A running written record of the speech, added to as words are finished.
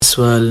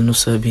pessoal não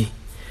sabe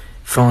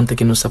fronte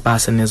que nos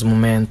passa nesse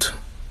momento.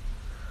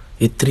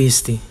 É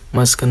triste,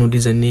 mas que não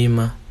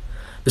desanima.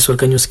 Pessoal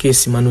que não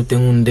esquece, mas não tem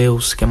um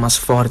Deus que é mais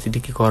forte do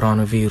que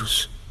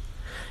coronavírus.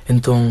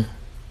 Então,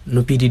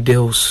 não pede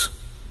Deus,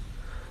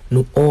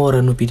 não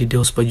ora, não pede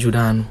Deus para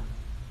ajudar-nos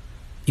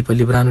e para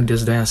livrar-nos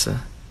dessa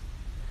doença.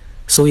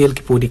 Só Ele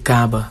que pode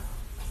acabar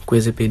com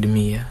essa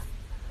epidemia.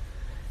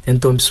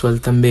 Então, pessoal,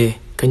 também,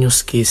 que não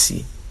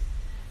esquece,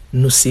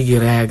 não siga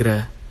a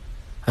regra,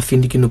 a fim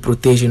de que não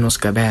proteja nossa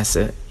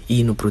cabeça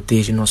e não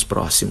proteja nosso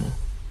próximo.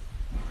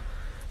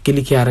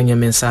 Aquele que arranha a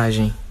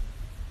mensagem,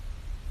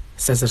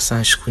 César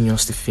Sanches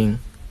conhece de fim.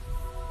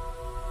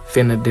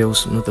 Fé na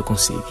Deus não te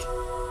consigo.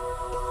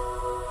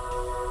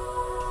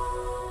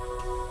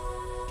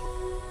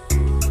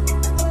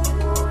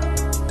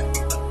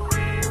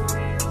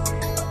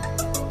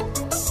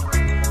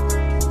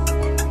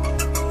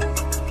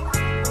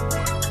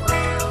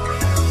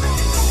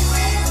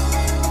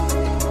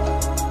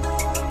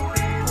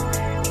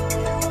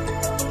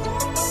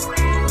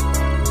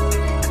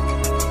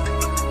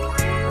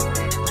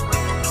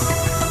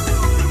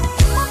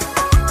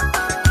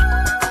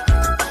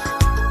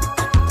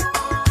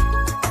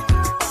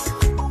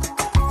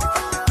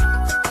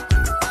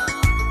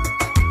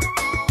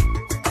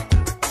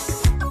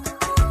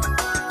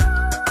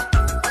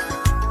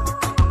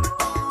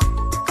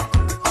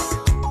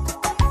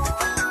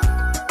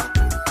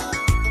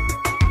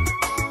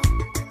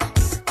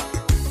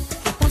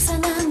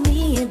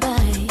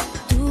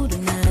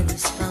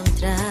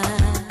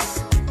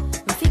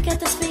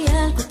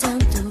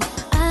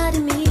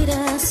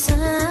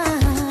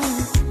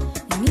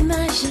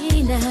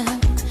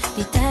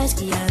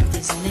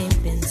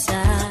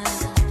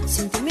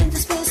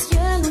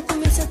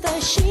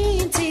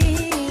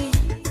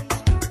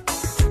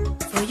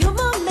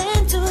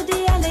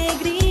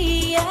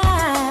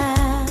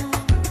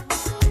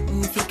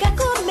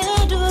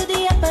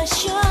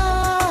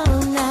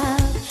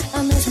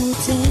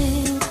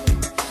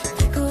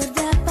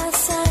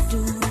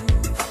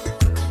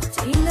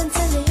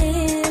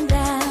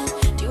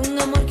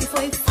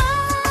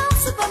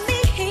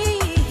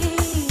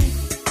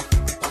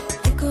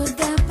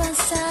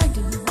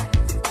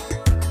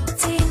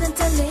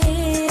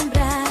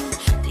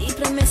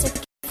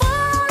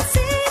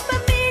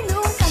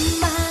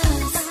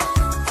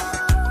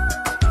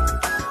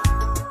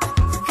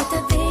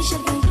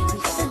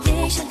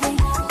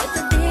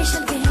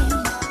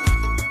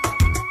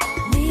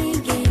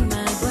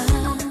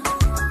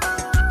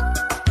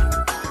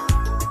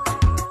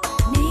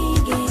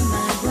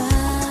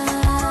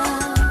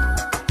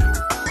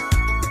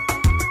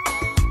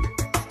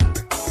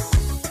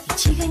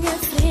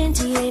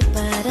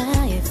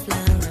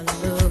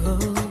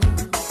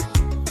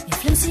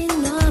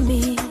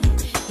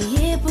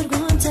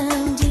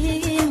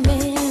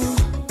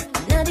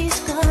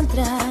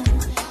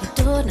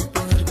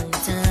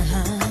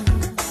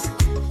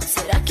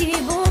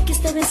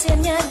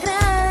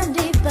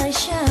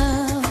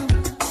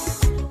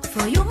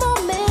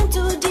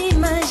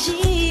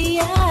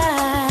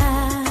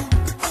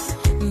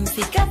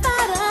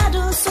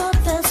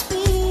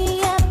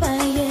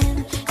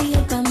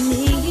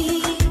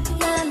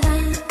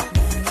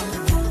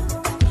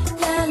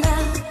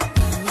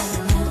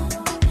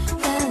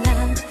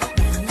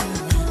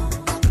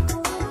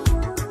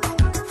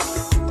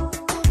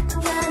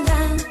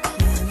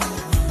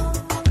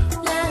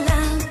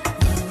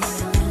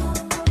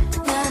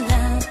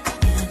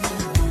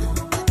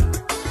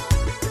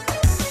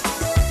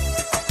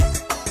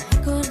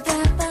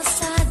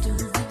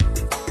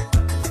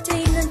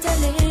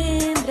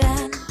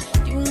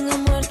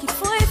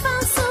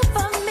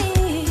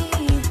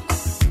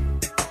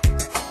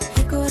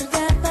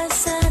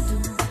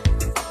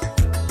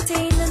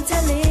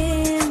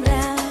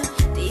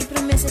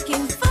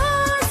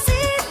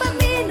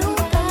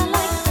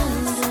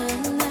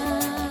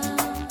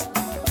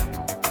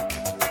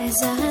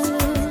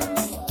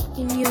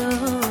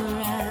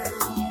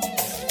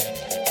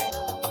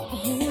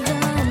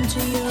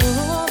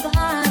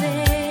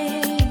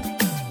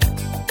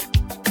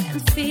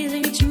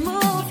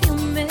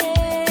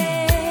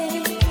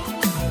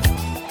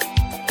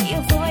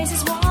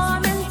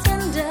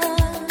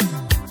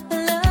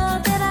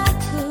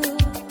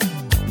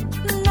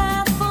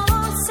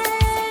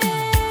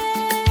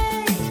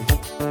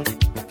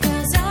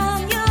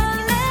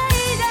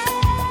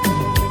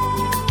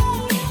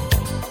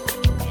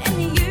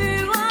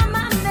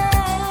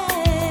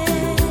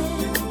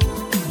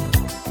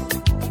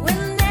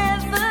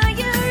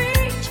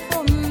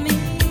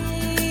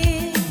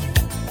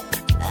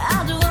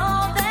 I'll do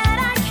all that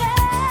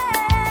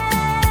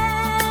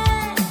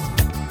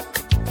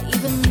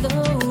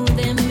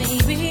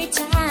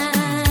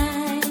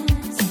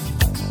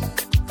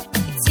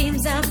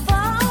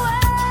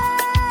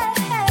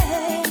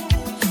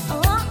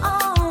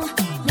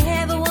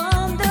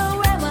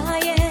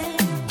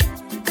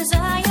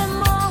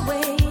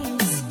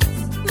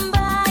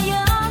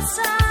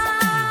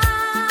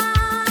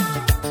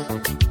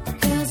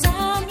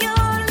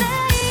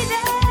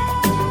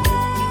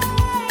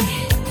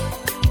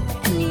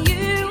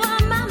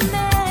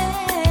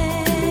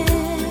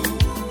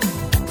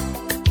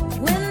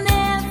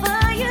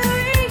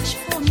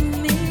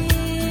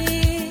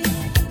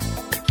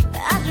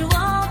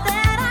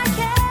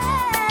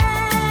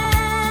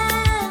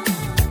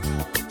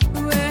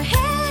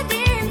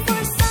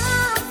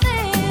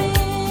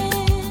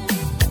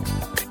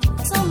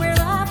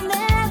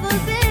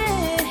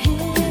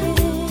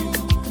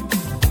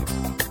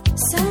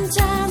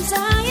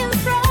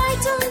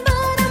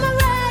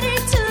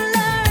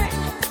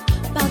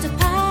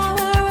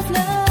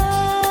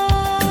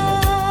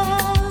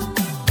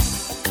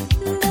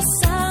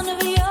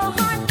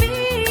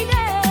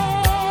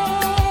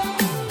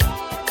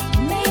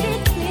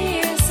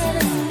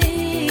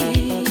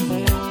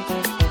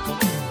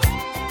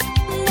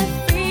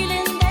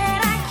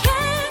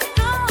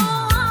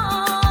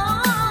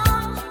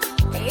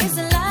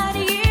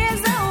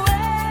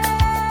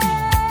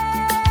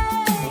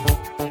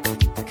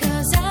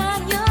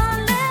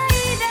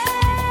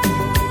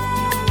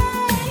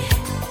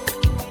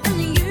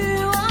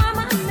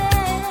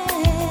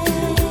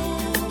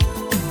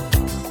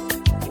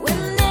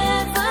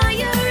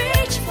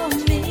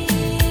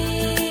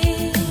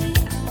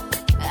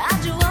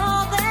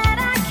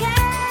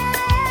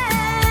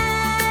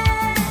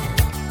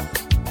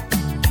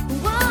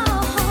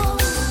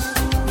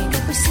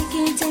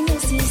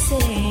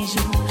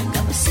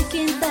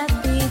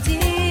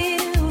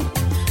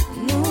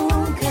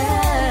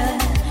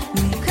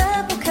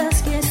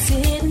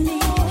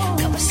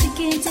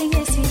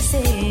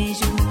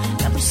desejo,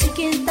 é por si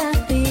quem tá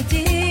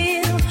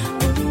pedindo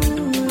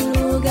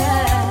um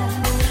lugar,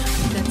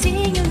 um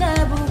cantinho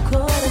na boca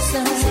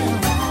coração,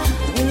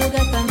 um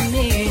lugar pra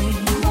mim,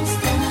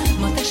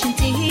 muita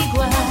gente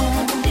igual,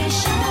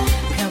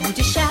 acabo de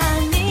deixar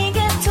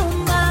ninguém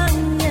tomar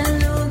minha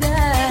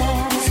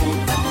lugar,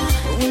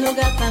 um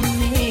lugar pra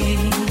mim,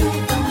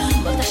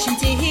 muita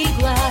gente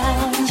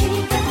igual,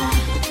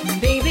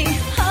 baby,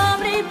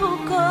 abre pro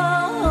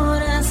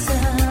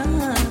coração.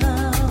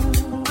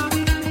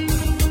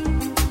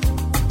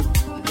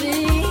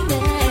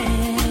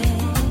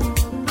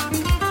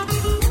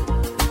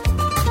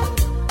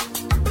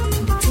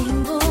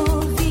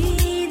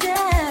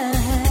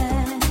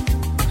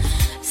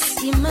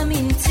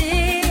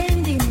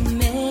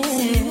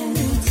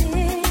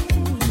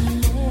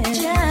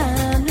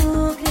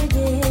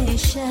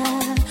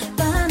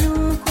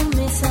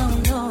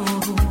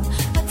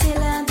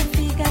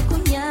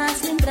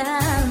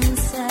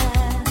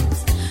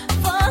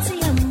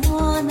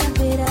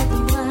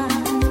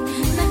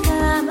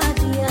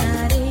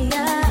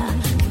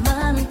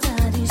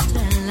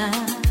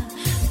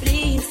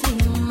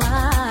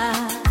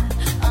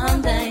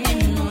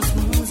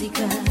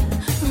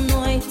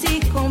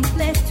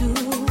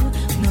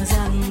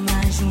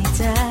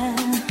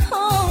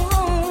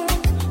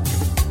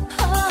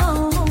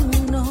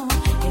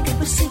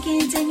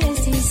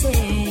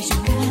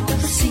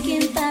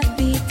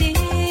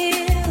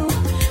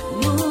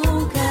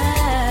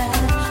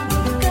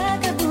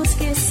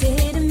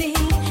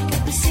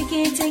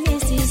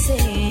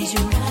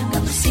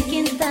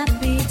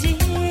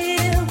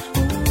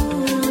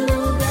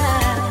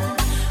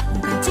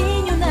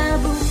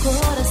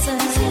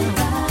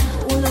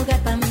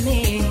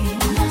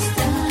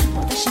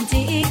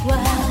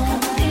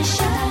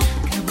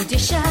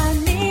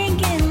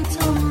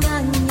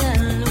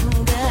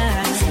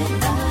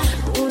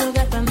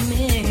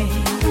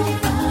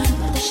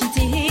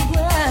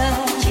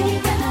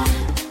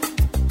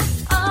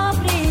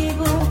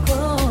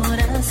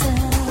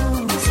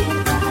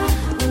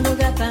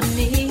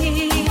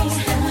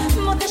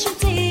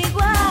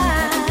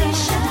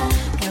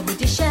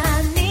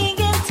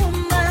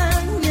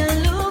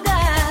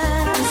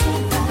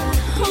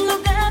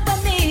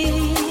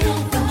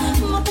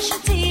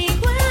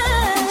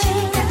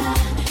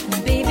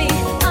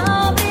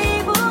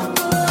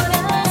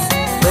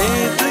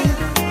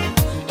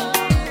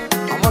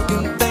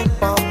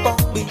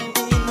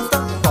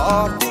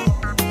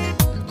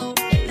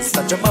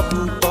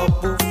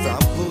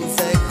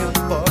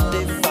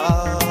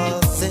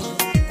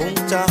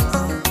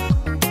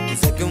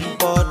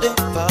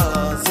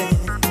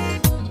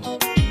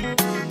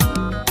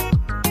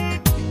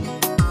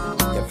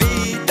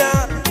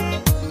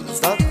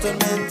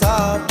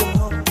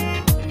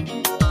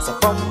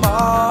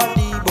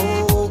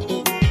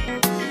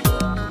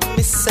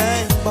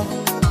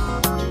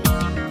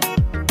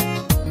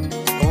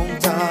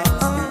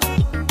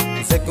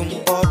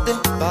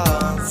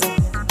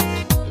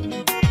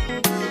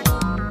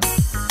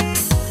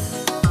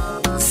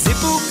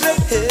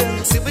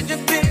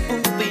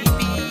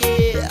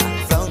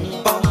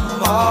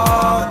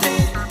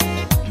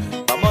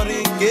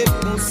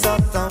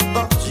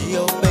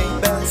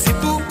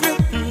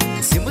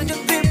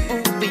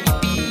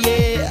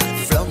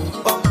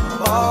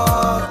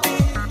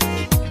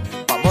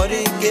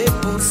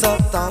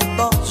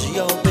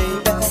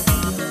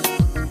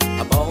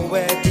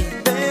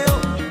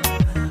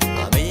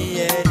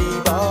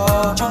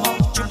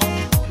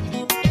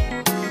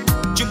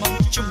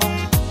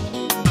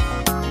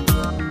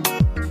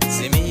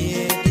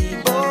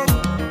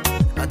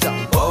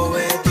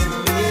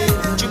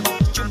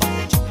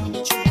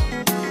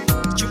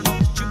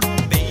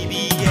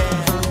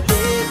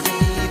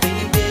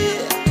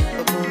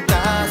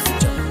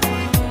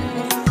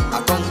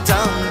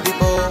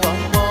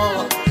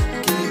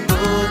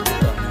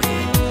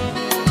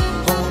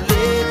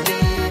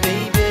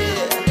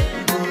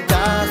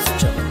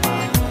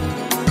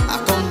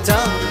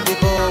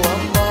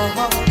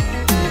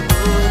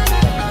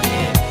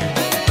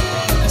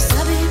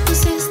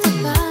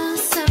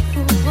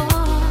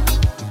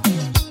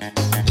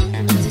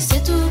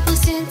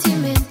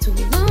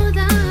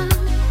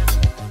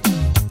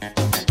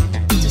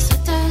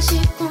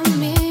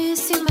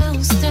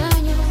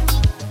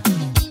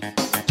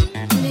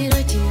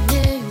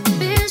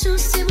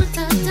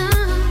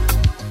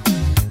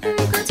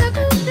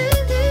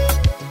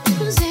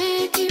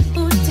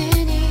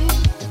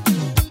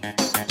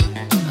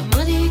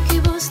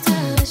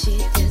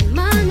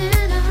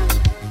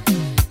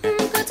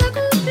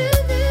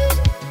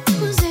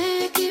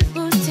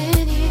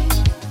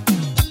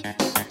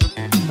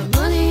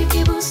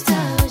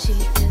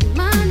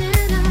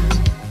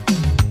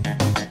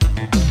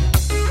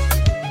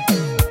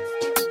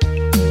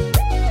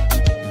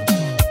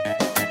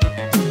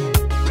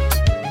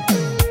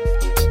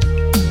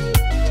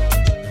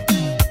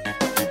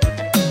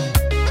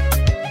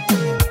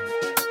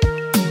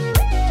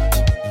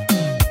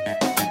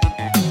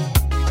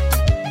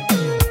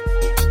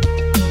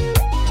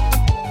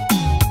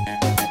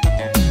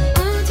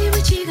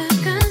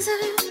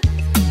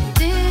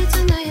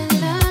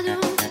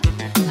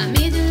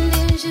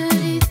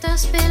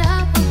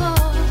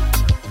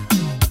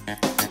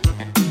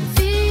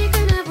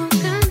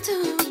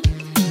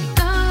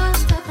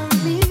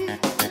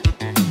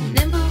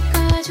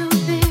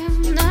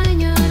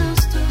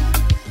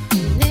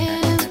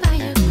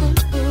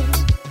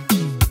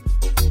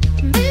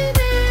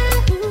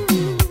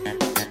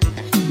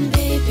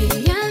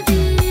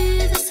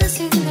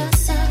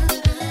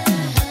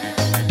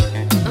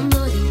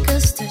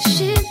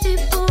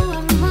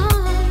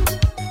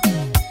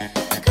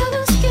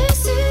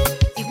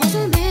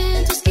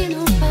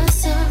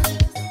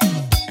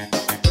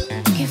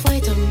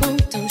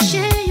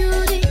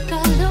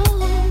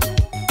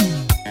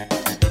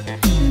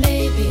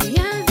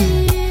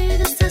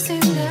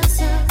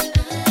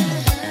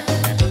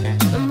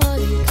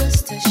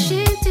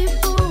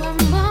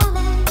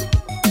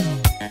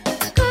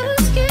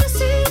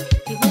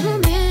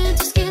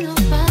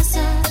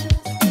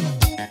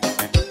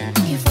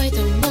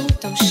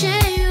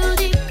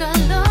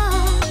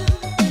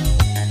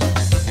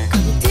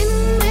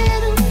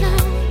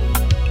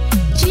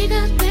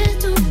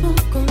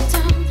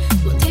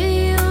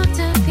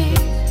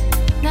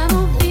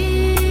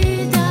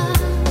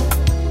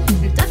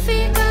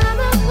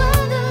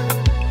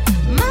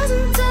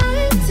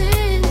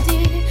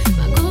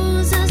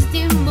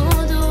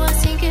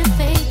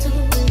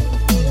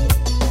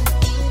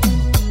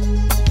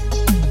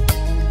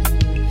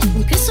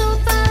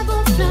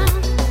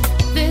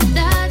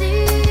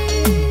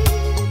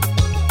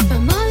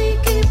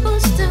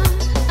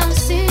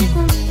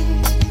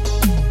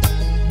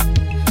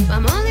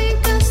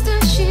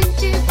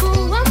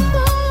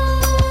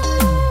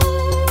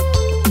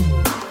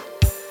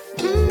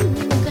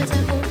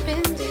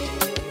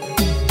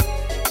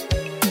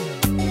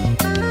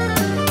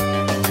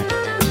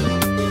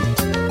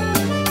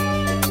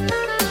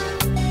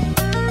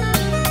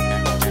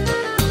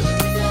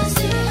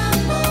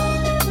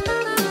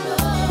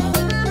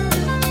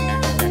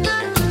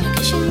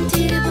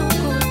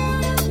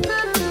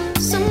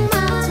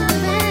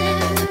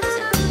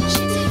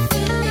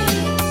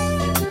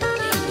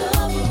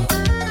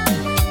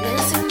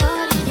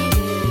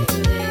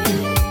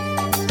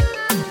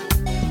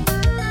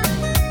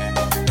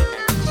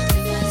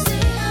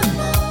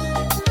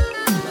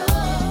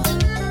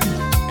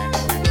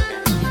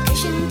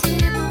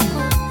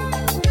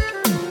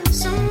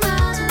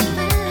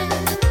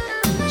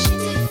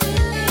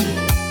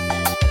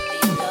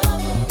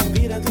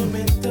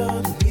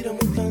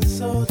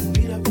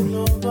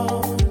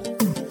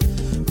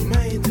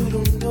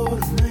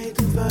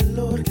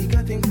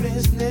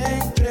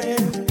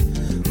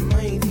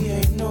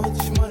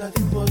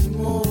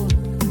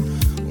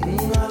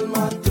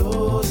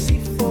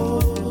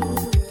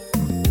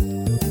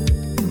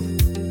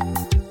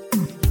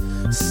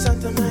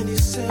 Santa Mãe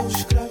de céu,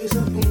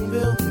 escraviza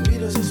Pombeu,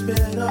 vida se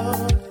espera.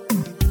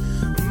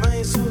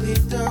 Mãe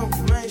solidão,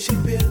 mãe cheia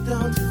de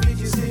perdão, de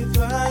vídeos e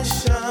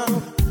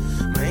paixão.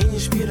 Mãe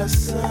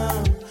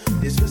inspiração,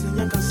 desfez na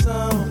minha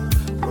canção,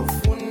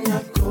 profundo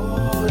minha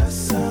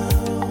coração.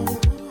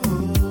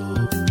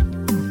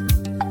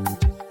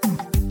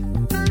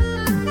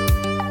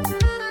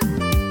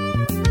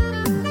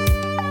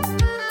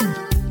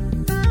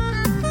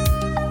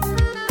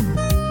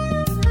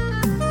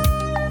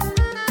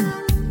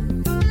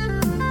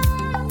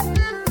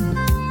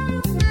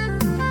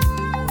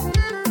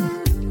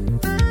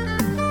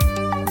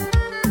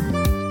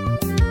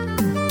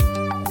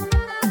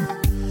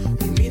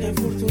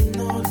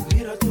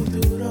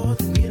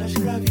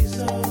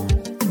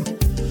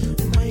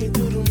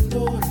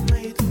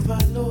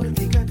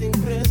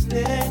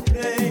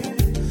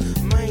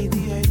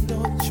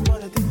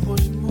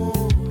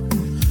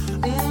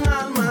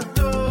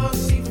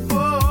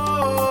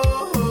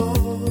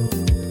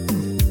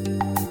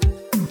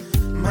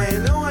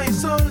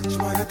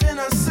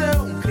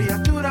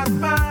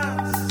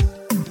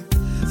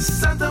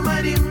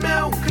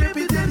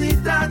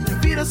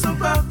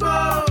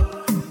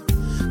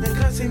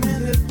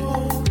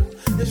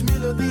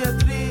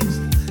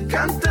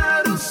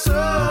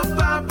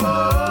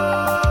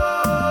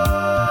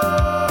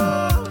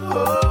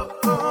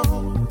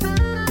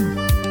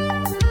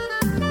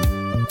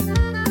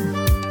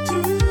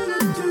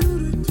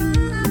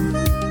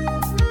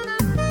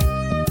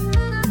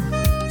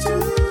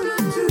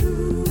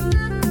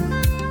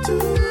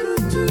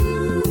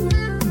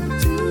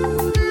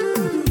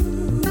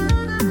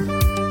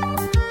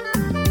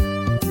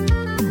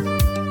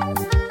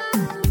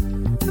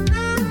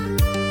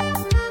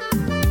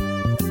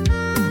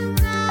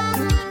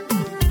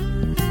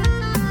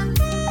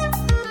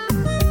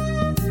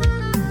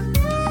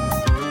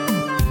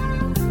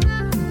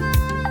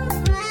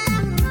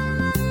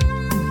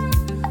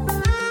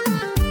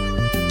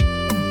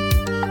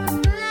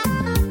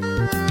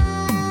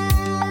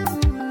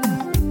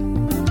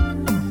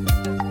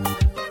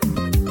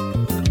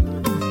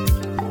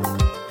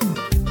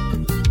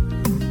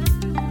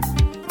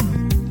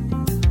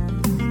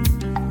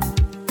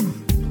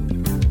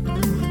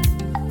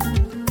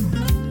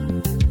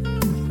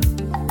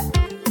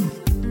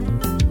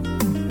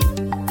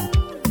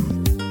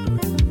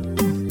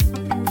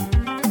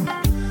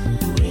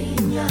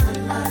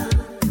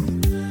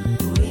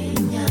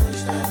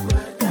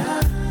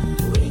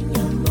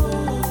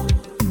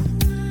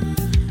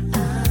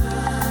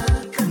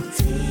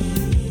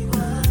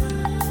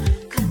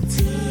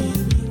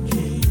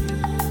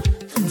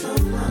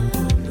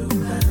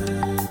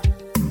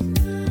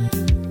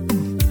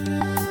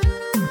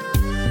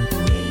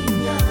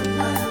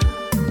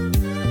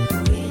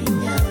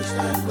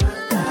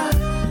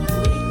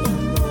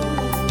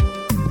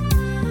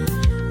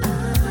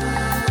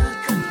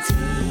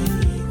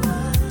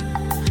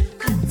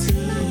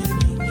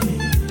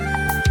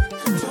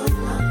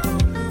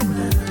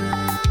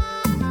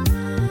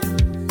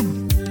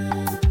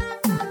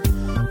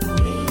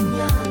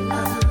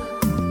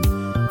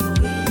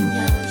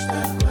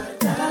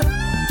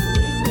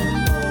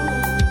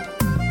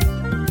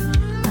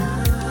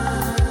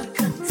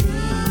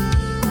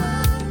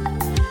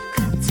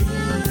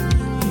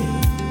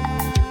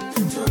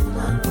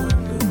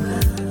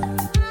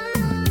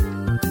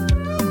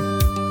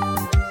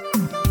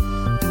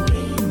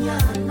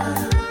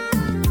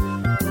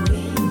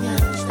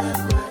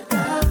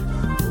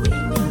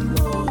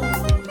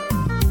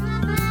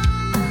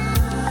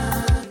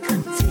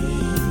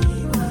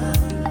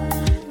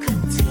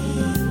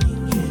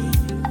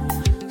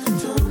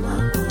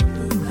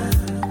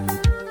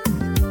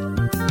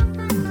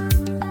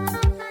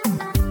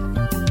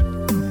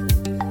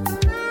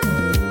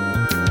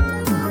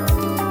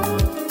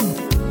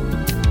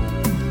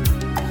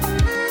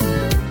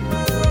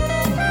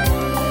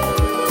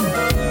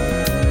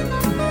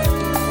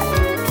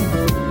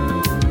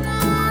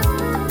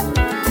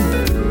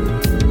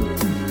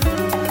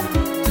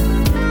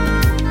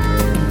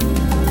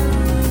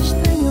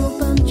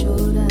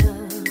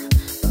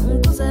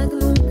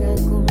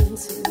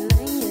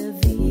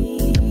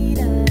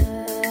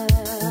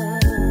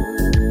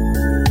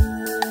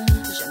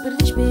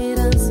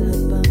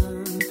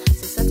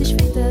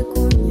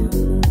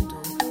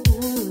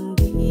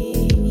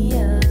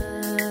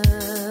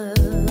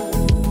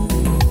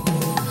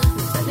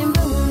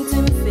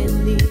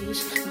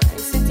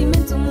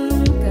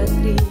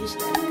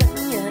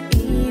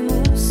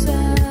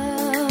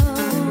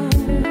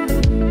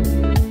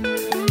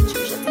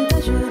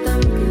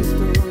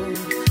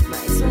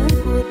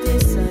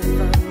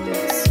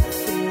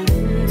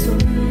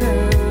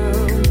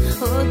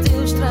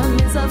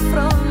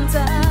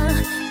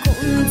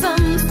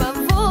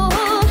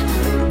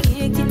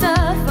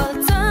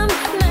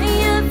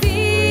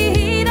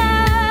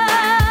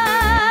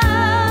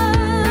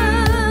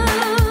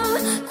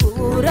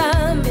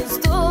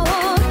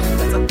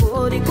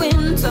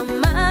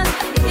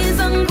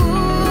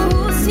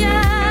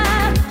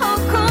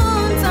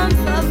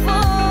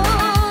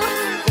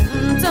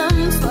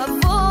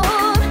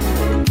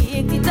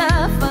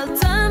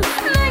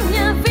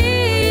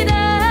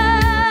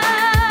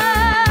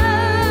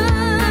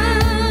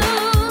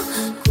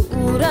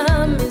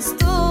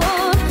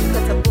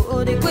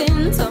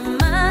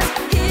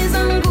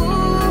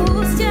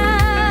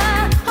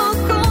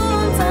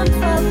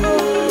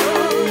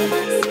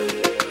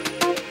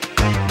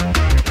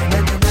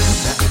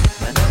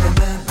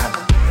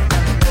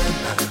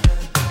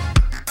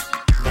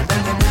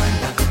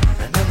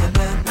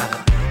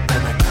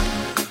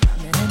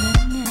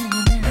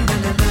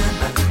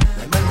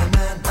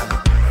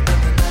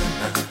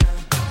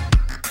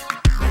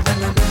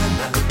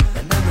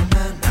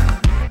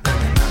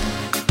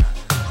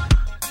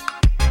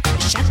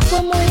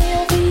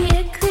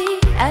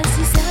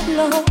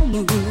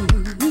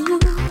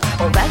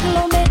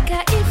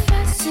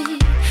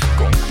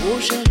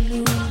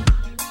 jaloux.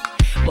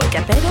 Moi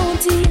qu'appelle en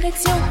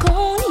direction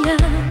cognac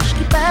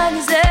qui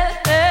panisait.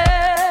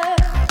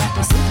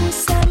 Mais c'est tout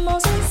ça, mon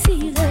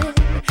sensire,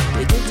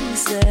 et de tout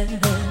ça.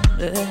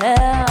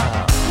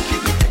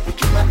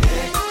 Qui m'a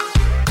fait,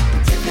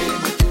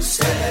 t'aimer tout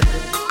seul.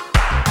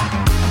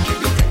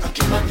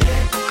 Qui m'a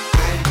fait,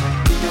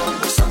 mignon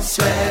ou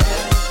sensuel.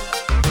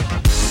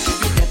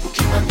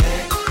 Qui m'a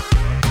fait,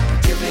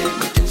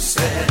 t'aimer tout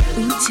seul. Ou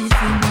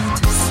t'aimer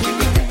tout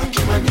seul.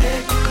 Qui m'a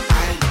fait,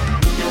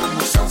 mignon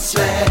ou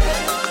sensuel.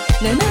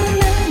 Na na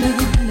na na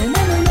na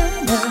na na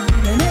na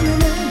na na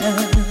na na.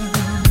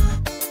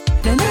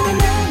 Na na na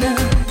na na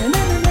na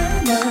na na na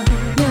na na.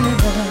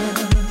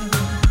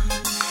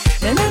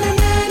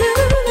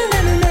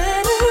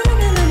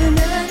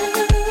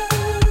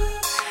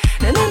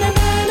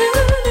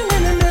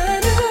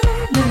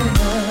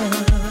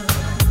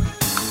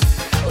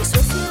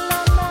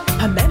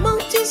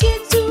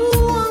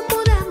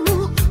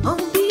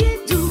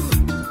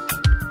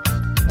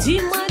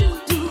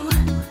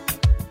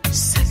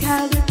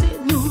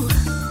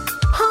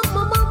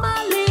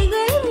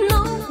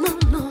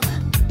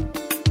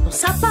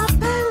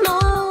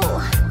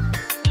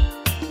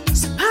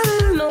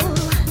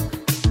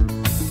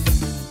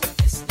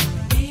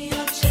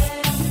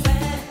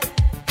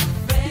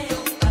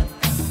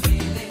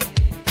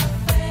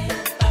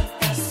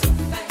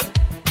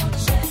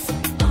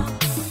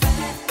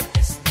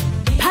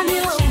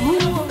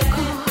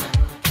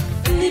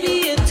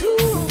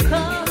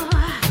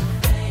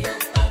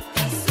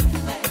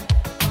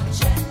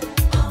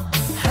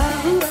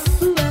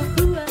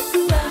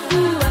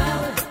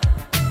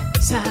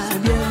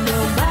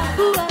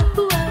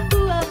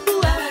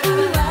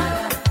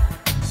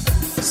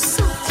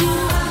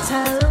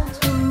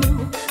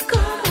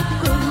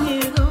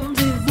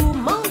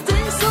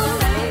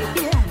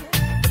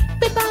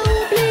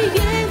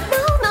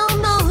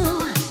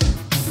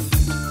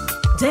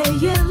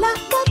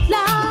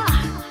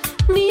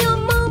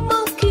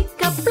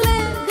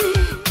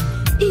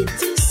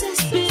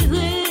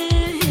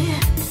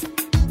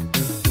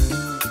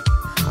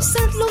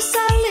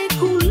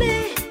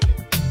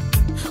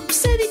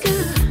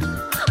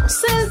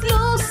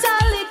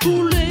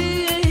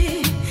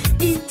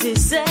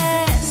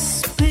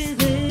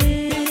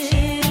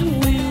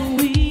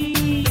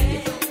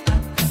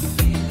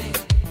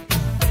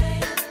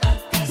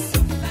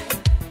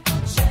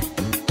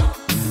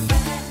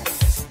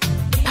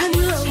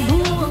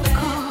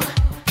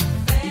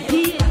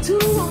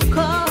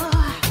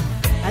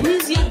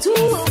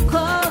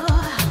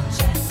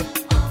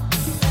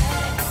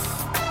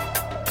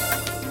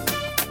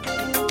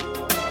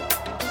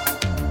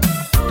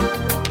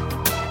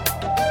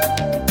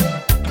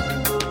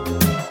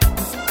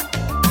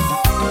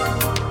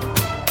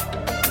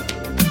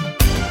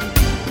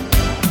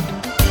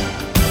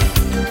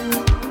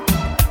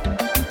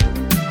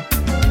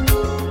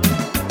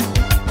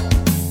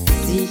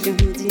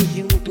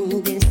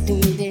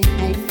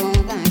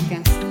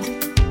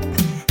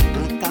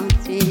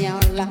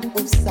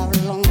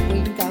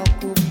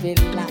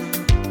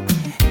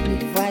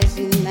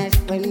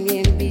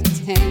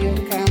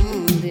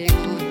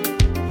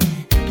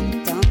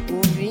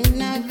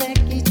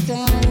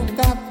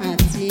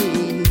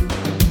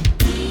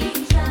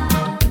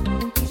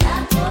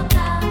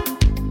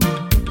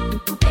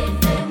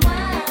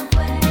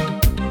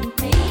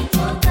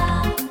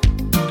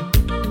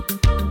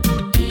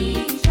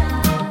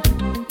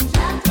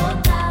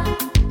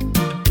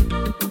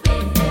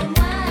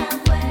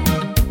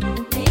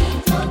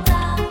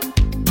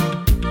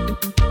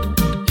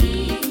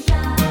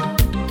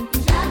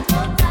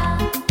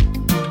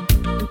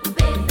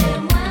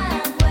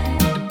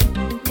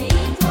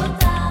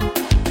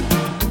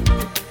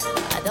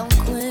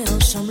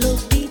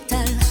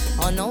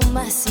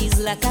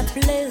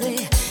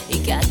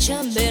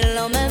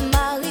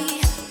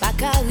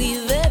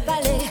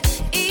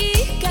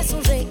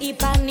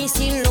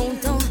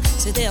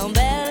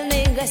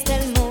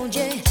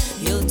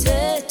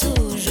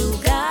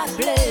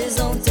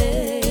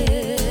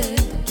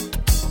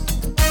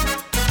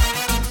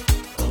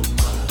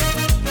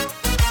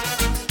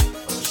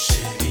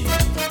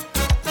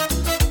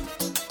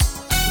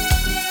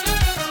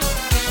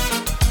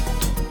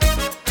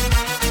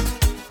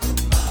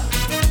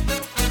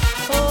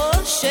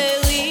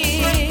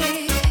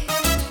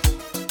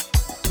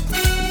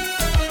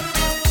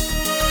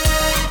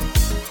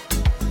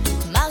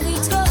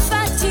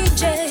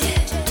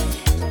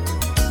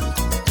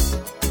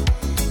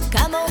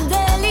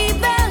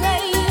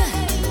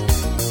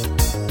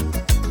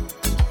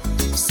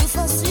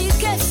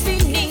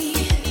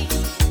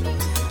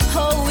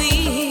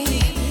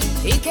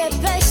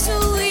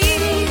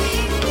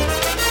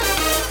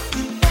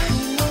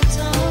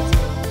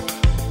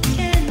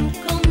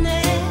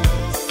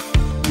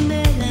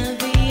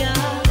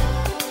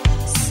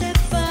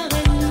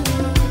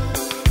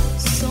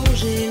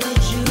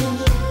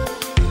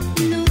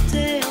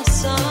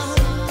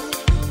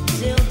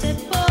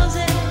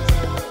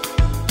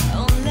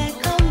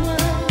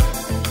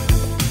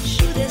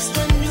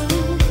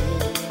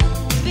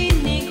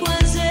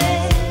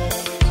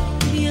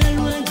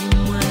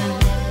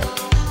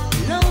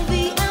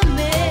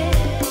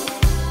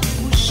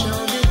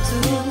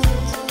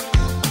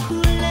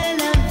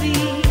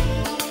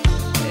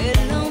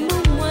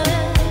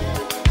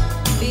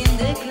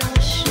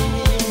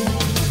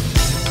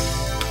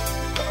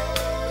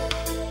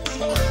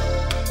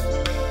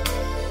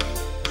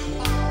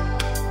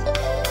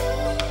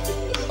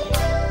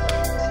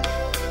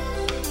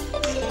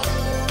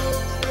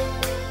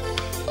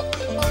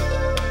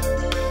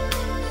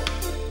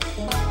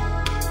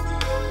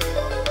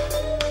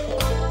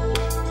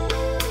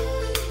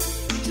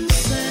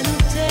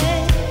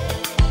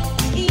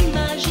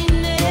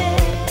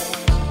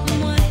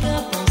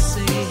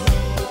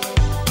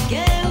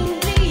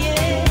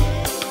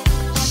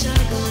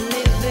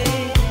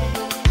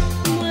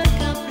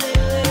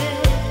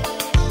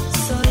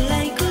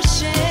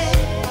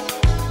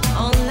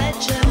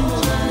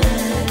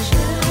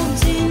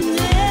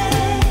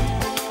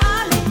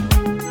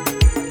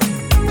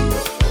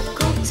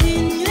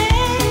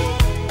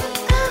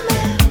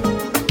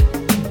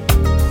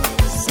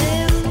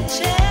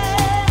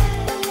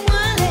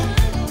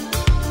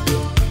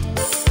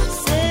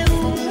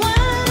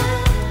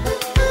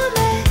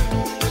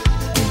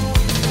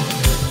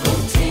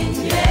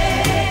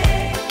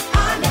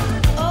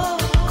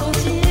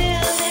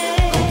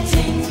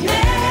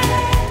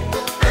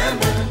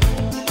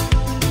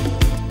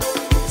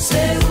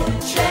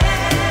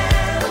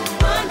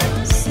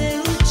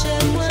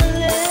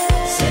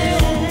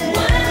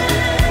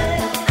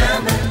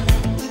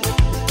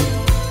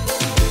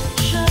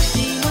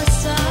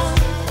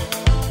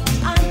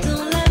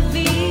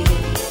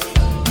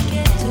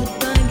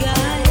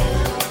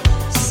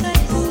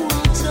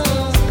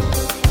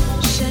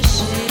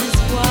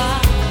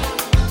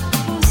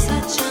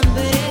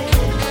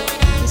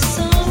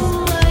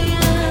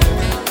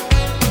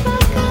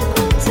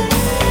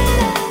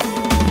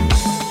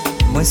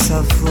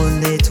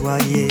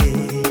 nettoyer.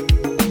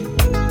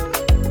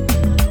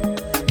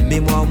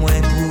 Mémoire moins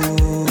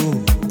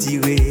pour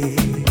tirer.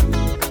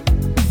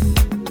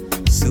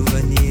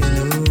 Souvenir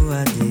nous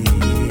a dit.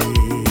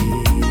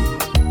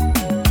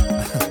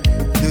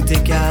 Nous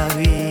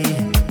t'écarris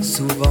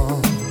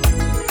souvent.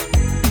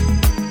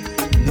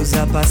 Nous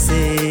a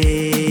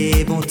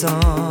passé bon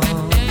temps.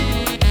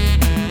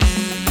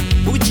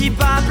 Ou t'y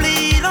pas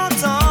plus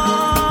longtemps.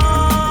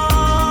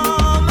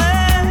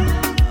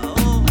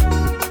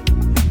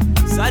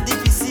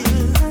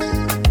 Difficile,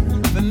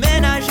 me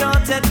ménager en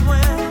tête moins,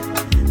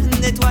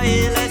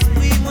 nettoyer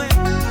l'esprit moins,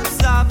 tout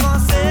ça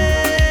penser,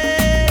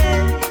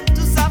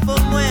 tout ça pour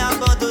moi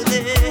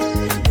abandonner,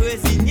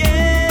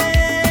 résigner,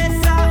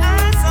 ça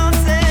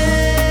insensé.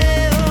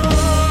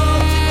 Oh,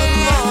 tu me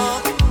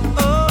manques,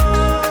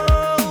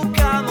 oh,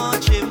 comment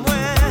chez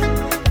moi,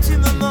 tu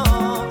me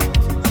manques,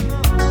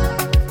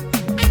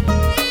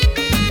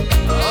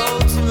 oh,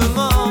 tu me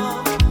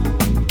manques,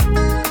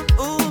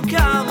 oh,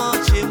 comment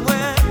chez moi.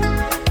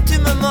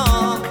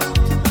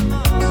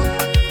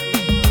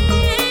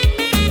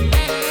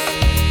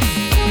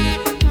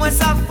 Moi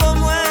ça faut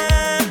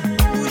moins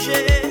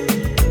bouger.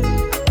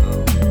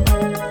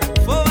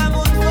 Faut un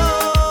mot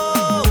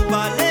faut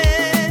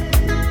parler.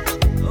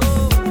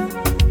 Oh,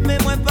 mais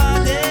moi pas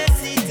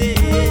décider.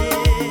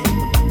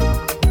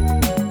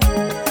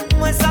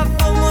 Moi ça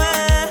faut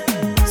moins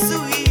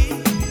sourire.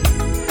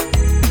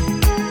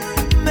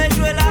 Mais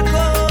jouer la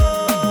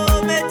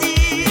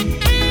comédie.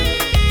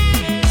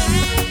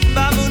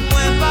 Pas moun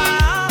moins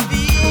pas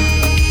vie.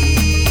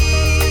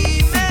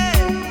 Mais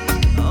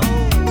oh,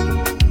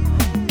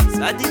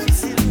 ça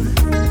difficile.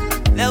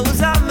 Les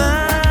aux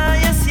amants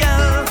et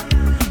ciel.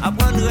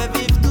 Apprendre à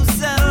vivre tout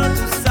seul,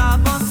 tout ça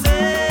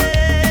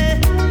penser.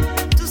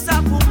 Tout ça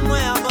pour moi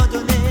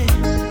abandonner,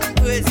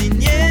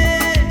 résigner,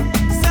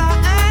 ça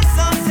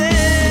insensé.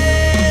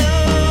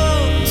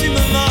 Oh, tu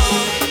me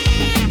manques.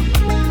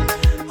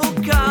 Oh,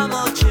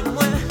 comment chez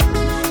moi.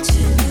 Tu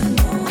me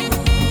manques.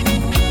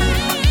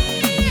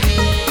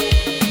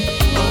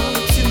 Oh,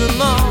 tu me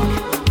manques.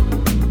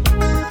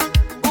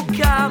 Oh,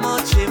 comment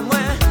chez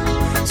moi.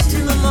 Tu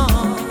me manques.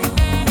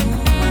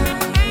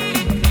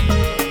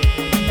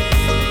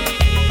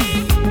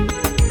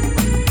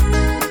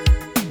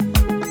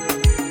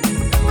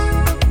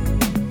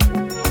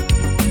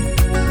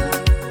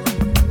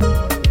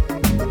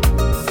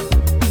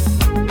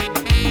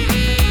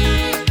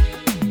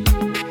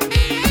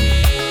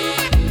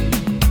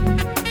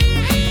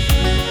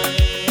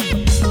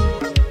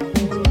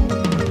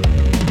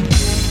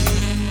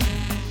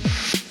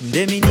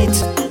 Des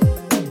minutes,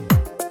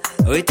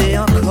 était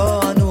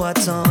encore à nous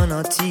attendre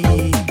un petit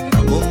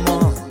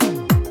moment.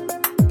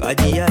 Pas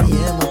dit hier,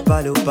 mon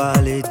palo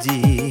parler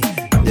dit.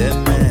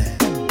 Demain,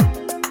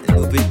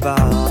 nous peut pas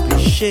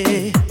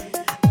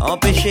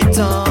empêcher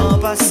temps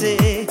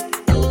passé.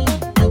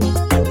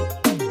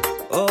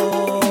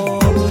 Oh,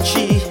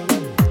 Gucci,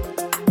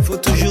 faut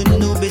toujours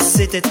nous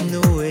baisser tête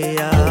nous et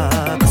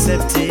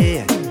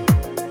accepter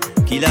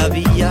qu'il a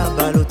vie à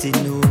balloter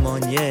nous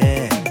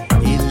manière.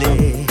 Il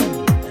est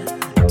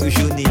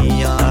toujours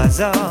ni un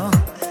hasard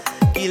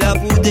qu'il a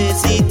pour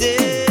décider.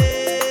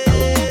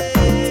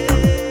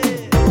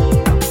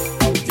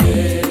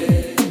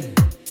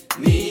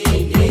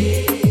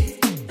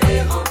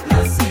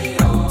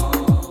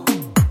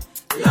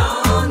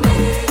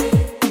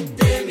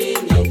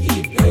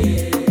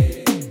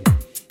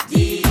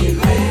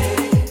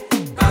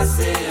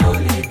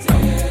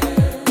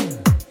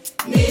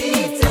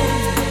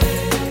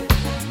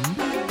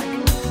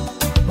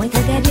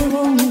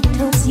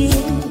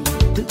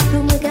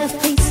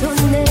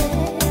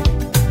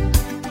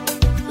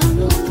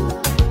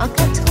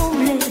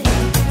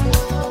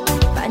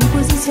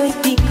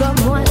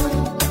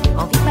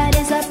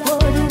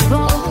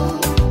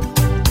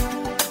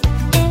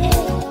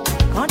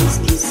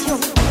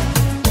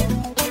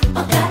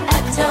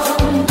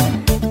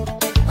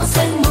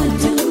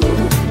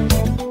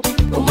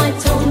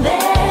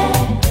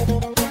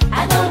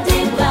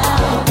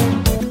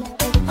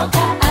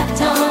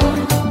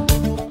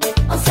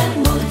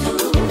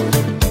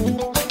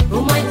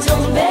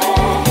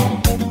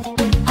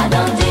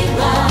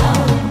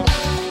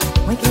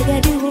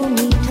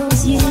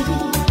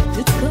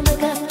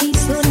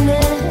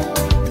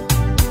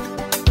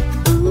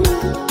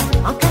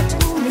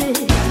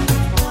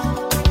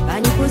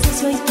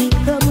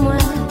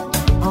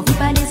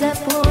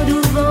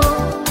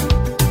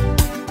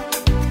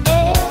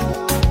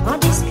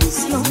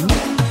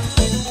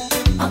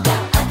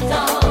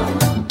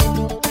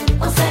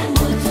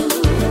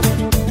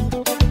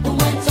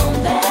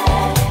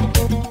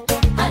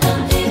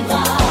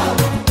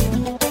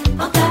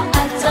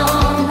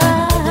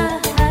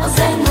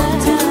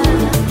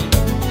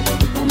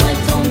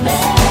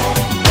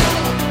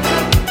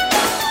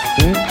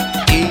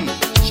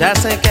 À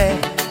 5 heures,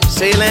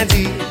 c'est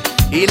lundi,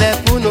 il est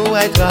pour nous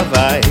à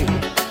travail.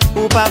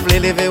 Ou pas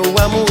vle lever ou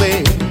à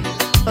mourir,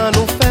 on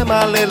nous fait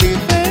mal élevé.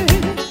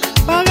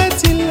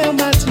 Paraît-il le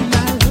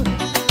matinal,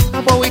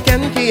 un bon week-end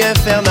qui est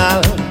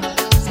infernal.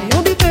 C'est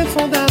un but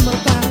fondamental.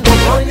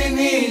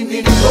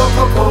 du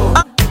coco.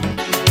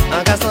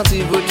 En cas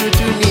senti vous tout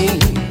uni,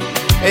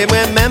 et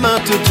moi-même en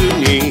tout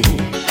uni.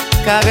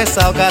 Caresse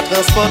ça, qu'a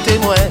transporté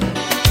moi,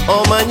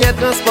 on maniait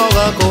transport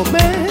en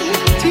commun.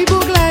 Ti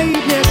bougla y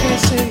bien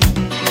pressé,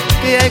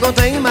 et elle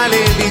content il m'a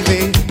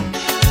l'élevé.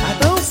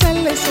 Attends, c'est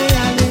laisser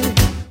aller.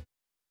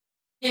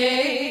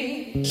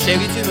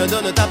 Chérie, tu me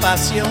donnes ta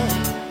passion,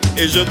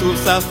 et je trouve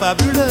ça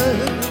fabuleux.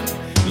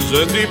 Je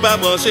ne suis pas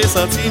branché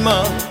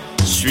sentiment,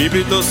 je suis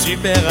plutôt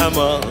super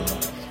amant.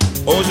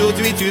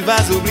 Aujourd'hui tu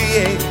vas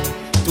oublier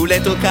tous les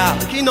tocards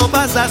qui n'ont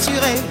pas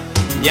assuré.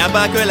 Il n'y a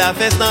pas que la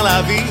fête dans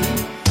la vie,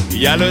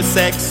 il y a le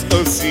sexe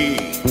aussi.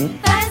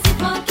 Vas-y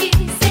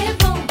tranquille, c'est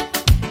bon.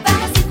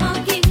 Vas-y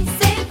tranquille,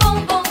 c'est bon,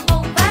 bon,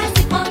 bon.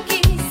 Vas-y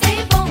tranquille,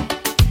 c'est bon.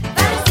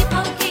 Vas-y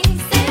tranquille,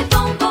 c'est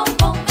bon, bon,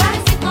 bon.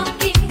 Vas-y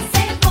tranquille,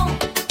 c'est bon.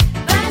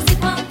 Vas-y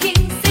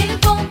tranquille, c'est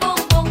bon, bon,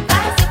 bon.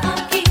 Vas-y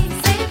tranquille,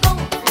 c'est bon.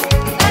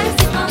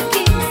 Vas-y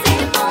tranquille,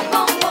 c'est bon,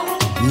 bon, bon.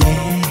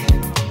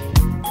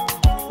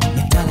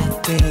 Mais t'as la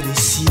tête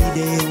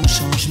décidé au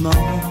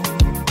changement.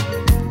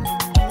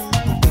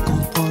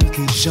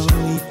 Que j'en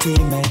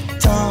étais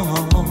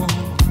maintenant.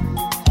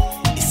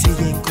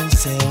 Essayez de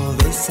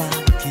conserver ça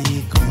qui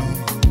est grand.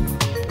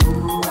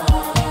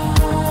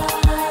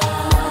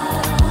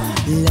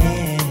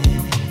 Les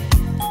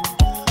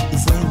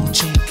ouvrez mon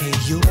check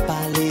et yo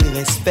pas les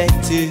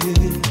respecter.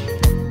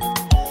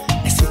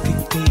 Est-ce que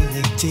t'es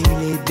resté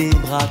les des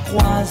bras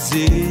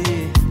croisés?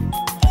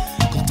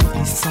 Quand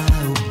on fait ça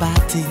au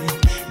pâté,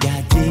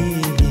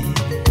 gardez.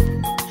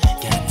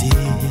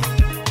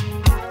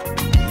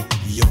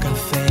 Yo qu'a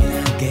fait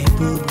la guerre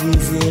pour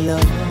briser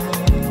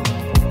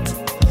l'autre,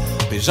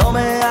 mais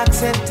jamais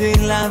accepter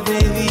la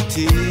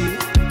vérité.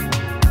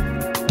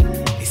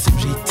 Et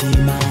subjectif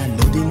à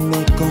nous de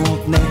mes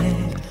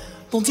conteneurs,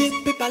 ton Dieu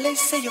peut pas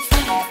laisser yo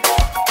faire.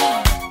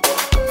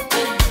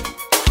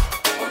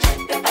 Ton Dieu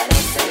peut pas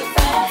laisser yo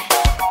faire.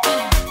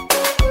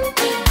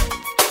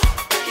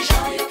 Qui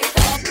j'en yo que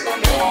fait pour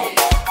le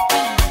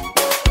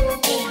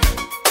qui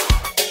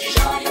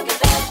j'en yo que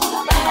fait pour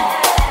le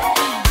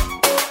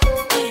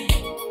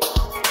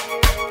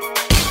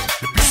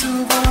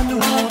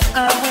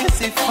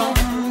ces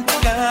femmes qui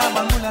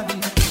gardent la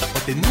vie,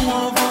 portez-nous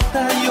en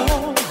ventaillon,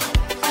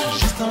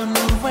 juste en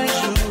nouveau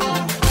jour.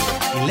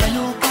 Il est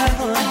nos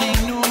carottes,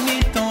 nous ni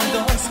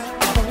tendance,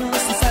 bon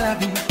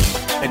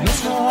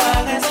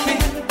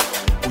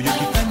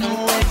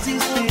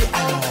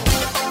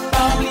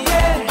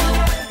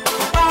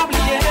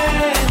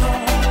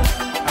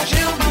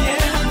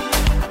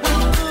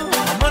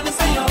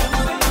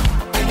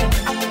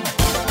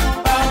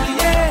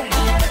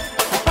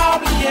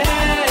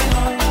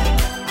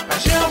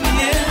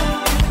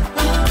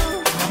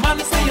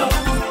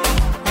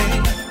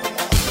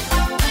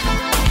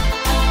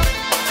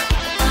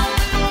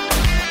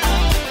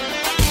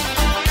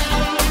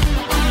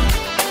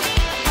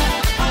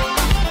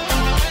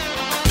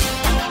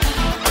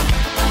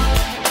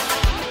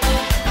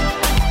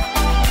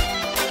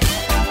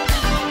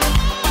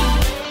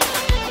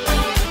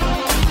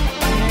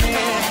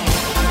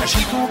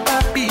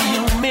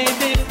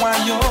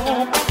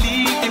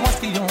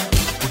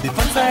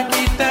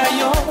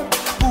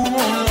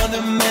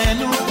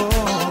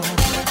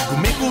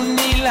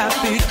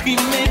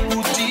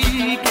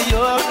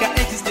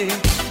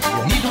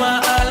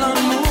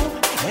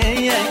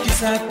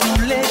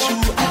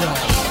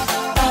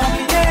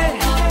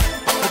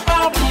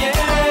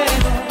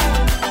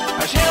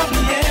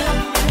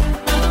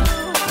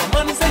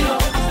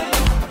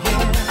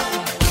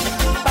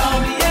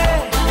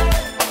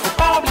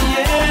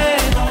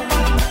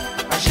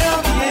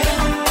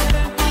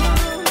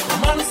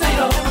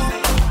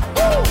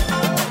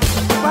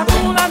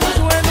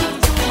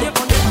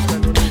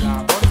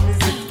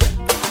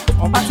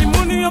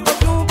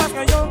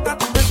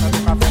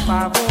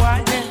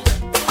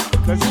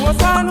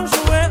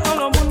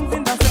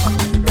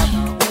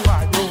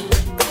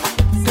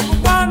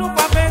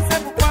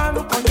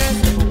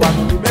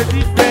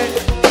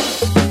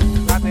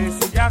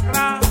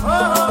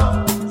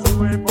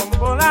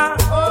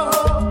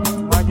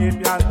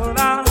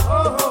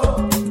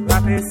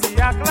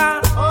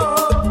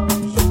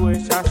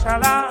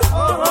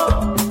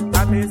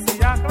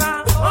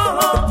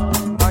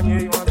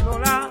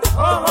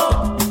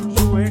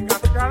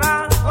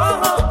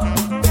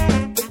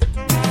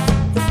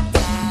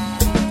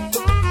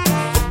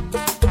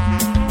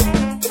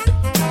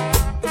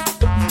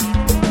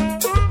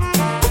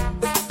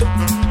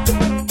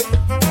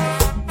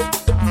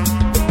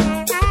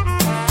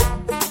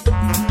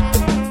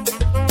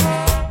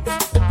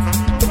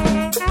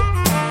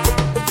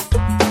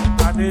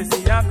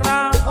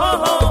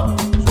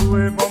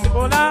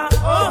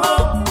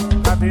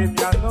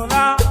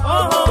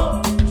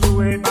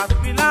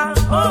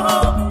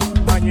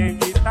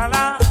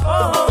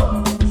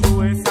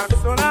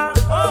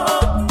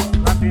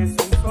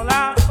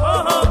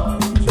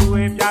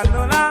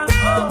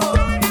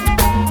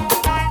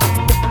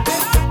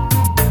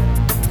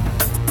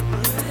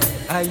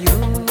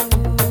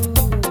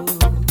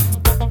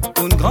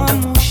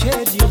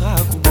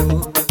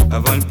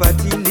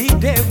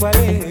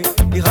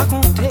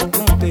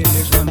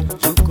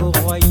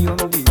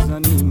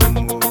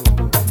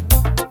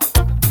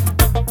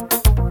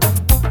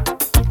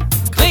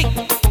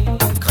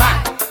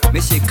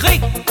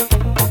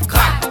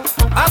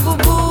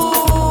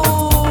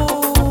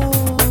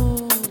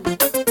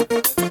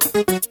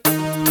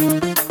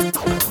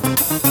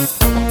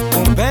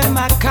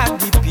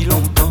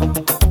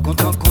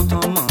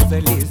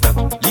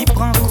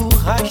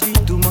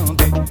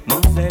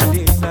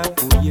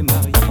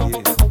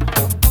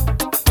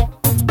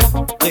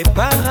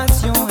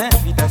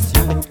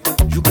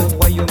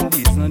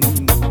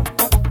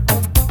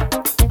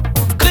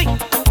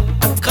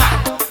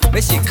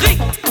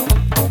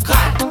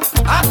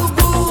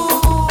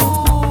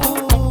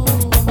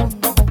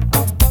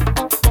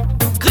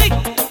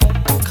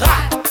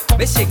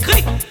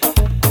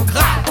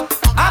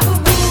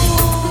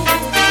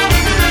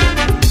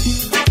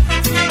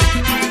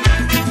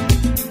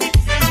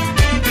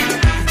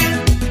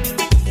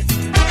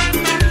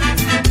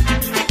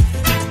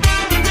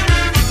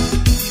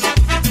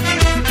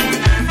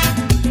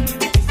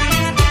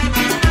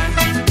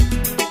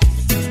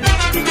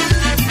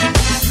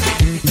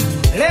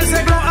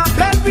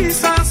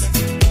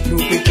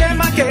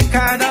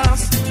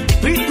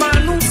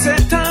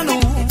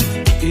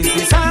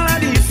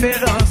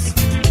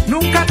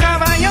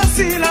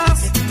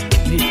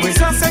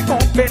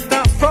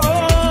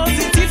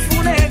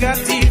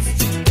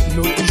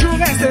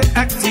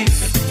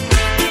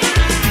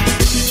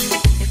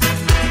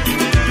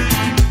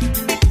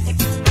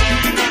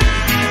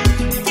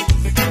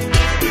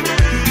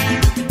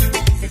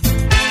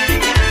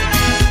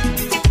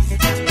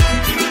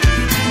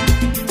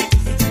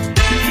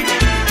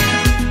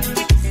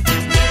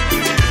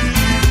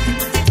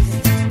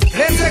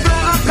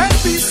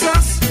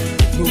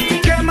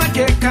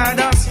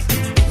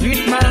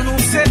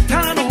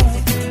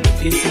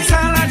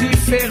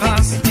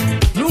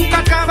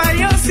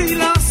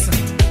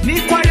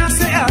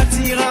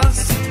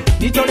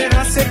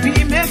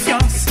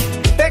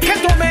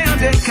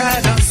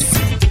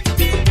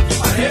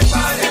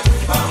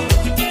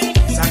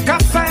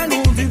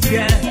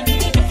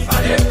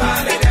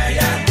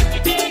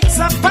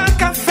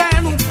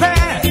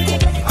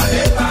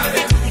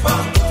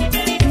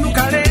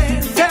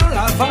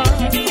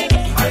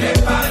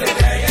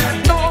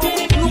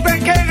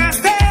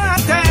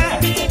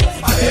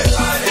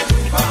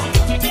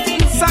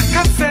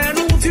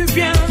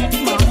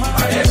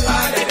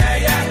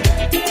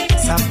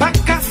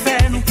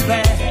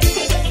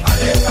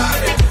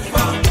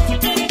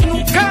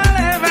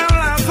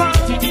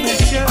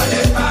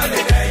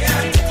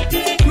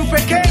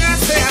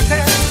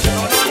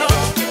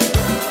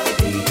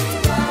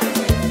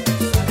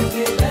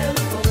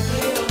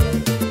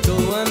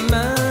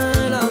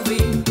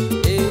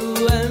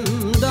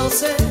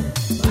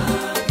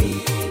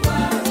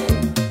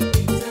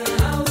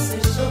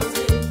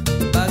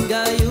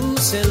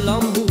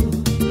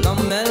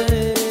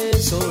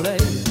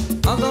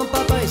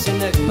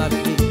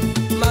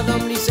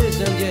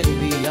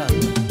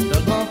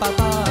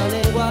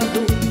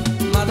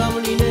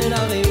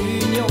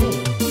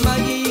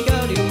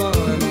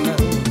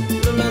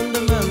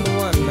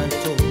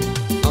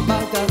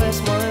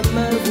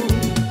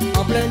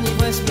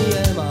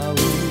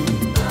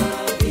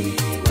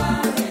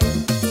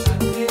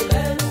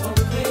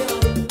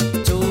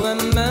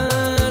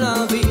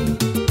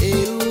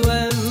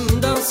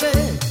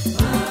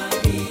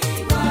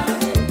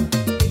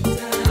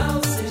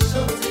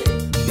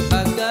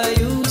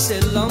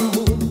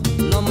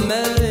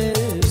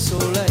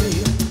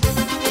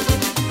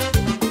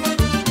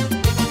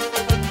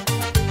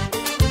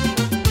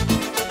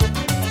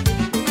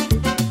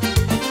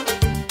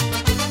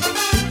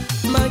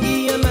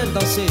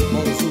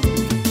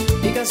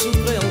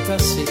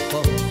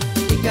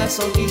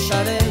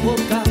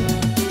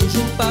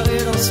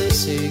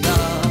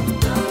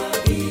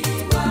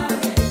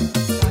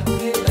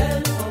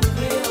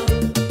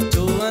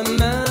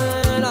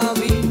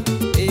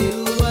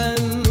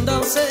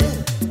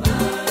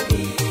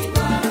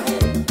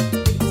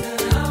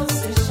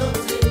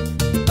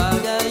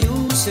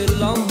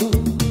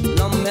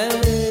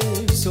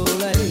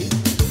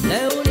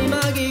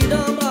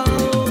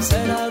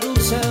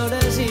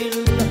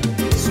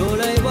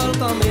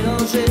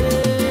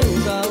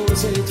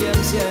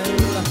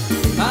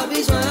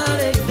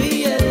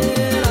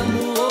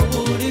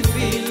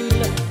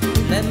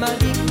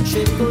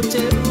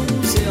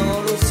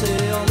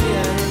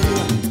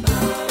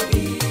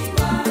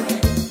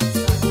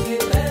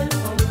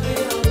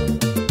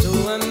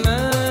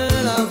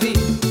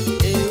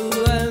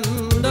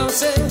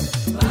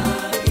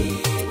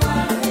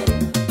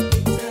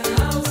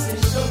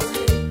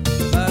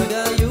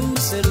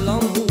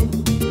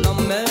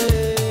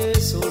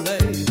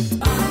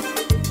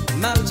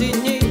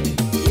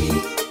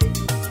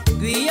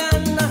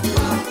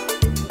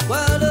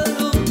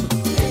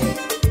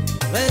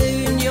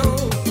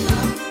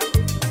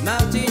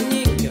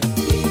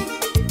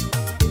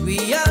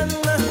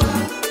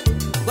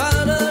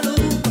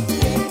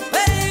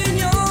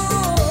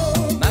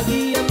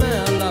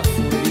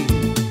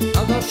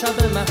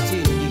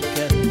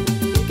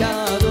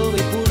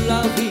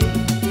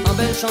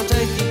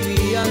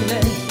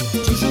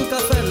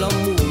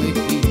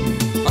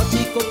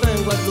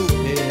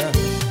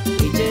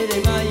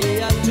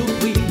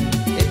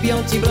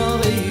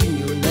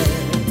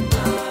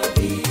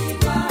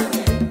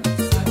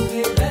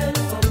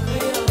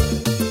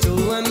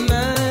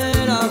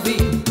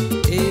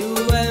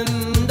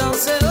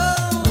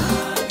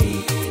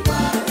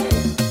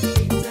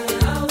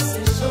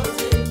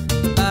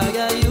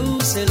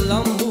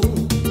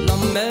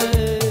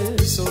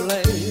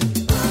Soleil.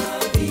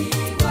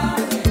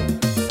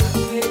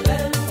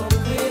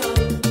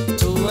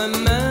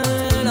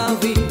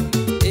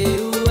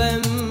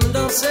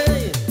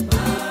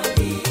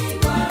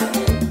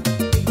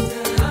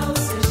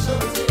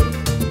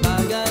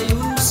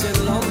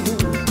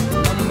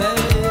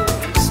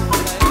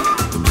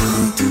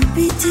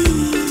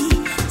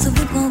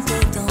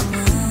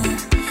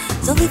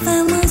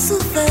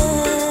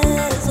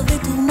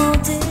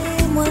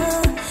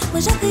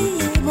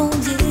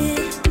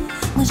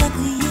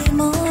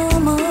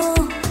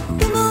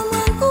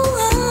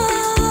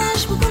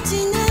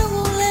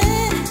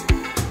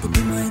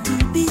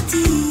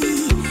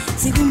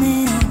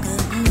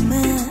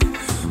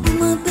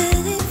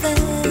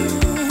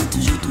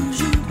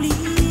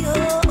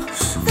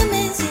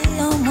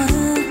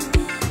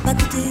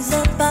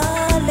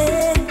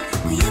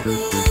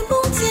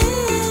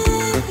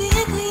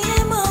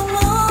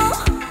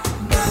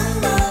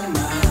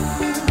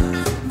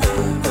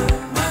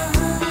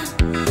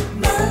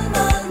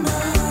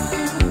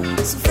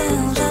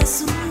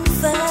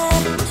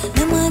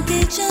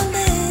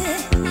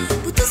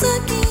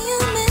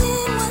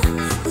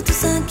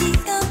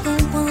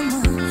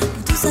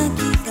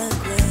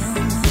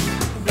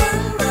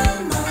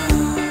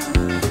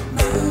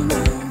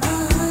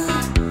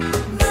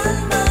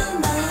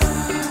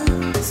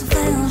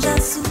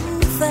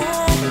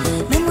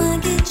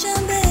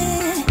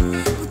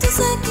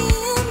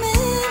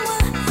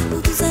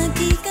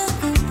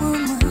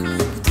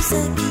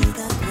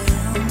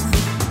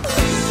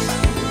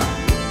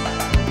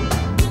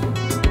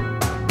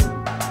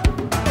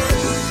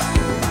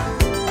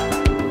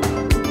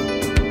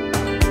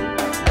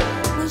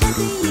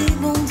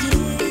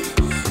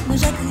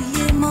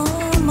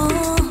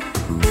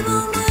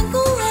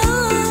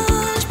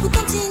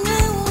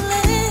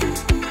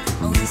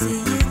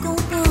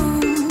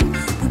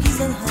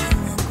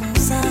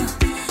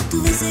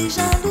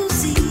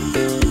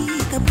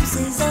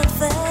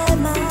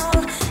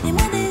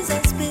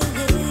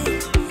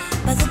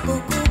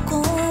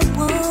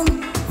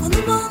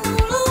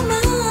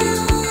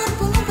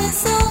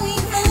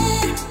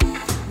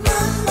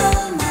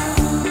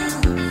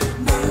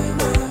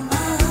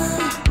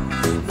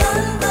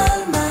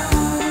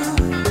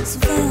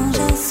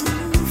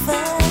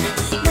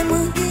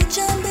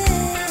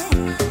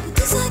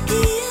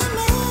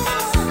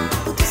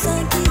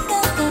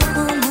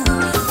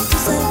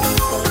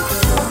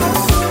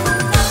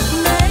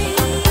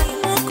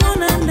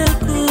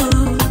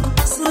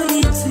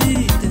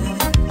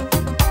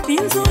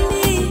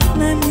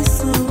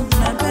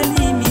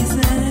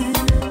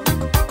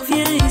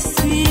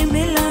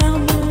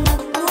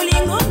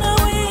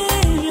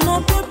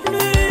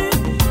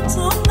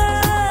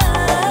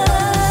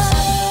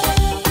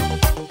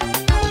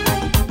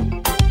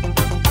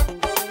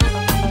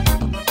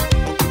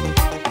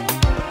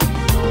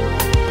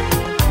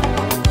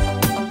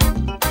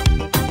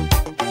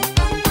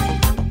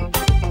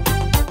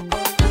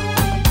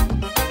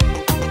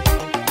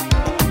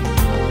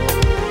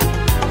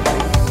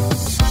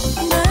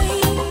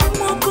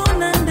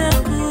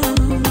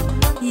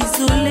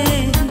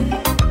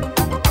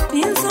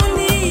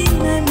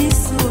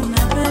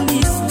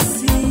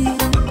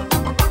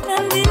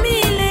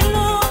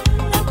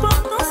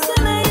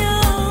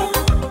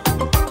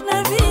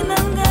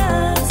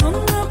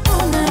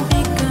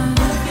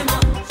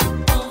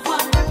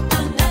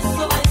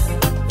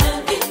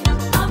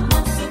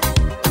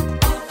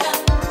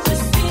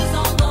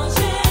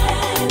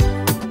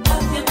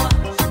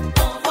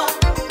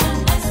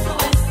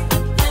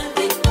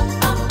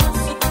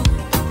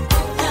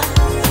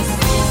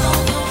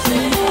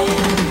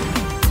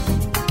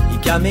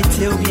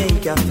 météo vient y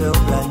qu'a fait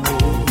planer.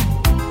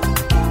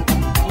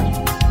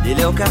 Et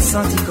là, on qu'a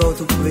senti qu'on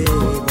tout près,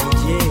 bon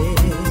Dieu.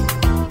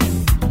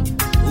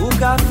 Ou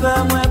qu'a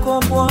fait moins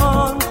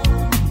comprendre.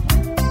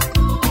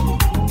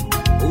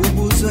 Ou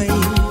besoin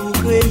ou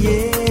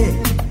créer.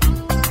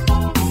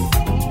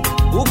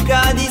 Ou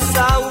qu'a dit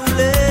ça ou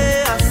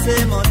l'est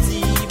assez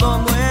menti. Bon,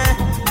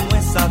 moi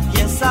ça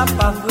vient, ça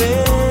pas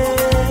vrai.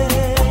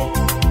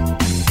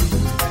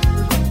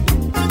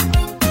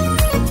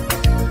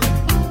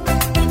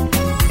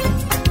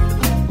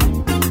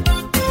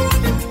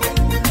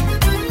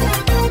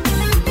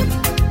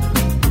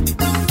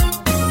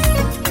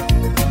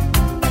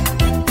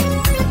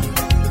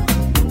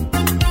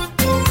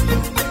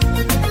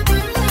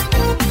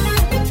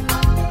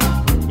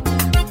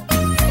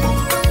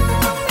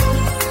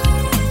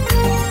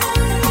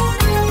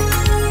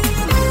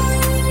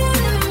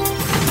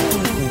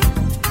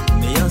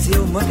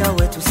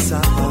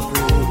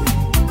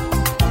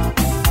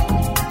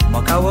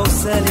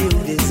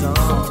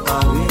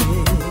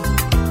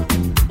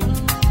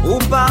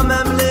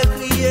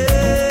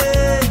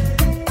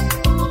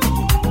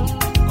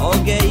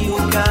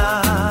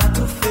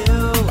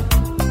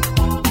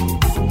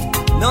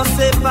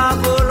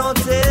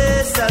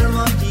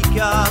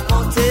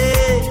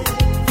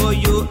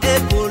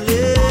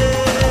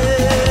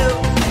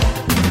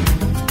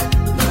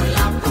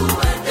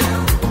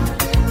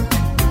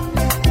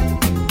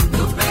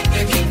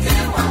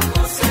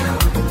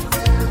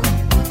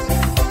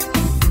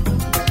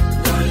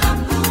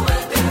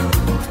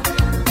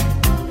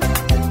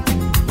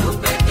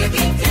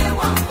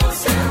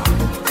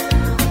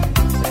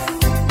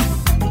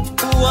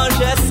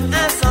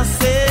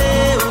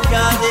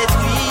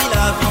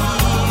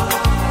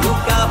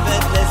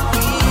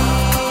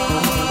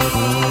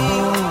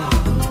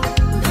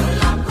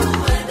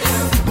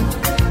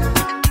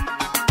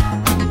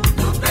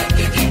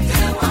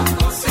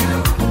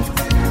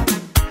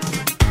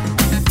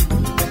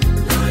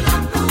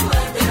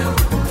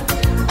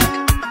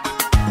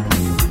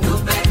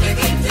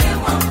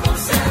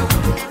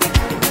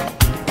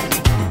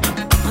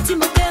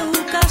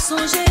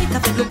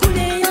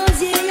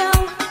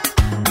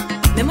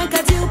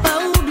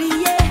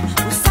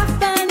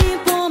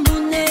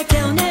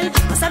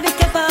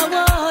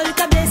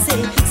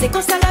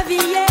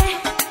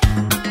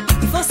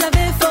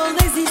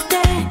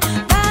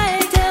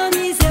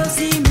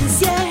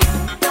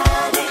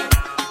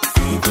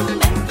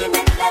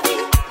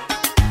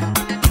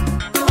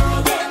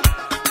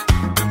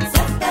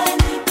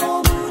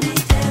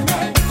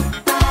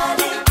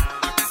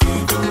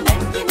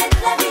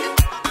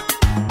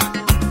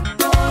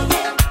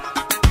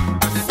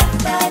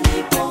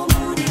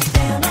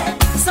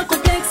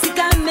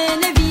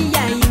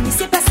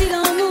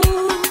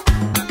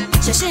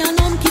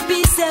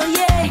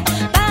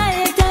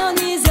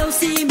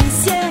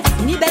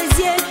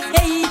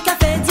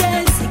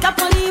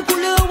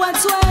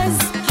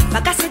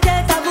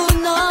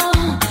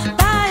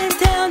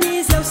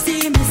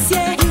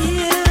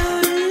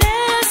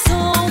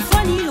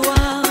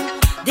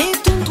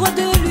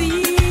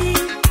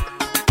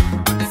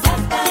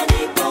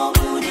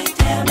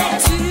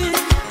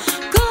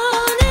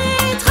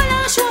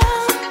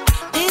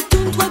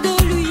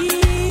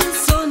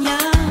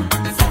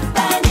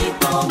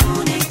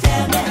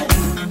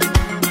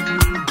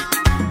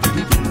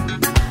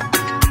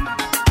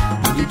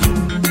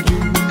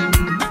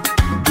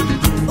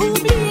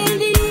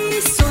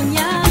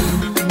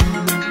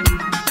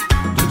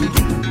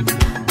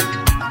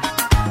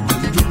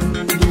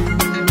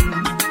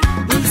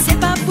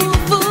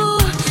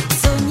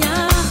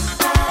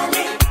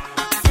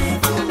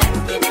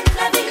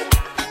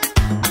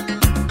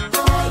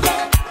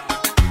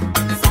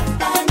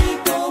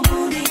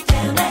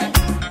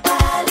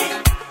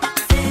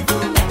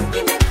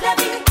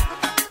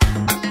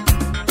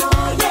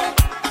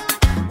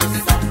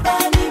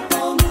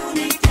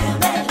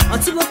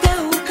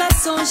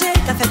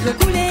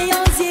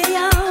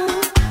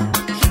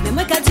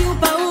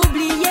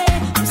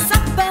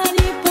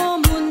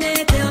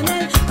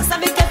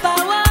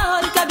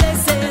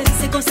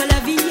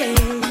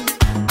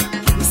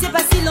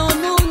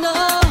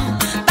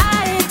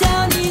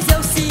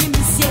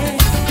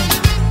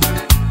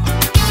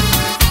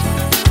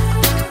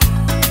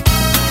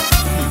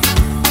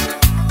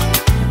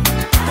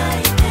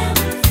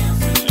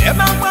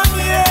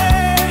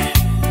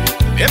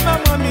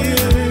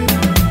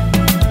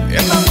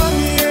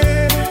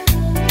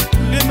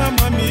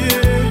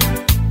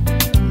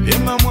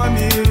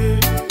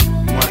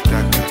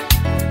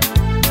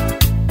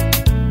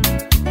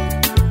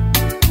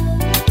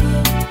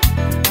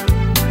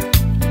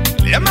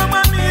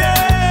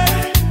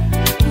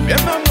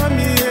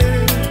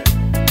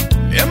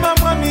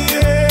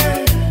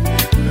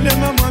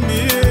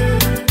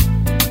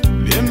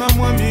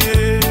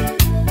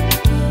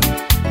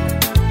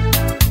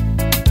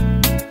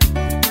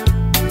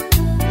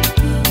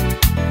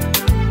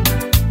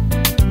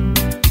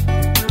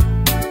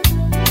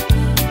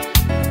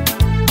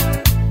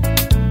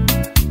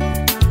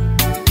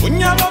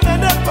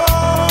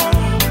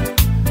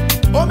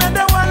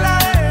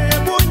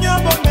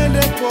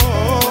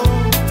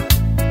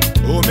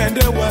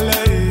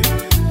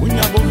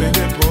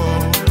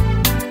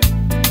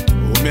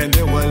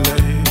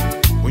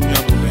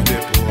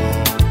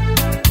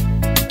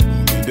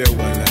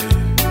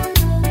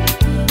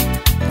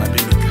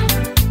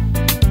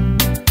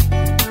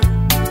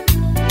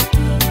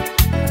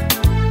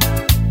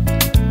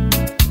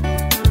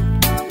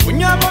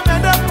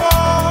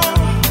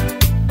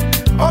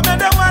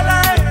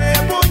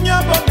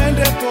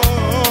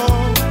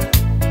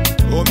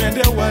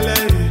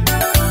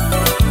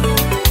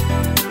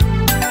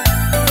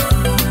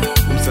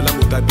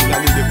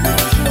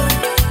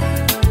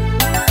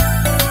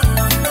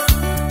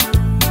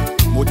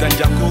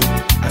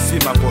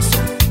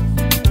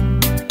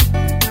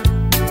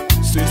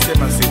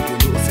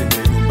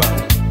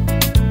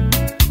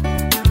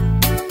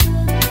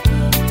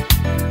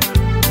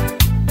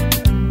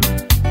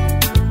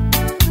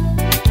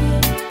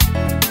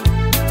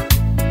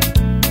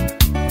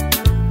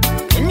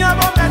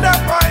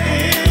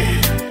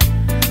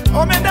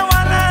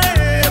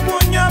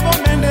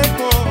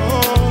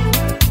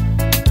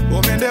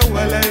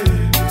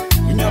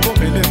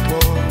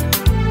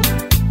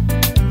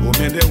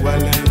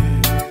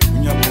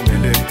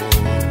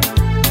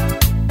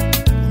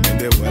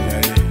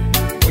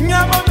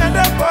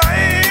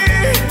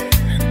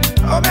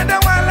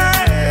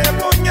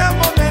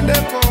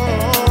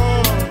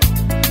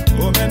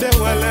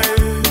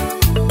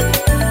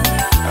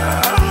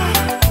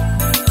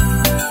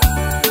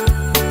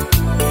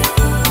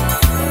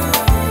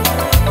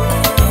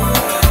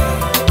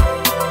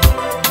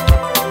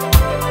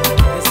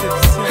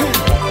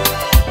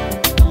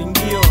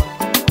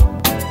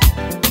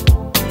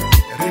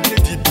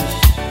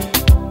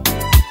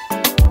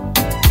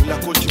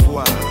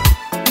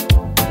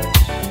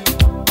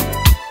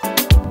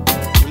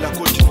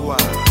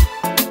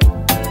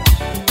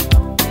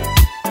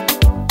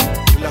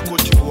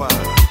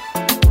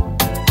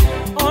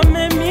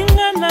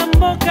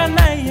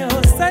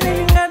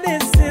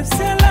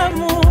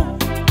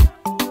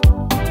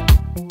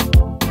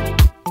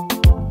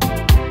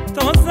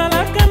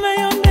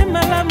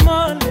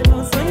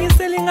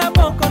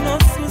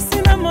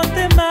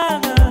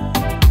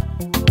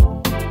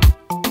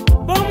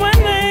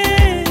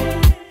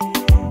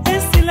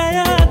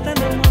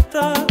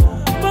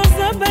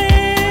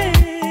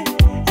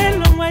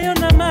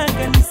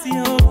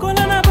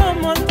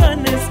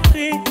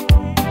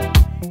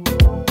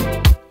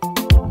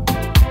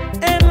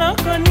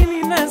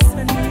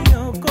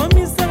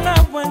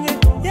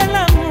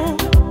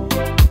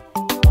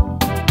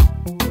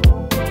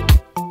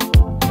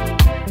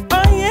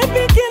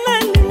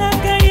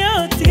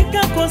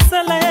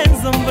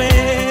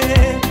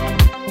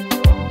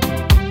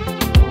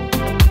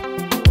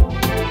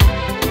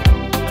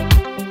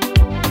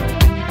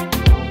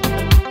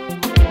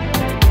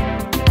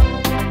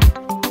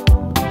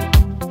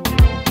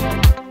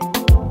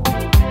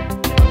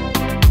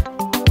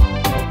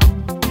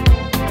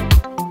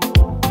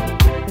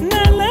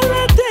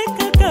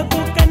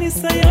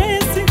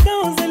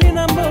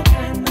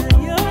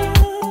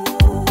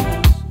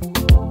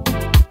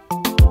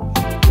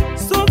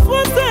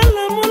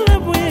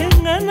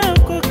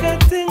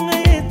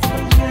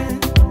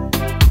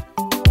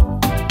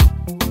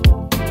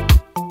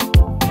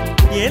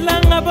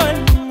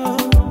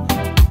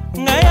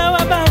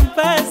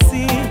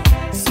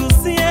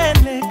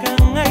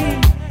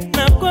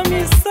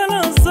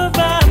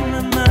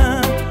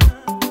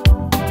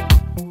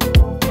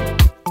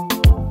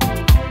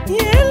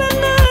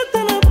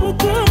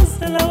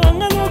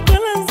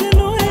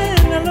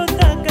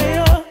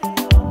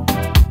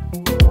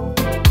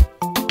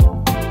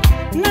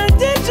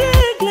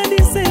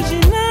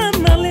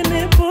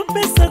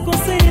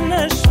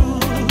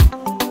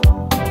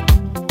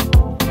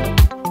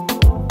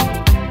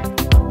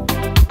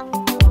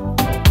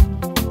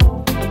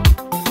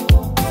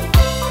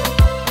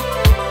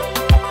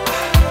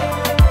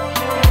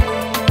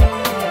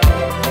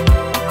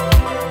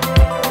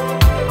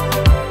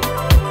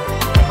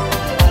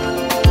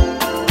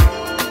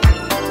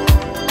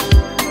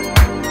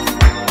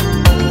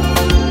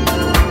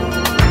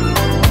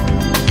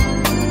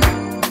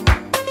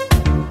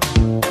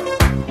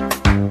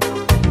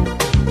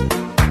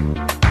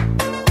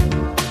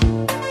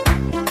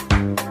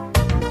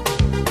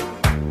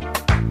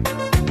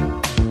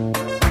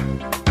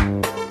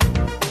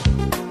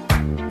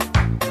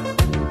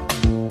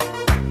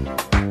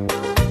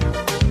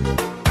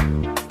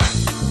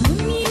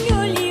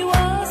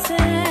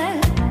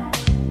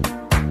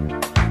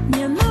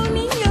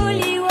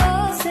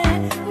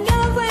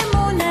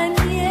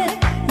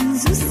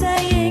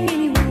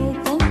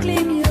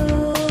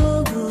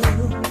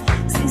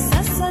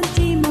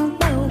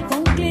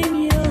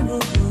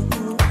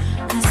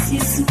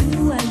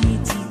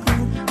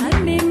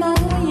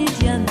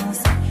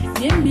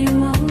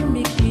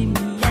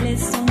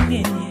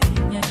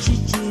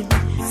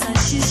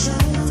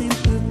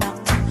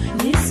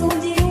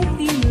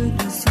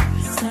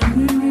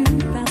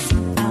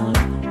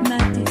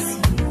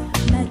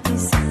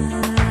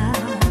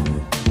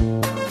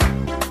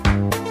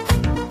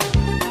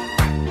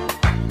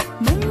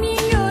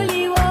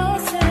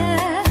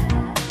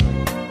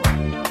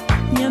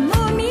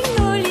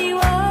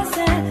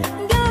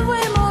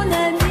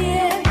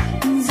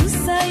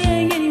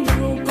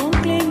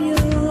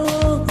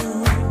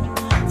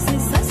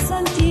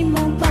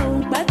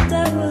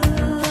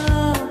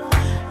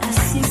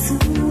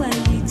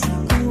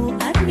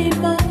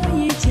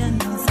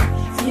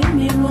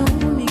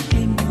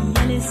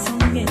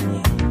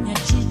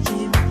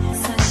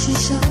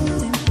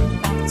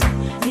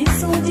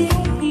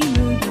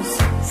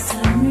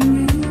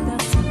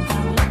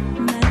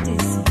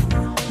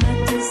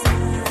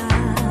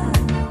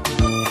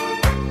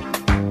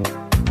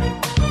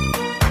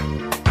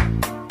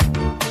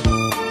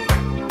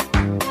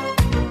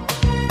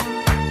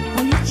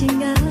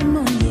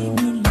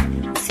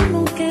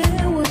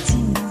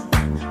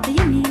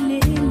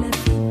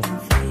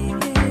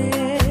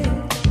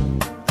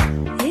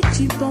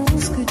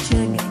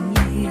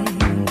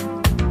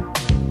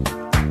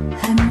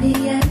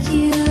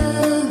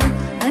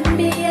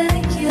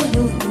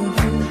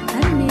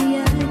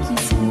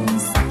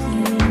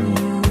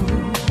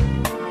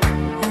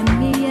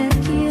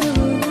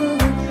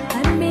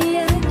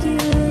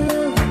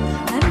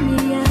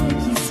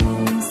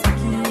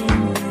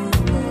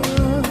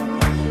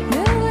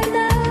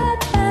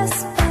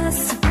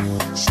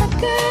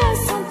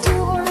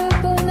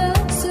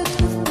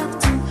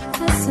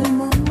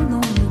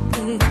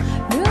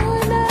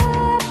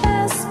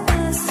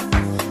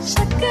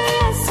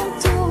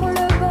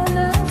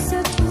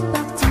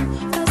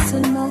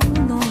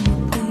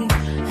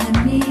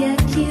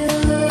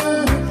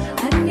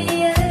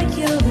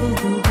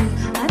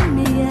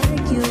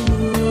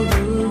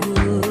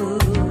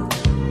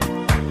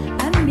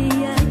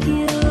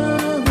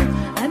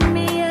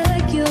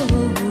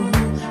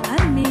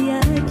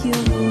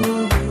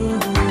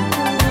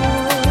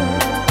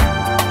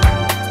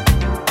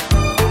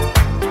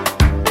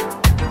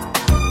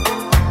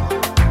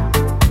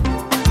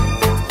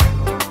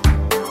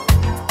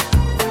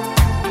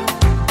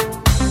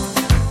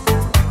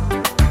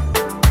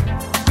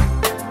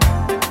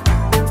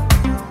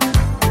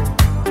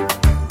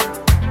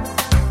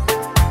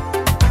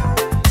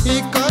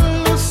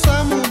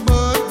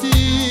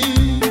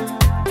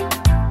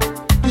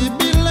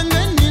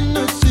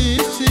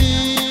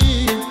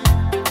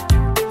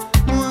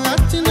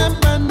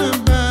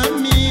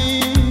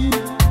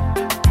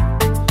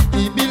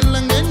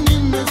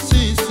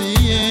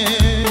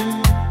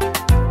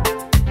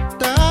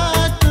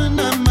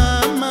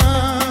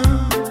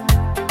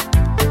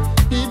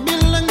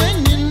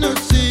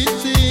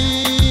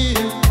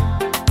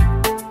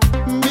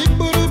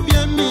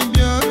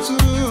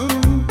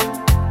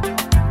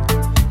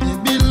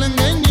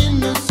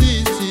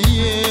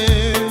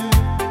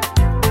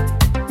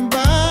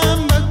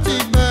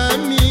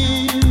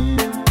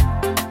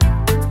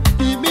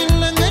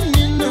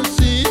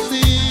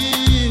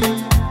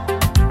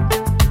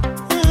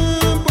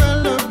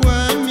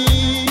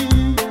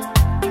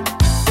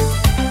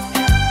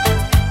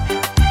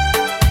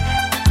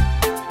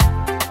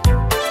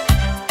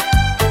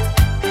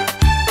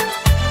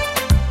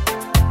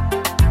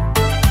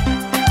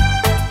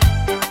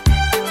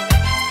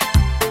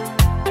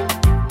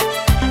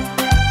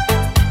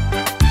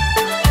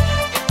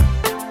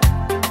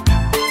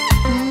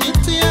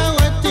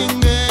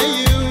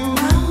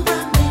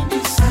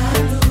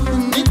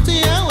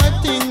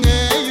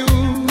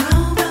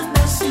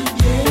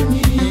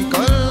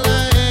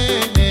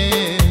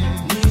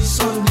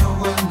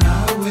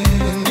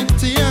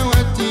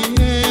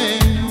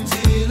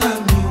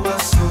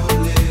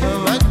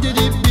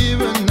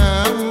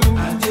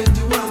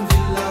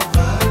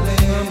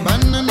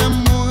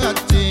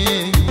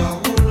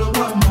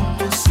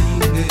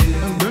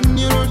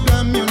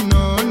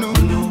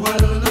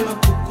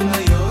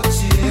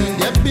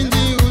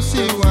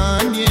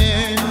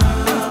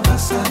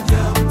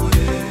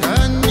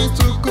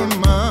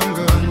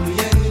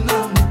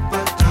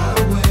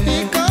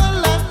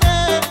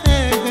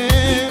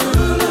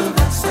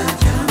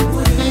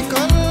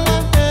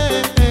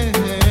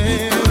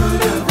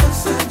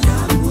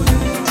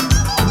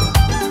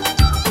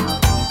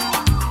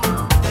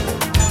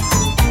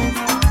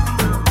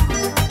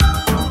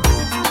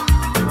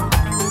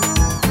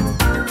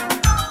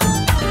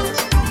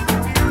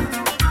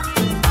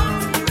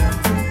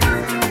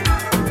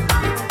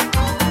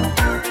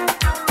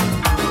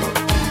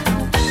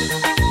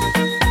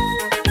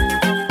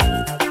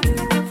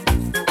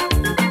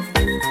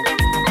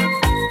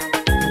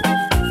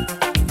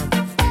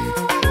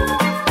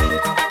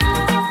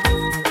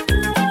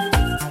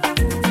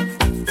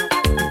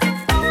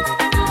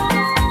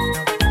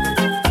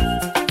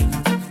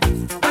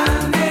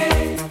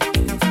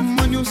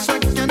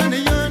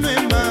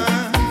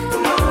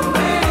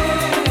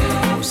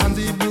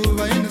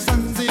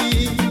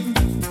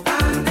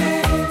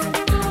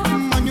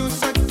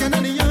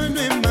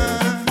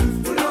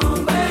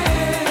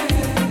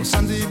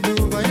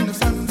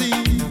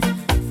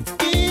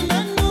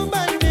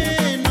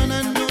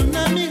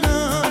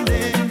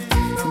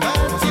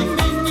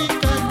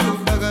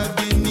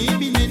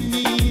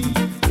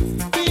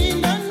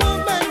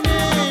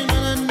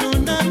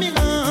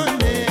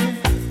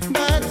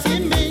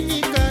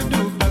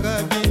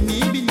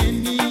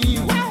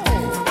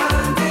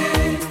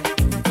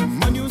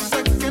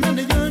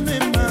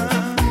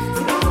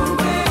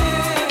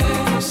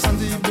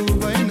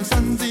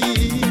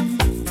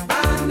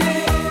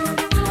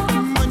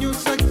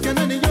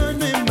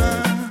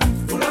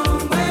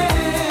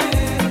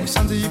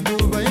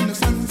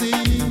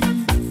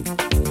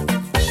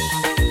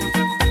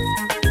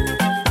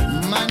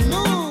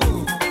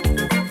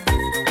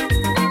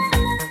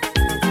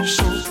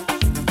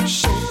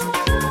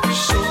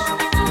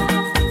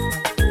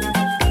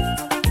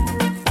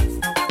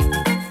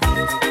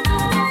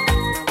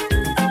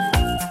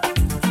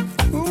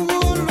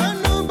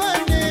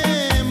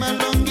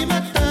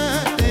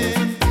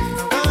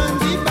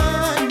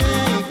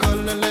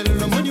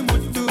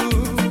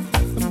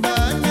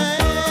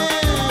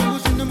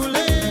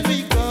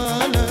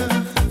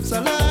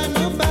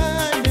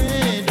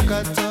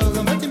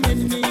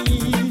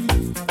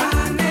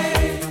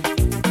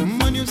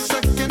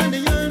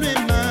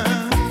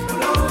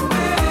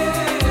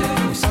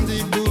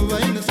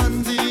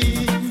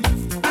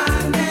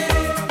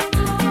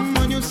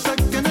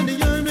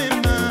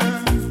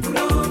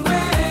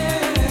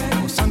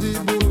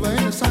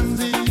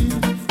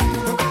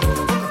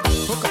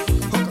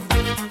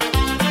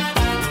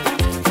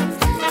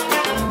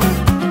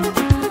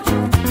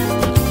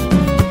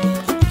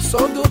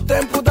 Sou do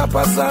tempo da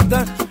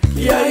passada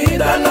e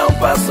ainda não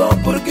passou,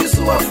 porque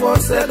sua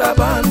força é da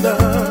banda.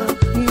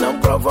 Não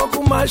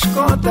provoco mais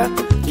conta,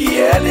 que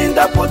ele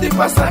ainda pode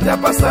passar a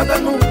passada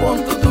no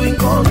ponto do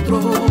encontro.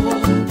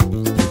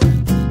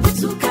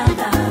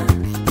 Zucada,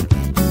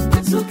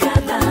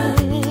 zucada,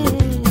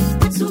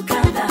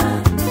 zucada.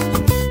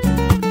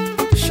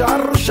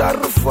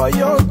 Charro foi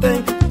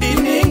ontem e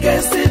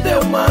ninguém se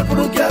deu mal,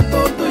 porque a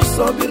todos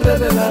soube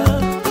revelar.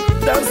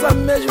 Dança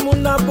mesmo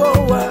na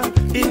boa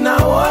e na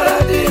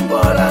hora de ir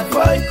embora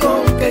vai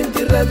com quem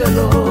te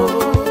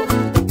revelou.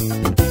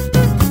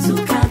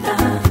 Zucada,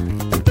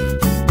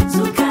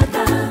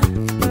 zucada,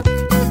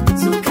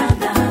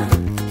 zucada.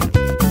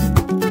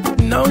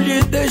 Não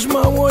lhe des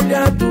mal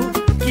olhado,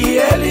 que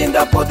ele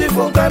ainda pode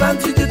voltar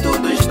antes de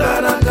tudo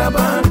estar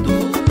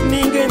acabado.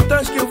 Ninguém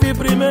tens que eu vi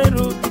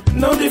primeiro,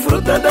 não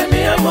desfruta das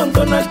minhas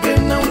montonas quem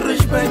não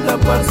respeita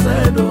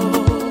parceiro.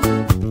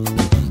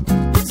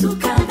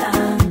 Zucada,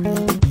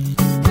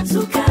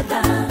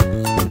 zucada,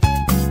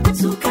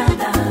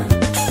 zucada.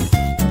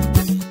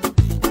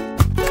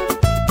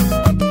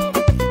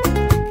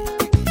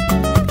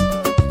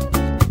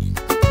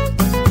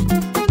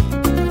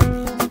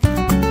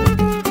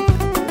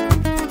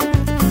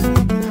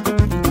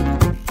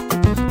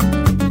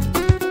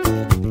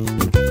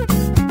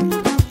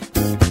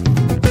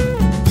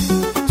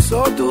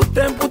 Sou do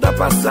tempo da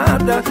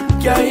passada,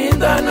 que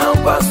ainda não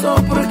passou,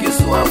 porque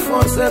sua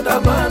força é da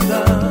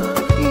banda.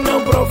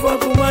 Não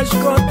provoco mais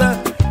conta,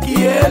 que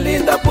ele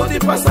ainda pode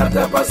passar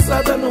da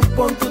passada no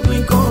ponto do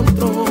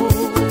encontro.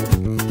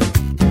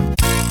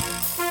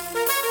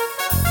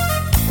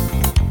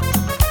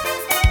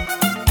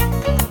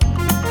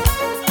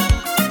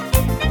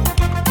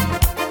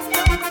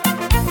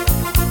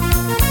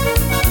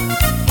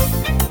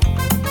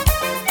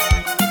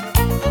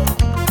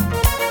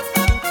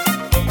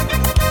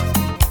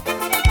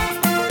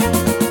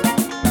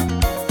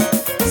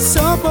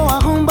 Só boa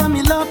rumba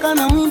me louca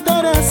não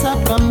interessa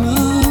pra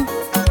mim.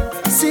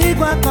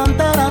 Sigo a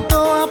cantar à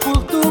toa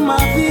por tu me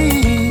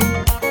vi.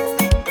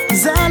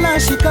 Zala,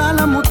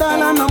 chicala,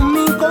 mutala não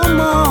me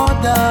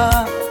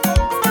incomoda.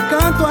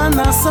 Canto a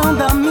nação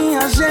da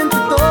minha gente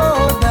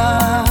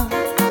toda.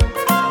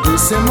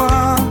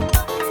 Doucement,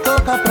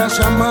 toca pra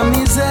chamar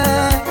misé.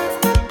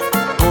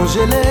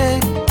 Congelé,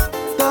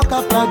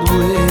 toca pra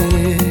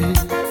doer.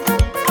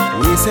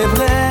 Oui, c'est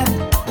vrai,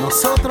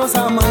 nós outros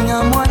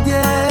amanhã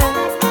moeder.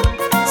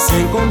 Se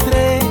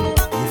encontrei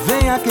e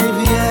venha quem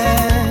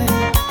vier.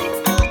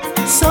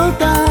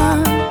 Solta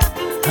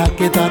a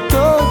que tá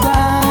toda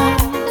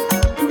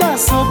da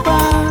sopa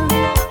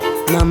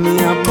na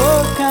minha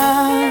boca.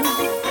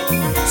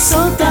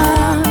 Solta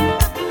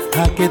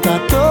a que tá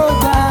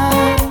toda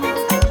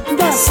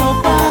da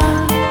sopa.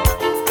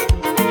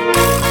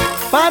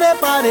 Pare,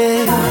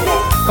 pare,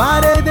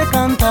 pare de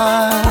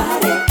cantar.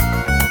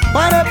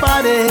 Pare,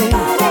 pare,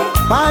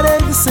 pare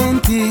de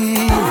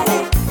sentir.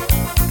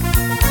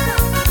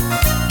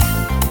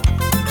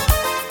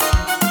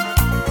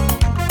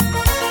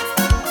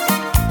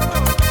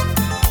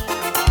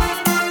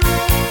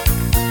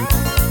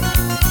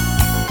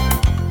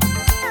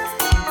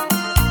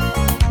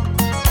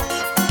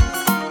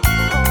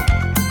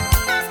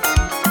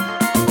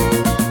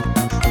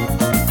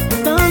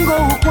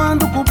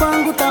 Quando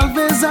cubango,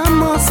 talvez a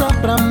moça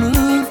pra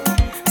mim.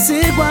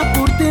 Sigo a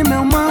curtir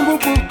meu mambo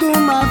por tu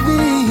me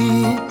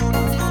vi.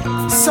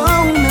 Só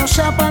o meu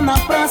chapa na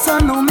praça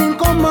não me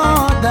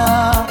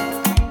incomoda.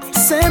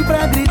 Sempre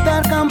a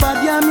gritar,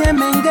 cambadear, me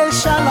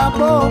mengueixa la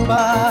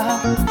boba.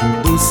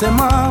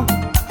 Doucement,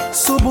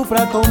 subo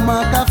pra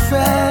tomar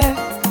café.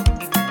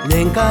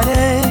 Lhe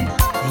encarei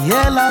e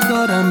ela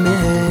adora-me.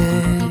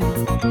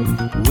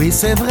 Oui,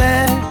 c'est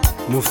vrai,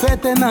 no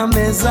fete na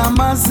mesa,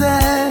 mas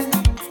é.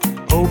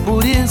 Ou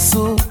por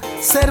isso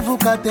servo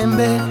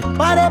catembe.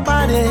 Pare,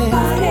 pare,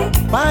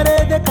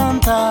 pare de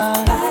cantar.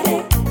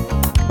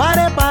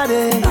 Pare,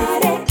 pare,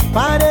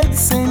 pare de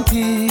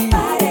sentir.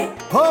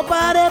 Oh,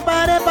 pare,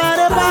 pare,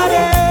 pare,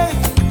 pare.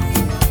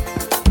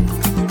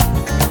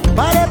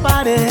 Pare,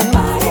 pare,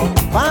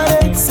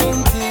 pare de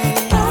sentir.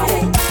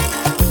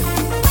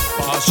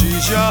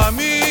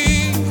 Pashijami,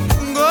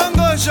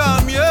 ngongo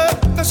jamie,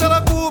 kashala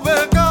kube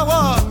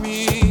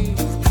kawami.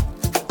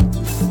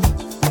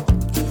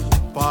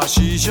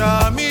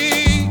 Pashijami,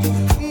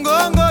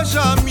 ngongo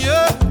jamie,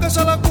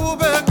 kashala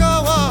kube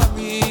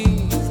kawami.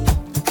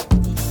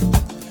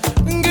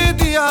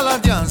 Ngiti ala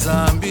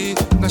dianzambi,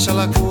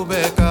 kashala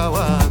kube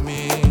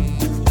kawami.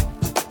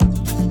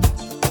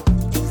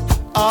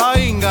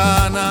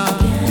 Aingana,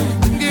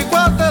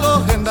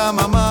 ngikwatelo henda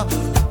mama.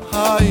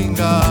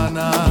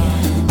 Aingana,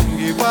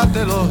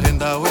 ngikwatelo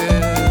henda we.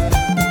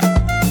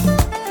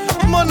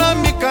 Mona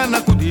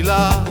mikana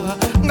kudila,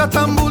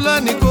 ngatambula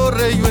ni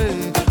koreywe.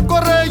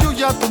 Koreyu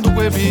ya tundu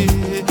kwebi,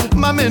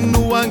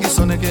 mamenu wangi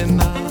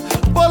sonekena.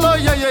 Polo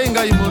ya ye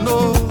inga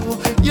imono,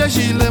 ye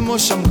jile mo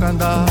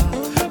shamkanda.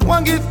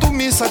 Wangi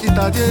tumi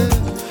sakitadye,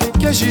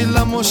 ke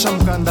jila mo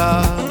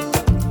shamkanda.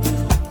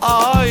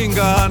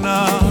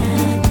 Aingana,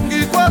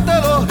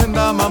 ngikwatelo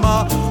henda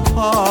mama.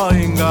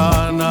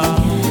 Aingana,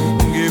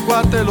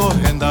 Ngikwatelo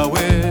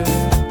hendawe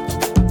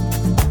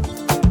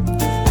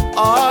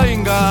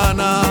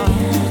ingana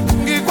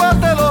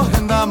Ngikwatelo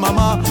henda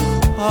mama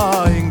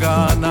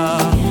ingana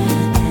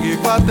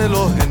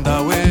Ngikwatelo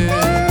hendawe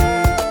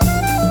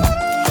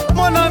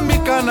Mona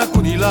mikana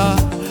kunila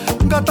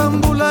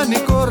Ngatambula ni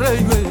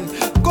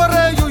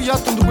koreyu ya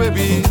tundu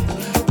webi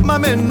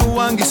Mamenu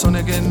wangi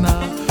sonegena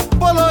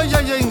Polo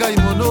ya yenga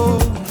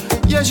imono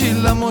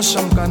Yejila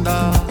mosha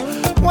mkanda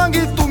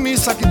Wangi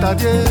tumisa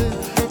kitadye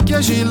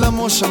Yejila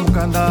mosha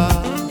mkanda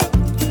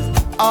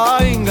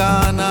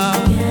ingana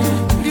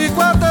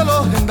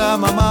Ngikwatelo henda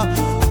mama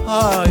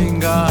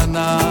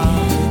ingana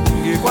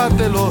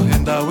Ngikwatelo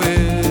henda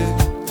we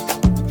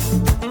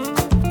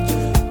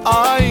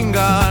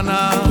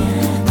ingana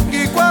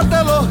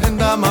Ngikwatelo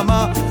henda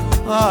mama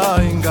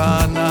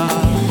ingana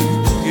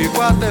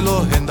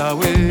Ngikwatelo henda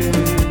we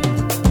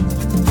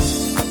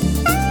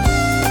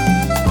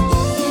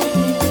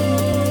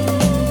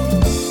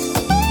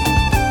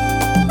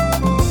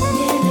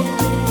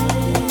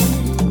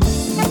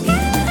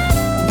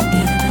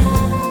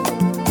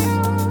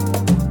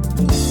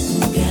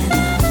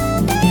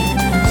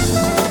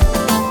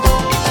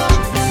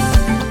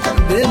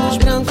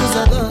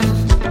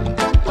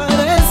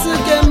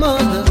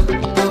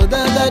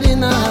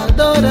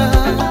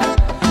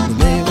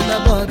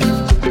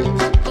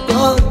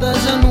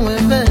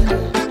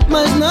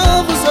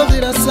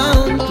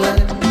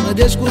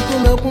Escuto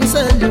meu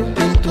conselho,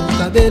 pinto o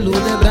cabelo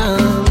de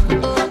branco.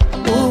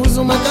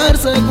 Uso uma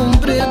calça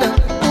comprida,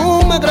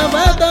 uma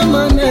gravata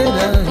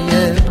maneira. E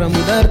é pra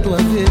mudar tua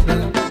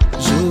vida,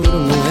 juro,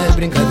 não é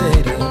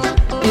brincadeira.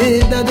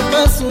 Idade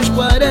passa os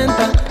 40,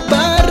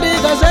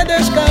 barriga já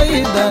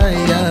descaída.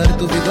 E ar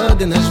do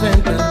bigode nas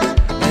ventas,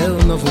 é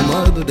o novo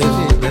modo de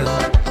vida.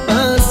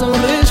 Passa um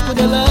risco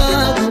de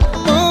lado,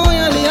 põe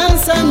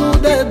aliança no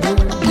dedo.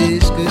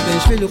 Diz que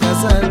tens filho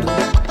casado,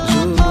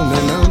 juro,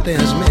 mas não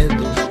tenhas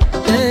medo.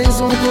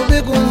 Tens um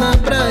cubículo na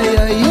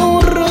praia e um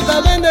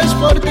ruta bem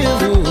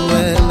desportivo.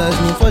 Elas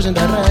não fogem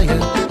da raia,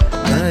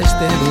 mas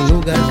ter um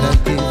lugar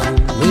cativo.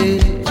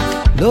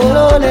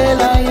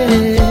 Lololela,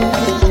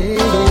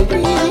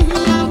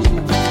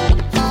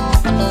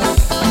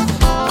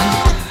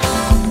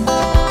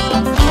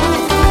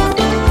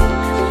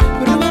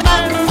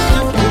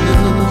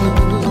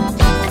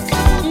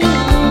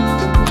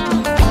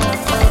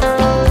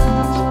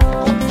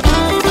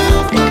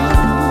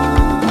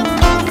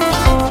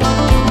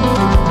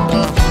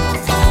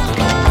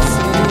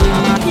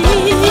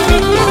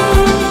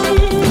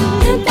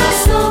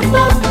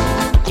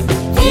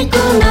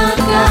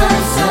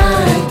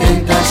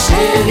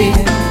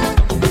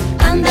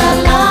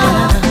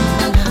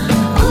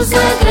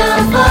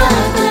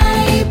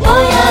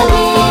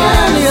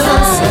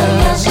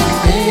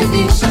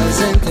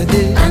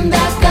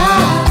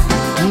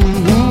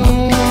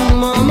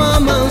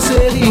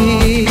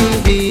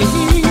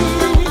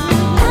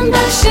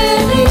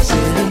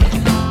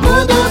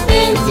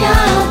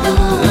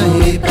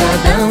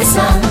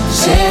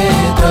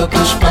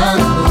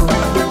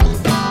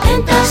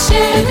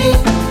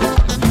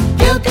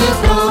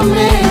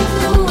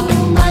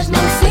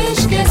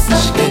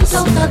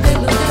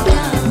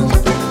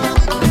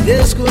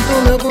 escuto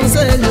meu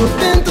conselho,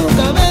 pinto o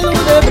cabelo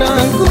de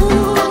branco.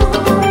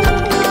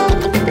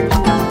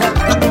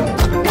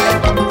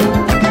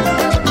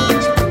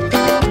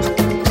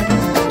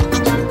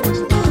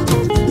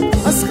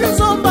 As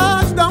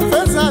rizombas dão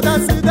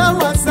pesadas e dão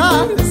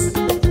azares.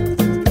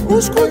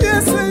 Uns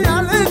conhecem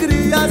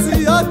alegrias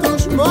e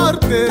outros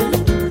morte.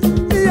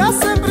 E há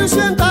sempre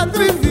gente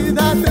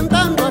atrevida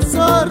tentando a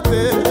sorte.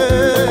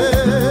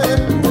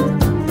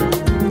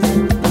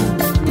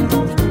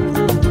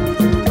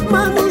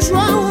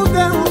 João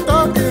deu um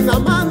toque na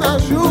mana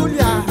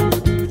Júlia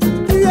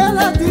e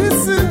ela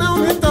disse: não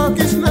me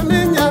toques na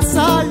minha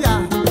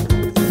saia.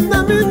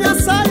 Na minha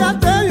saia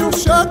tem um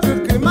choque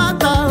que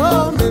mata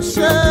ao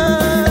mexer.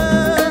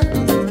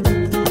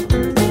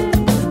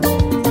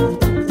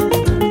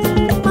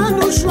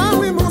 Mano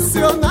João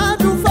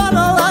emocionado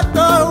falou à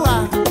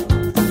toa,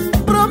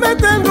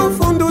 prometendo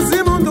fundos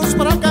imundos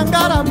pra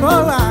cangar a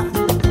boa.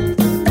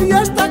 E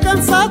esta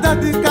cansada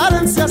de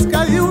carências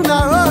caiu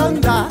na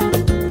onda,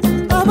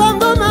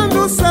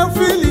 abandonando seu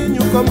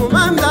filhinho como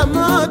manda a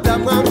moda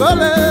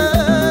mangolê.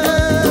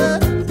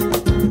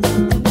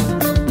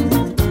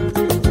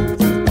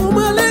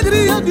 Uma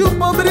alegria de um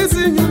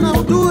pobrezinho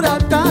não dura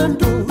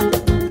tanto.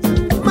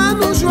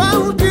 Mano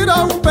João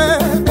tirou o pé,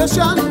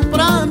 deixando um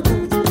pranto.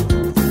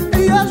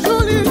 E a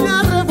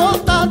Julinha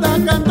revoltada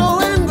cantou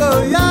em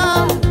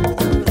Goiás,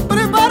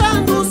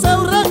 preparando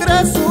seu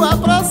regresso à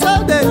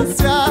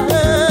procedência.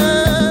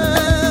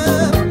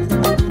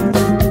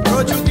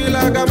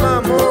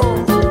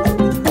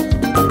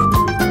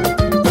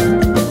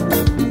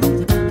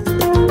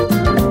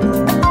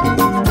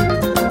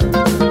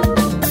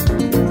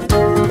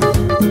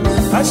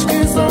 As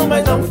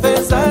rizombas dão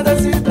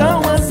pesadas e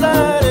dão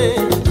azar.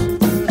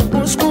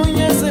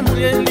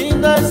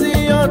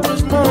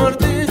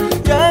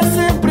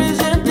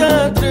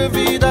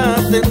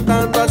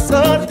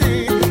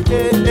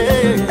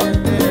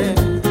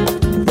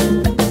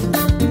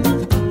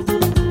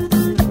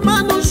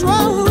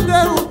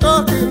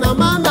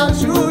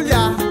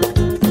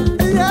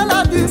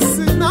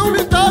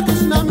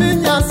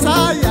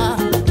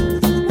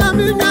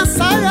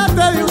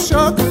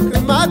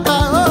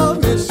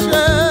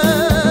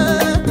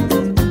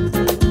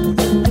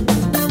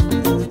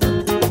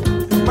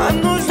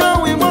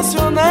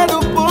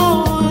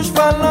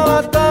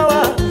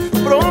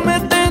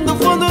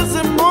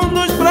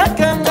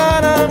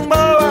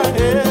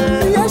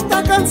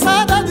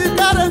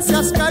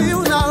 preferências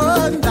caiu na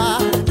onda,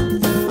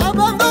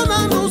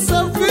 abandonando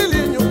seu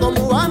filhinho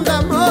como anda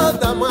a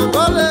moda,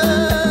 mangolê.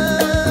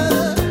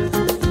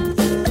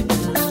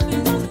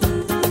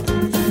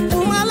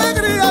 Uma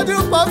alegria de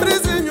um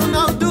pobrezinho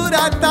não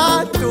dura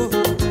tanto.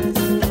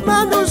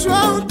 Mano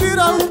João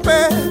tira um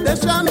pé,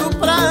 deixando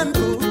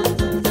pranto.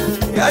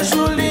 E a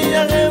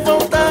Julinha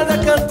revoltada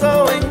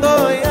cantou em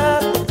Goiá,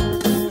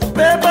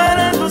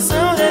 preparando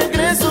seu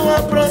regresso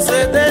à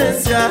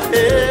procedência.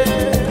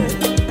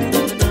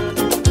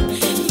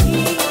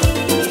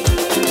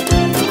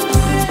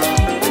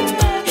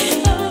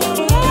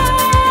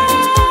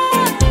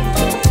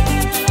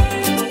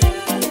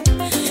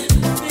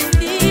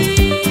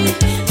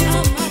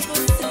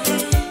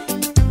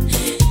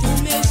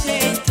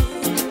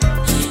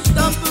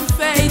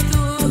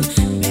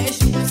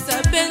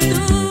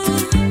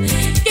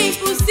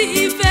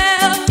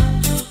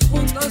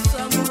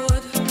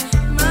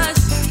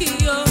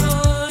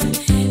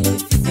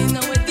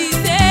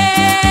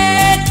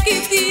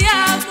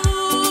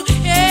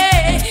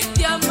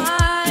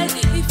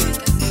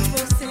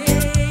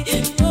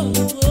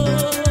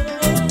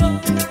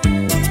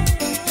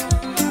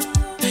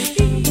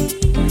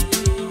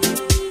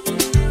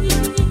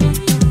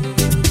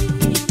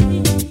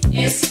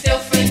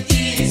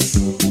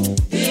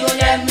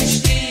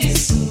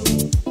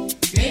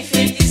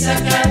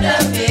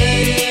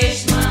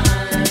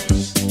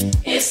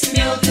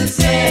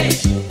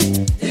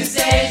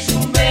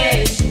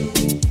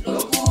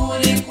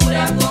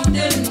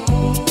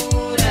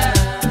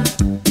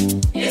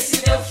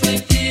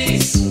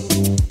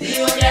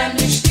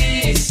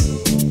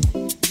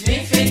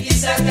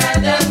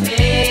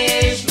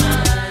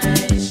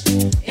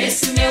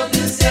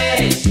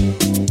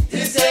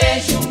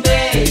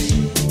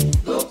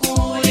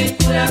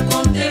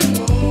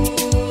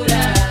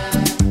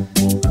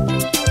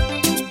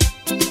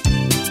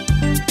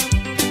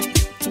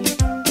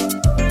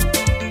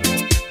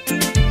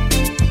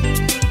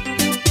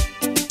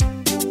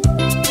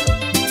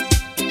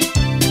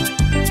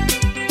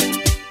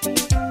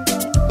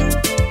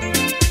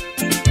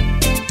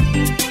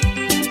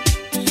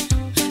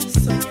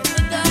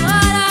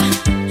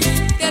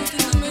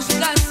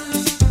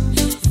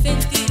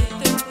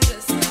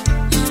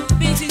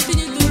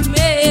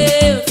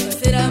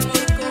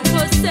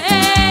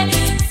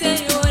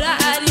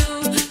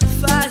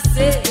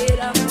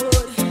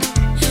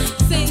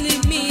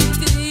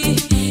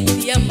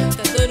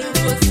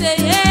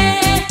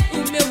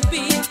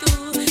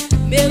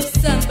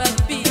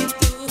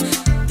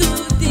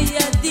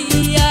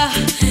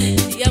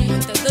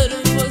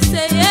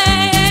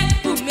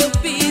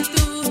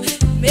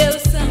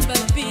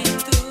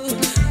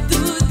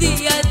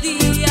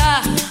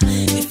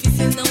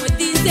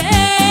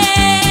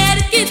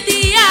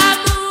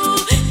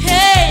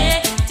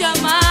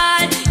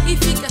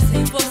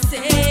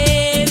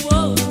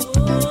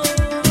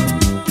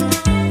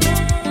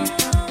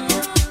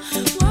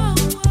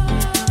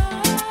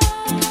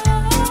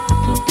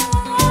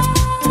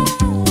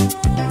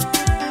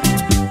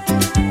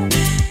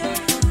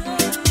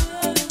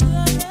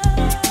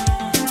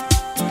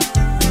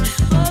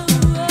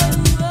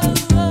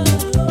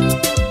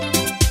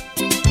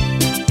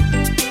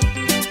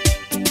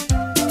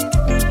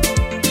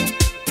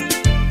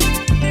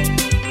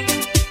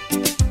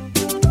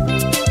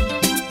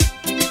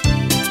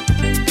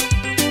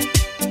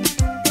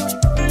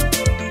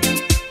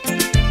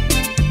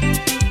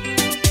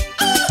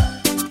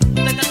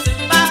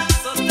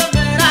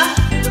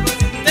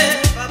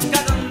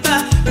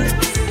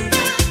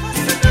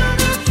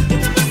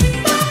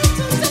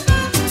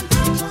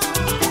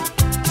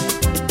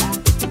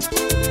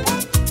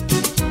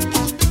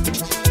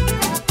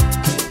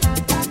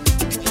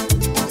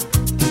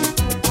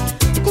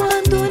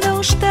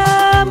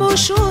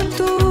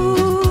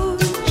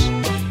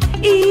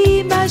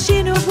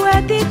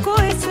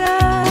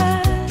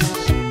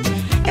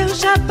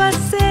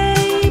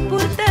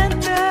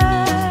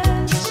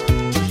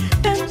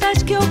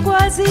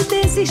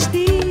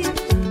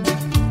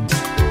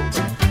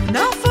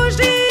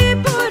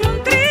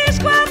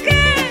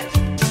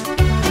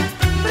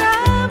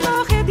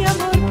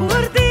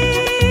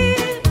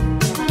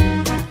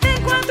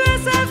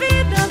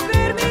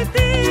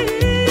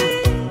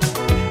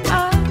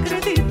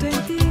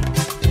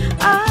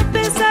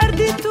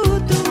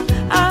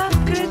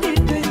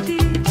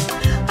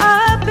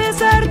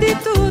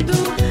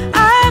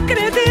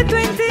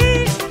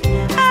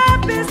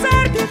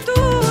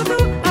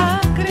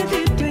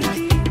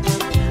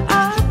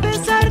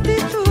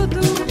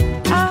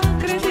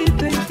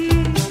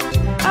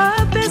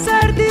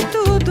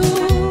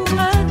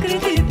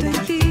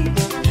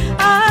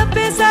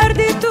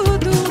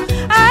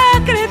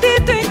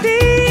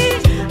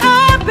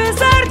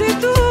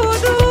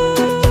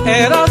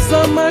 Era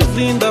a mais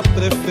linda,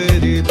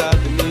 preferida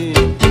de mim.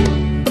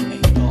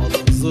 Em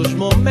todos os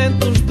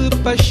momentos de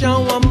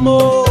paixão,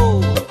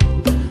 amor.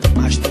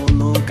 Mas tu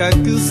nunca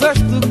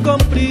quiseste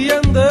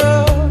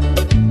compreender.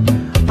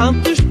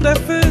 Antes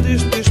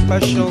preferiste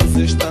paixões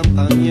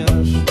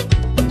instantâneas.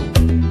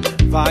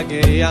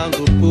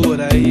 vagueando por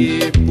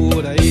aí,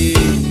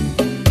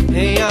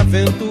 em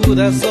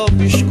aventuras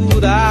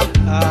obscuras,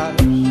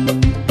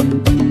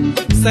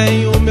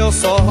 sem o meu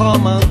sol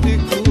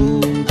romântico,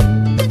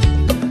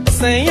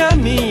 sem a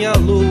minha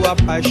lua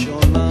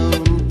apaixonante.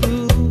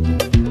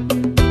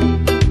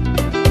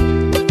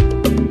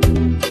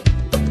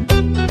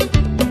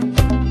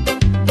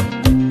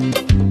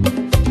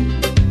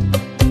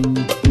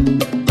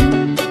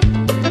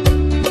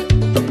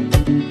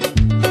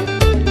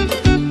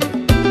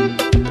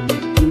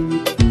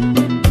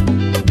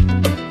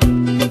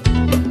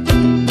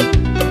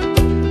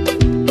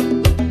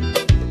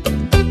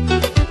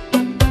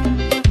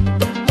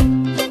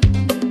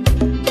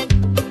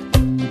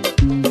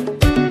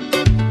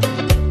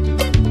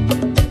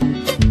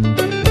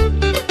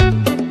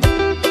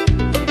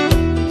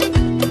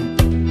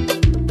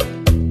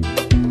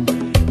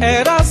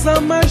 Eras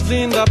a mais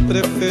linda,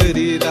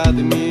 preferida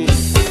de mim,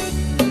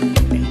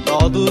 em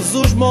todos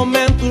os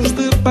momentos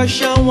de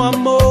paixão,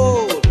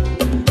 amor.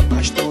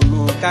 Mas tu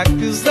nunca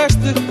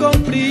quiseste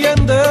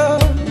compreender.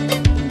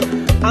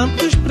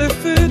 Antes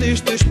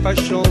preferiste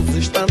paixões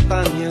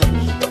instantâneas,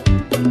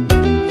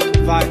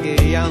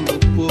 vagueando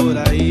por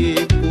aí,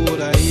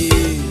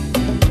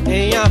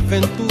 em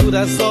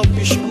aventuras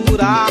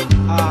obscuras,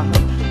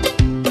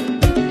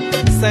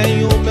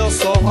 sem o meu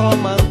sol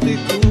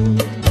romântico,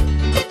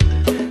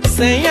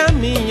 sem a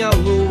minha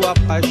lua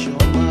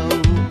apaixonante.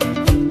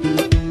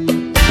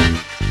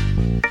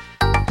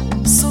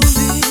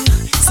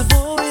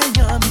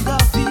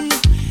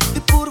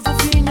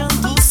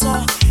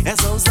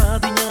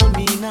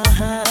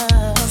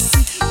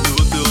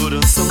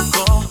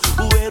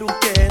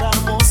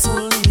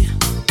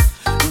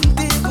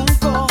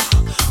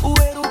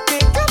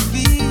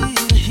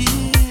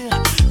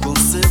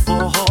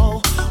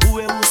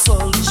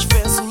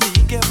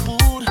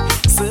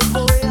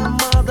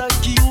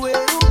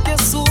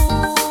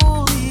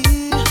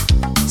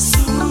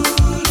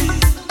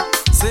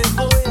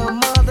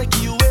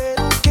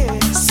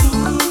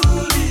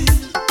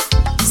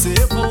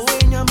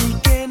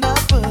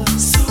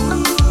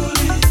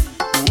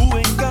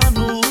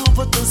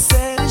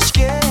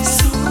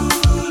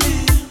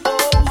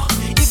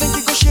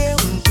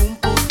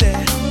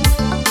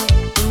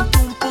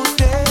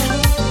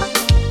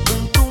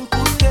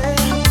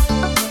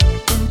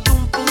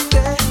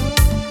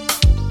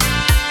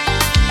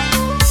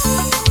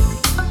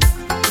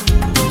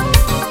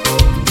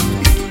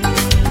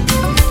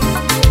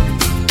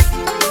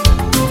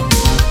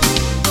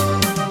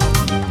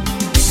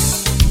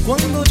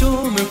 Cuando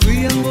yo me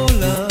fui a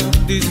Angola,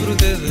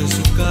 disfruté de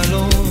su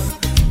calor,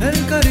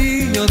 el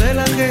cariño de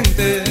la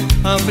gente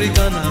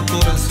africana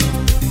corazón.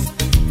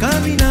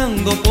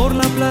 Caminando por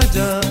la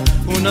playa,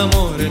 una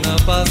morena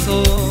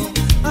pasó,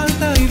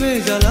 alta y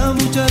bella la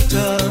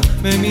muchacha,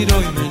 me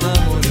miró y me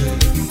enamoré.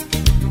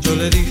 Yo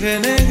le dije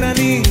negra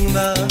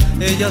linda,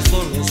 ella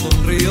solo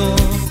sonrió,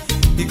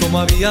 y como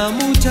había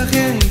mucha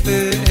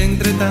gente,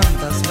 entre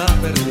tantas la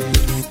perdí.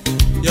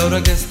 Y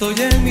ahora que estoy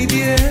en mi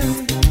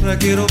tierra,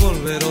 quiero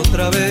volver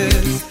otra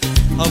vez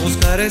a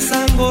buscar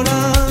esa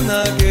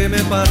angolana que me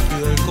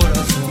partió el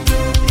corazón.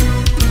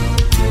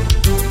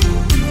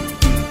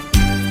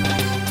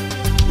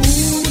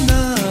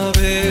 Una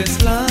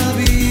vez la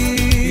vi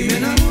y me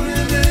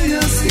enamoré de ella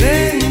así,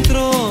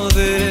 dentro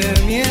de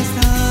mi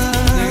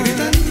estar,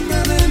 negrita linda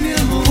de mi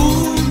amor.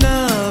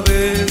 Una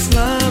vez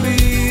la vi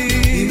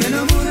y me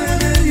enamoré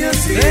de ella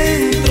así,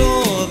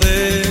 dentro de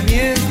mi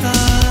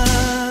estar.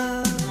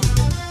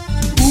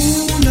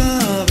 Una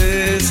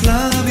vez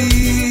la vi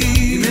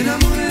y me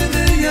enamoré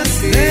de ella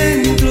así,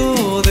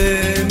 dentro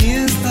de mi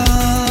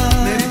estar,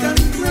 negrita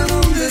linda,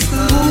 ¿dónde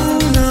está?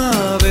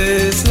 Una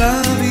vez la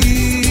vi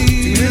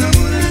y me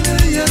enamoré de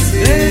ella así,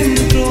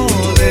 dentro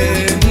de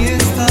mi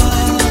estar.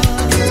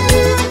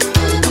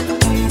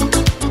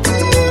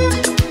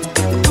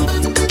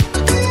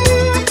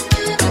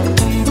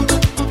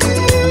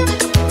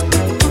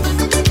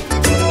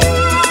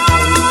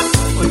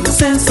 Foi uma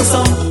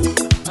sensação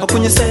ao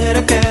conhecer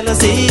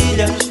aquelas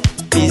ilhas.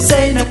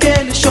 Pisei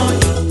naquele chão,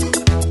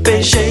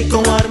 beijei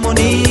com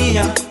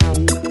harmonia.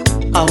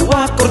 Ao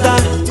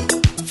acordar,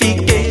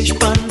 fiquei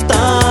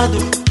espantado.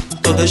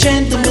 Toda a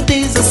gente me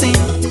diz assim: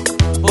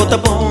 oh, tá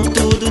bom,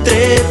 tudo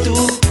direito.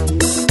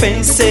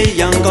 Pensei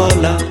em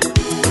Angola,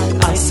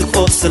 ai se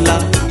fosse lá.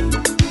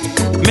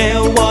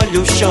 Meu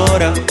olho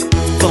chora,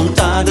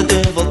 vontade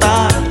de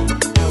voltar.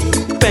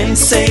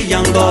 Pensei em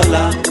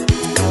Angola,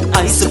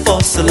 ai se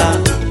fosse lá.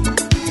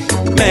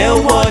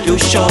 Meu olho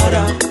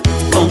chora,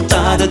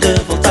 vontade de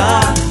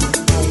voltar.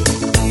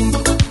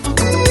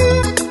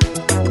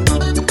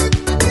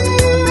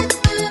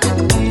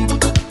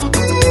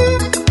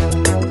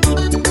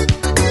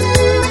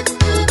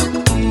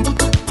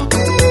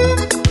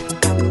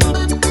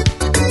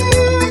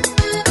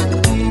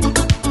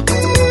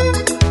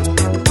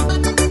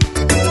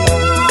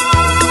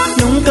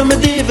 Nunca me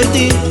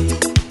diverti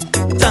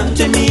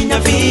tanto em minha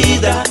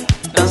vida.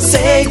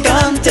 Dancei,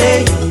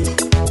 cantei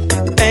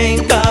em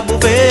Cabo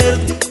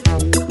Verde.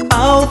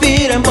 Ao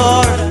vir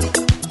embora,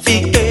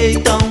 fiquei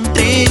tão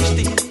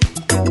triste.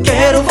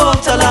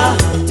 Angola,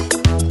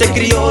 te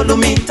crioulo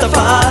me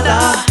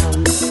tavada.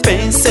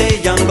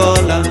 Pensei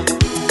Angola,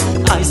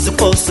 ai se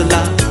fosse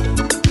lá.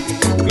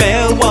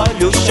 Meu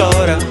olho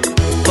chora,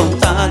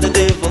 vontade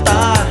de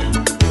voltar.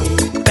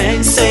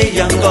 Pensei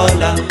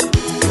Angola,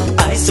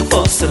 ai se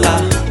fosse lá.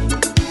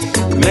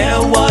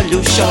 Meu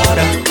olho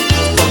chora,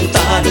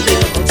 vontade de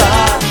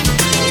voltar.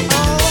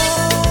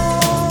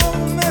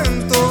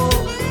 Aumentou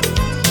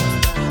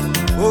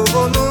o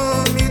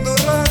volume do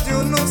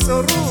rádio no seu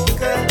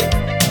ruca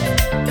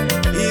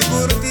e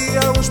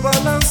curtia os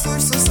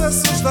balanços,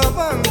 sucessos da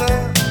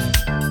banda.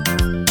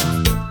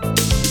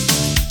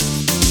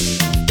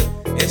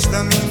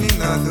 Esta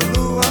menina de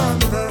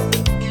Luanda,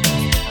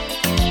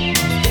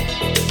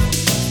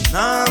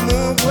 na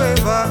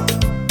Mugueva.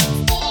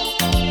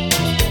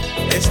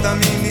 Esta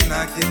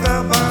menina aqui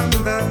da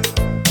banda,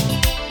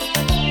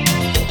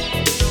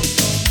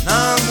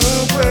 na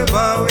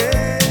Mugueva,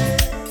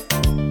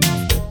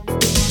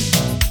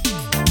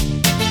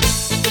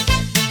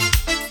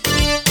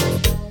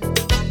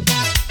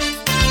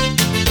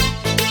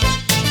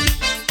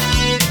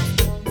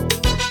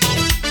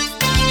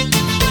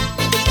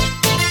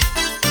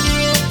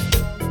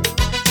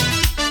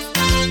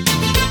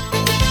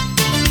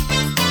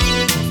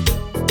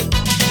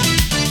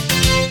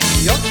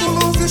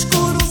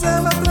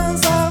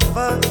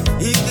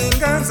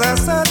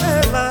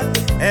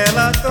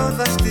 ela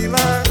toda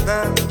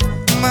estilada,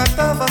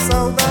 matava a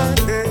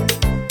saudade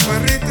com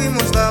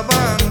ritmos da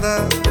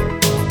banda.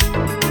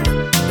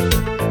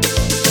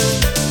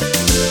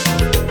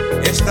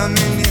 Esta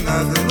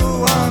menina de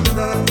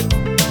Luanda,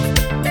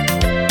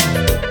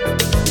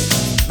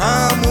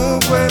 na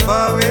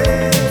Mugueva,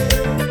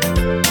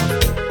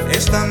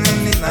 esta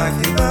menina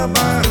aqui da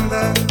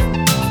banda,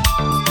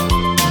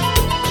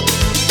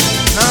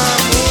 na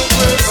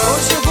Mugueva.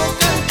 Hoje eu vou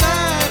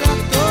cantar à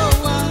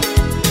toa,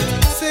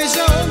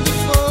 seja onde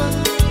for,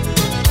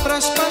 pra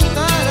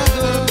espantar a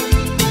dor.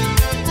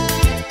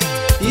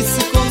 E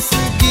se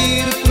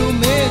conseguir,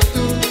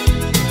 prometo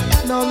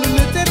não me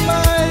meter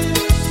mais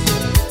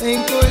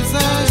em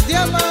coisas de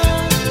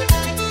amar.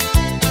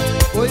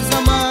 Pois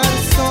amar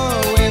só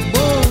é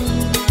bom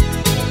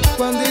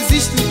quando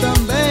existe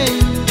também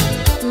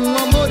um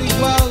amor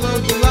igual ao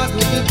do lado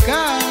de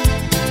cá.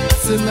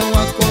 Se não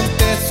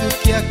acontece o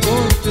que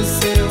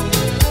aconteceu,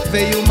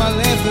 veio uma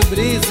leve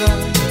brisa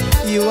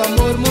e o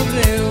amor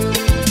morreu.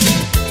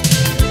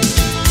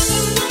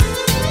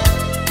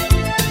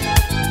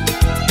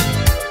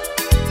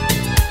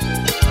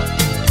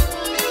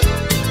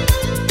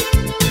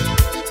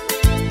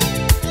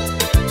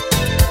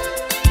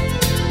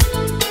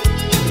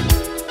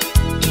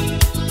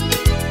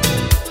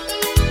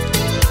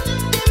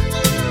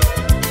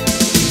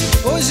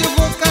 Hoje eu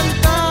vou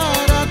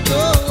cantar à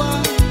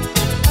toa,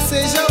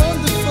 seja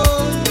onde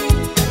for,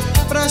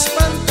 pra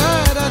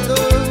espantar a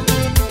dor.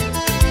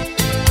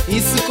 E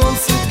se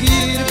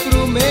conseguir,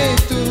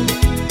 prometo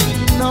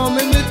não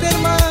me meter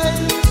mais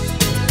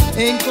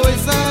em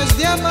coisas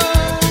de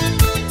amar.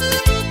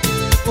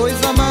 Pois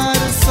amar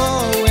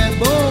só é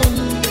bom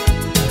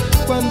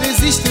quando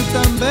existe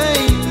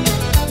também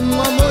um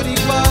amor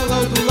igual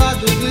ao do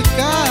lado de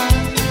cá.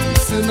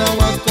 Se não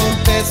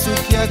acontece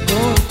o que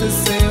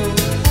aconteceu,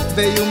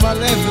 veio uma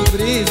leve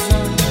brisa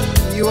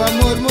e o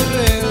amor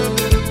morreu.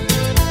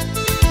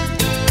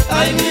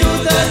 Ai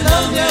miúda,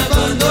 não me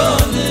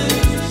abandones,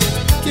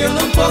 que eu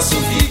não posso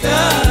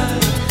ficar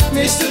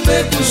neste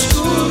beco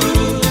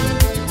escuro.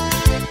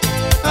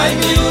 Ai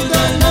miúda,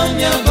 não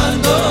me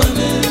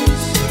abandones,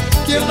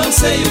 que eu não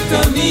sei o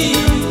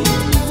caminho,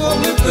 vou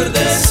me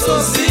perder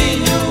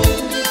sozinho.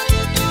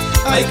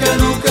 Ai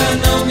canuca,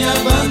 não me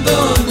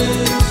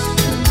abandones,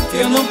 que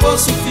eu não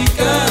posso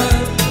ficar,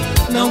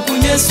 não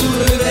conheço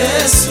o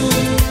regresso.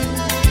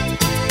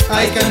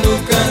 Ai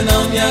canuca,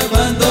 não me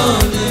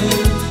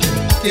abandones,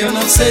 que eu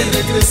não sei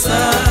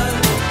regressar,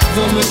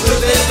 vou me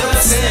perder para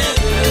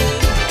sempre.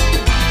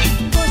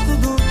 Gosto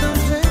do teu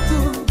jeito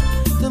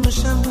de me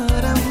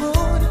chamar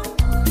amor,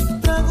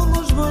 trago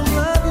nos meus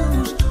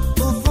lábios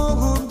o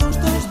fogo dos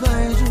teus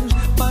beijos,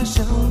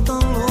 paixão tão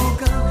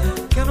louca,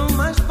 quero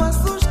mais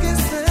posso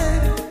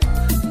esquecer.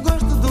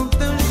 Gosto do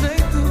teu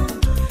jeito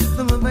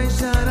de me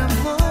beijar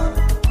amor,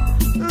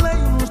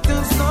 leio nos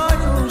teus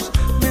olhos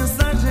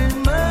mensagens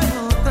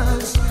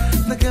marotas,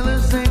 daquele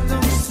jeito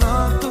que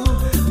só tu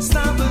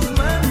sabes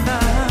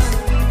mandar.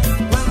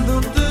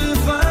 Quando te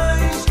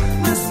vais,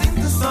 me sinto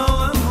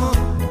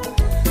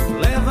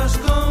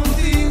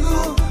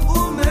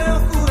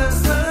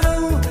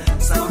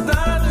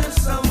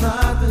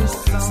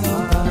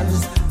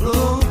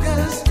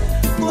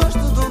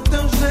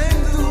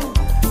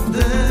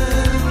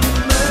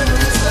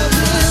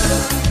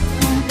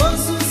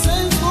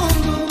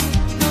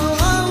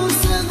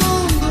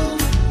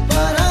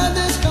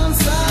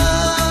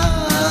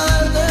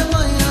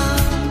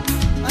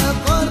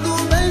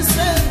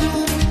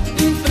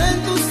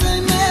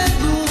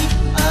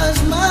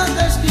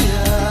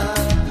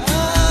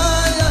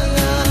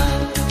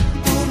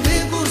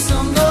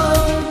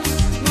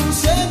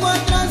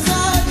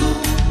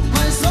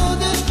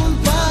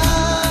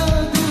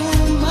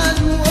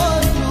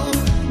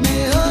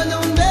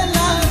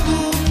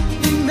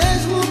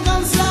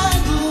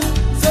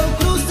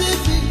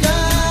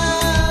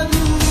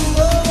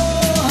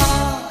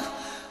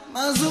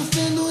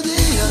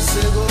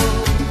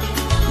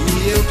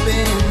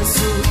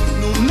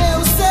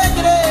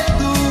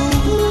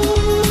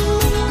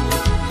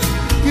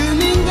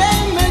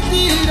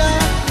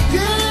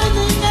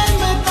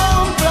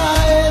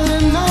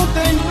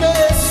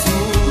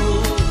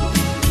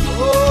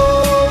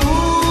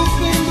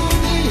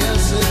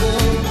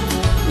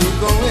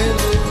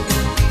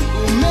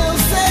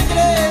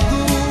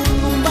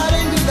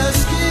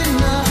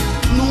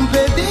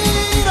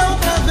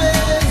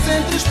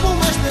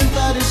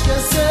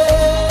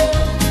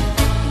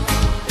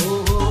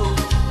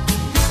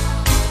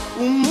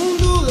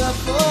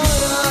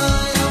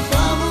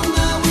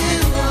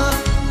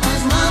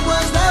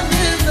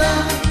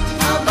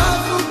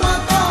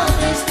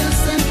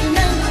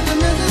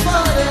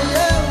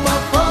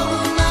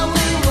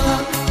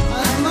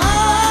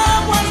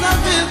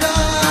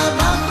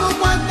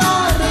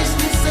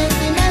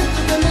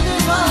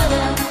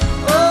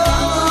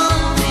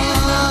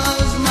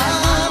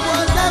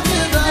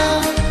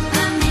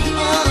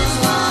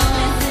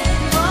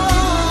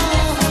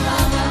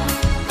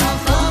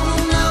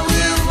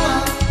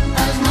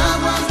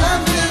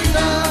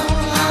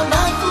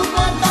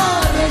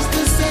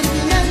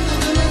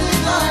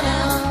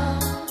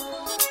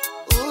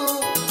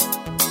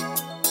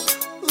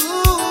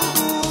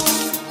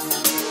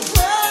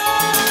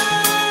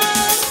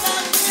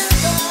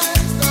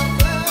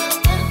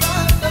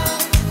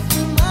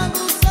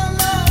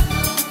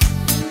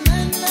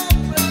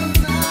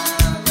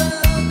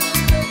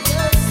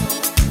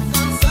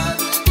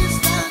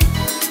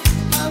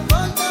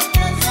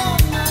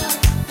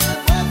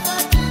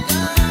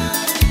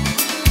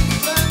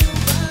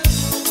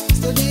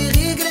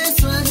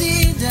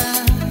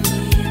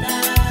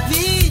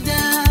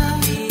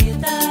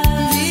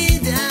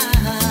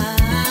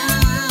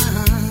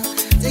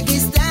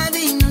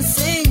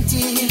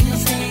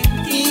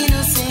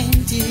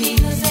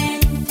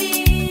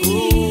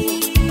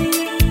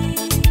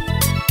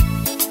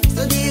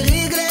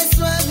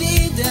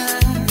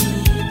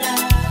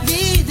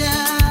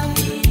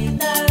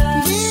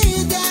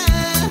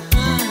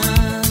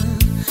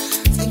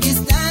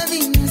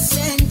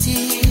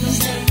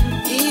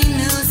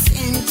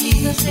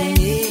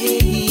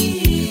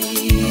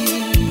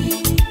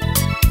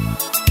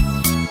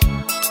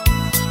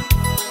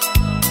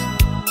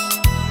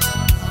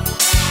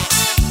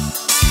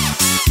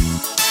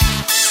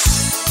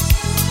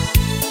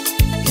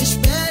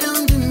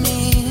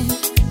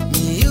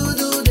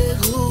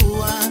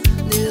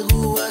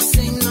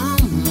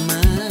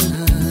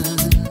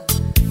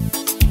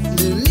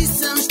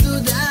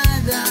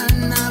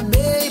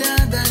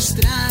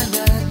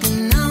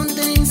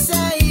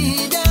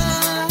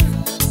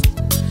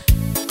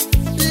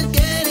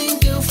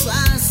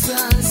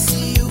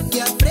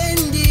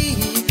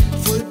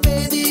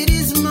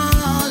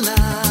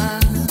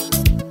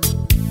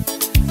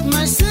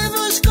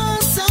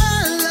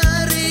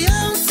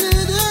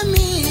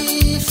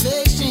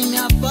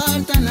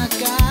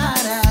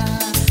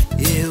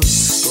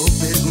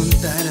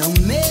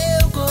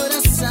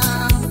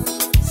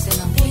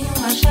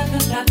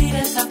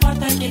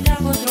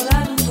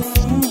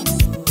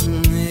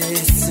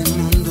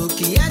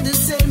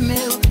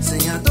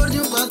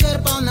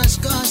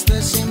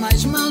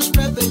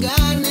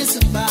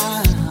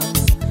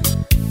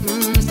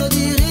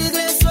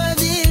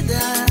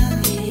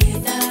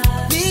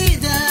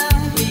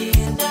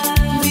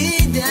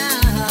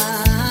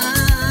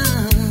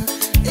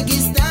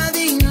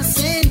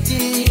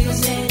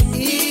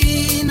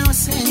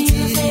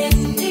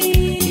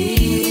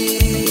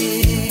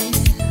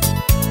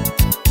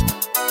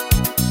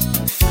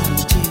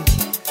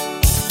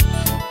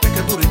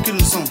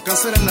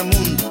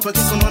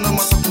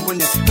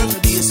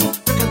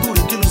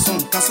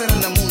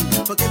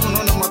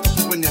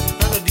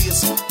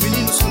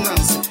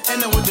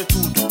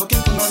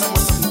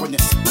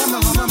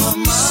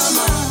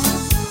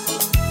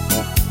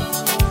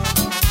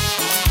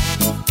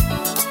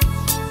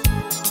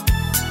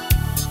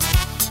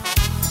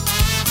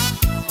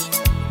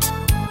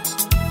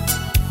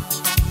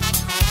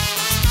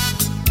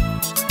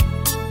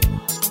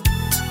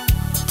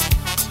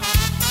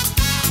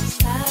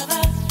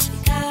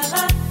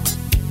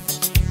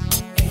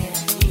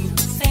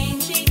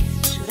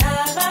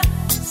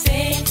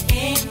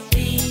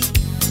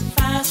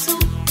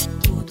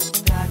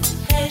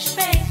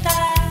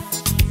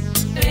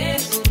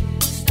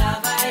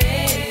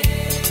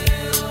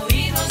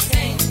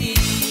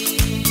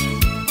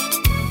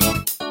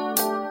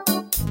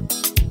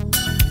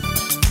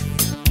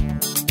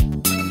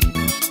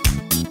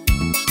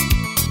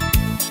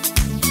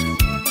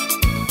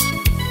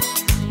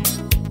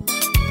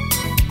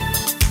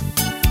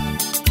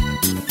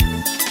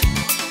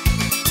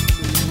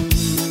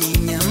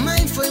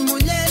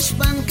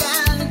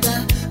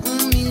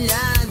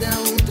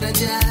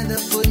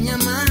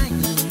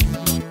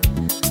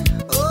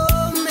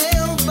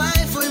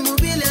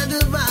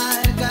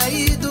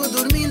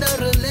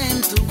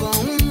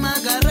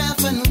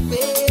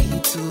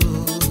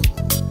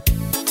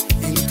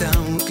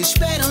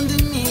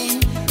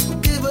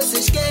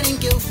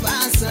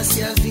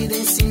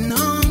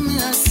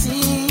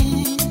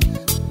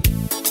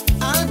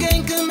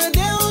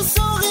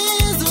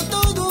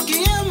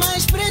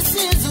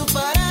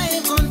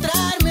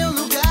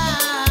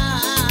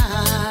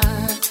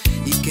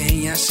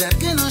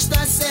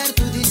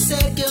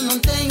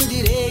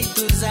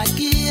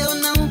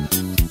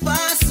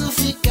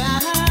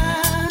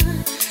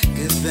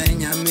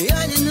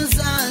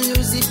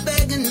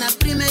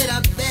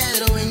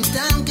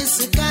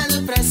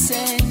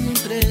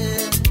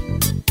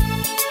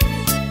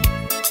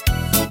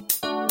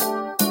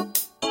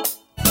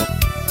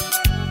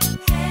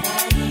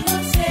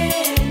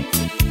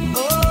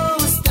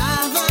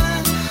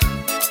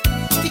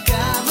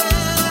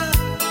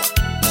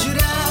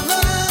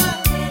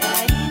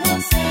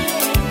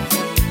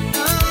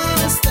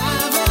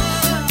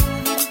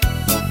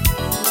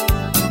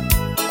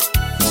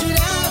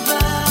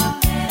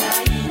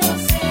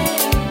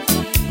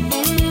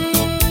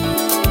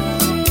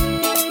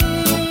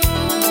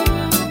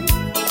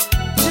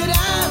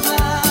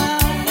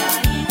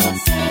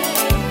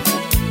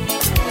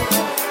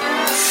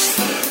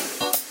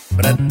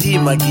Pra ti,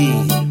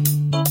 Magui,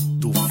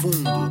 do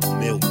fundo do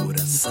meu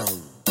coração.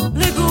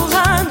 Ligo o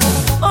rádio,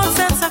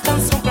 ouço essa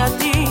canção pra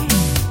ti.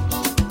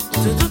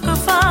 Tudo que eu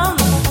falo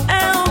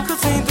é o que eu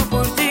sinto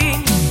por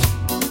ti.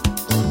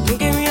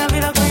 Nunca em minha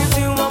vida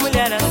conheci uma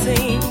mulher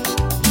assim.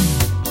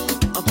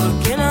 Oh,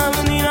 pequena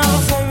menina,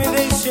 você me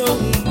deixou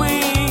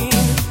ruim.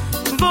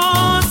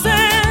 Você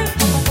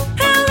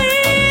é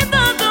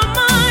linda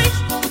demais.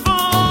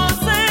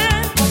 Você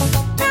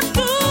é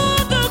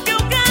tudo que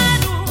eu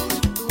quero.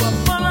 Tua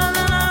forma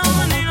de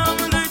menina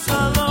me deixa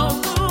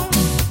louco.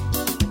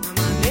 Na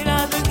maneira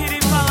de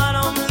querer falar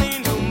ao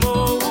menino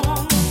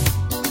morro.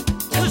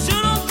 Eu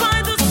juro, pai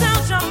do céu,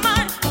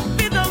 jamais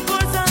vi tal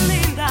coisa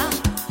linda.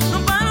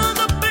 Não paro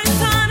de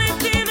pensar em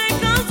ti, nem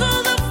canso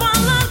de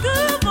falar que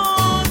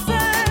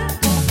você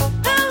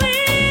é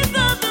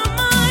linda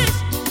demais.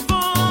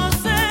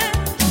 Você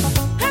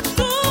é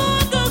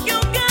tudo que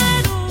eu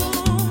quero.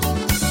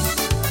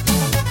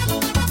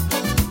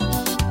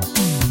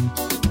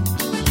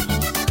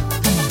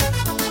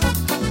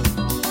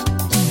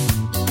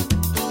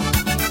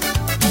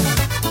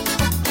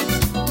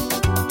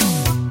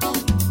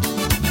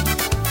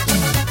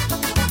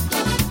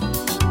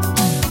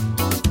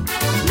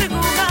 Ligo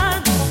o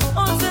rádio,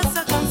 ouço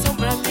essa canção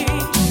pra ti.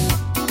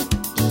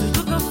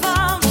 Tudo que eu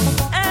falo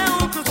é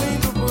o que eu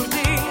sinto por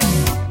ti.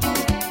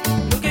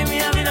 Nunca em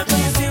minha vida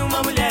conheci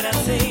uma mulher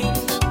assim.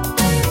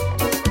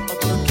 Oh,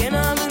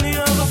 pequena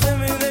menina, você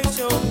me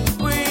deixou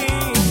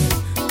ruim.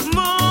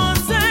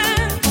 Você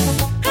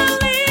é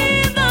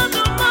linda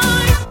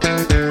demais.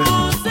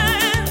 Você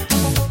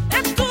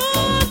é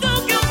tudo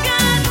que eu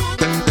quero.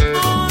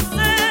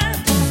 Você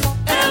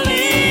é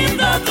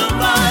linda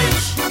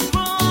demais.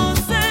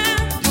 Você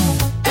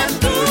é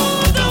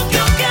tudo que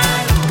eu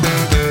quero.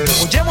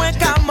 Un Dieu moins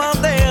qu'à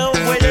demander,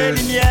 envoyer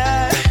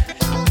lumière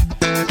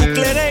pour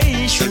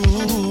éclairer chou.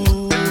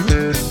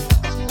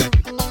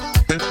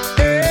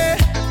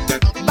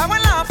 Bah moi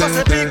la force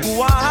et puis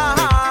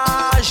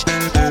courage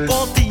pour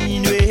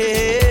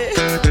continuer.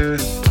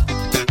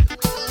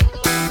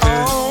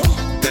 Oh,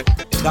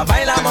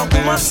 travail là m'en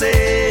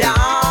commencer.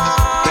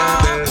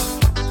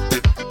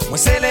 Moi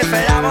c'est les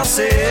faire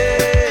avancer.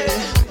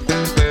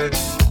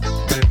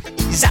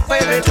 Ils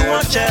arrivent tout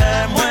entier,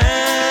 moi.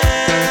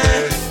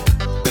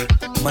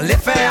 Moi les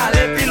fait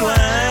aller plus loin.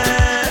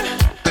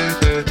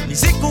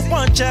 Musique ou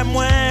point chez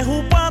moi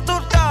ou point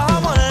tout cas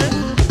moi.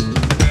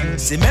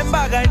 C'est même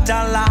bagaille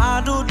t'as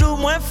là, doudou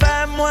moins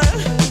fait moi.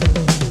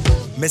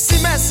 Merci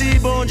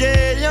bon Dieu,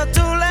 y'a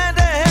tous les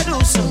deux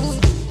douces.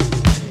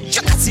 Je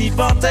t'y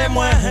porte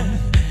moi,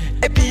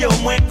 et puis au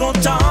moins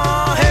content.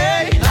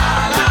 Hey, la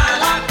la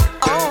la,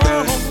 oh,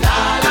 la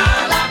la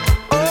la,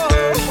 oh.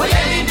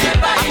 Voyez les bien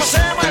pas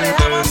avancer, moi les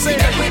avancer.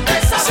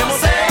 C'est mon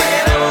dé.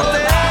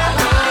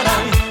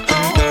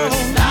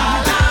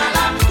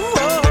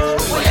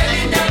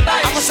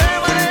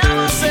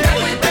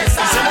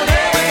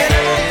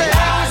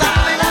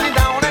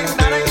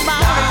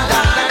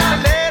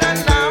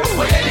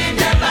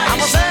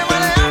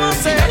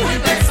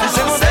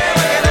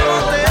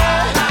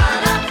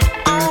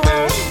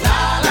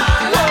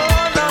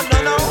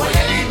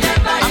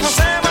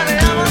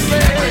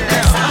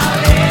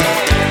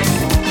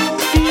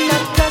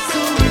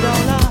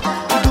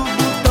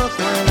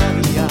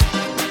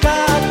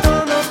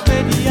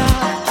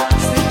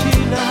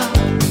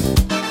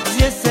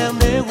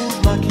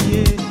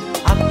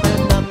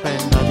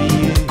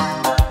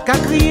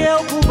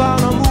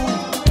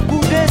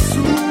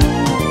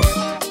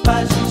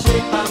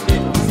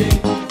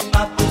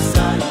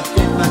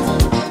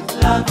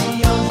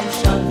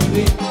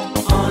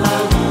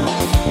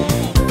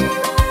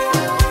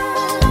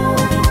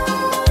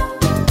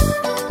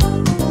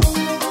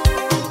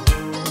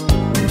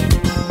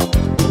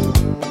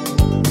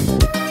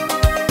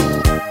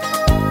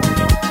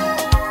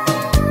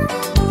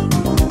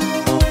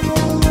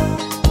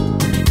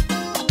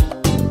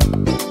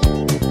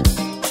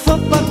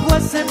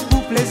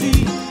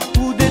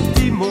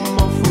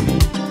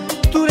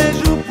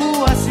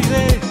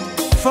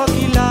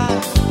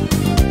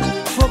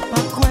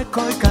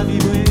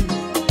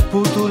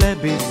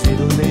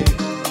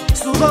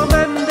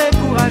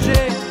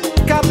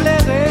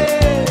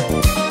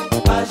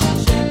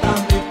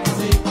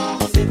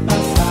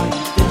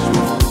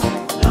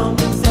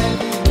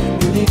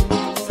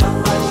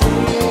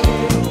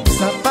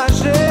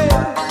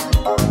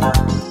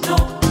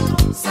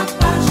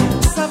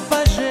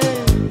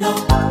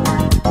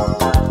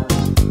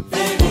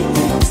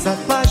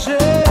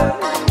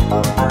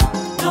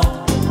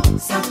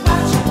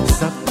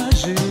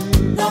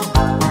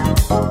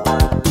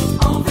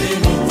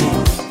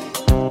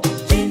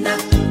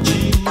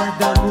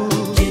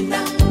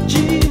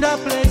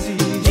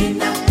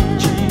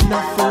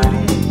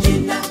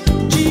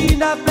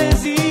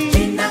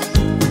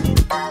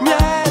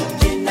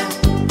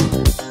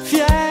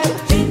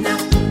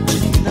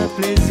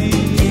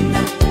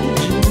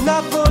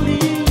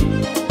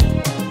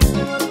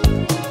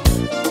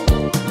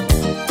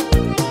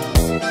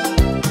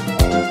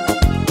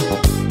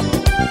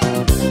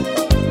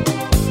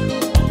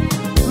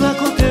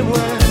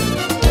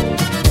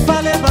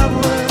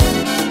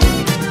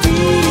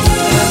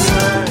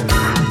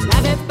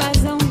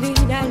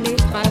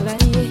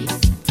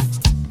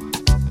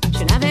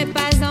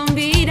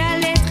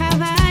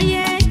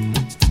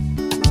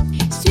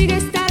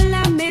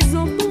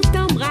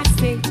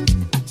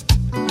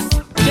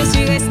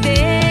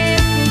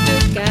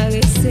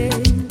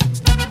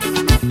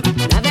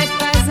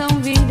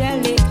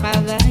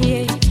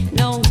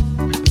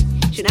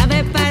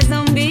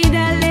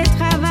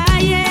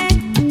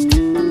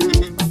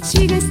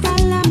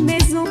 la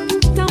maison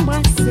pour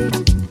t'embrasser.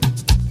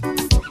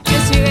 Je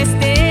suis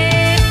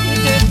restée pour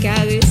te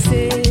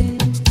caresser.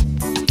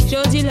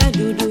 Jodi la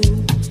doudou,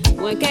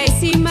 moi qu'à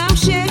ici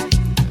marcher,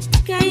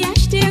 qu'à y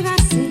acheter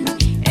racine,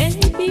 et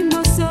puis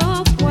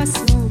morceau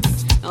poisson,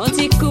 un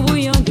petit coup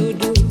bouillon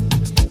doudou,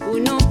 pour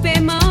nous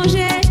peut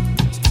manger,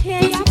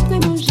 et après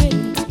manger,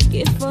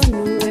 qu'il faut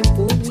nous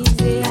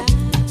improviser.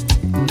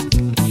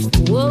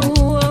 Wow,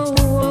 wow,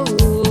 wow,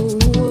 wow,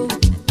 wow.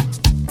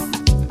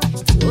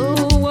 Wow,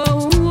 wow,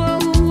 wow,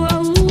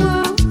 wow,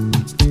 wow.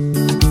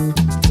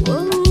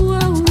 Wow,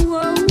 wow,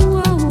 wow,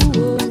 wow,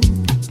 wow.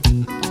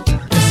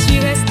 Je suis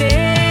restée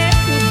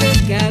pour te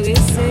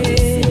caresser.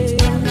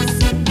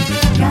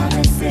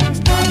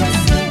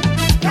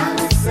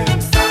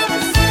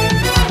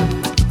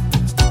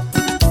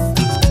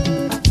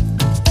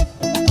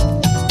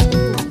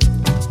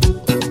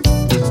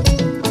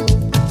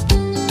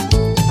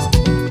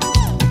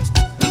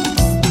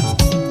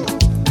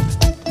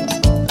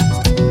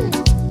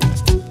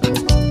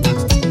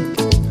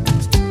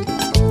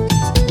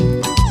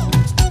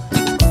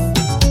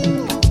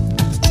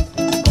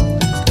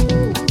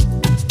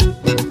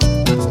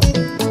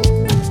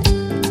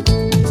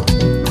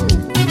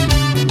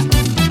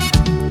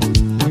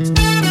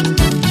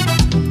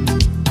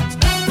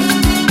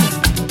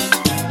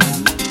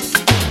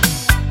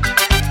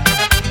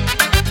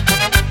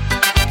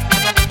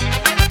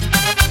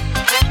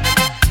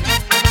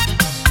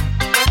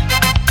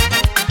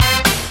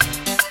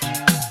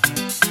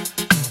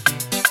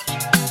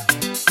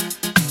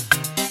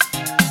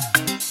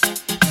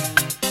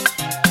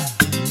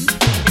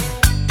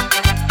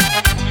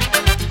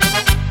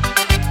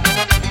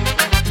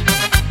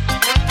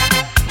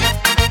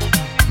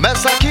 Mais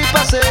ça qui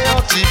passe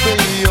en petit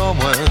pays au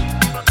moins,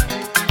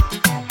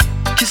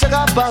 qui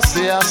sera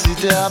passé à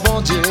cité à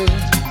bon Dieu.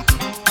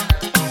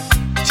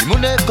 Si mon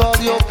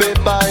école yo peut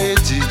pas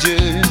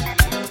étudier,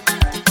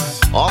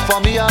 en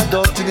famille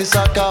adopte ni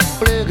ça qu'a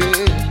pléré.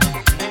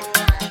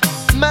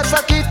 Mais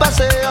ça qui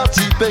passe en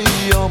petit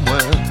pays au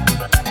moins,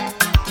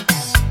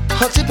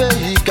 un petit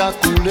pays qui a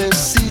coulé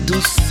si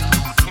douce.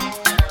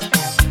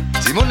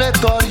 Si mon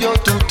école yo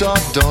tout en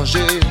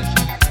danger,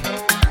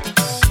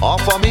 en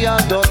famille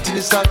adopte,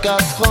 il s'est qu'à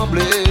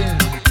trembler.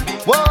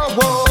 Wow,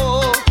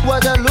 wow,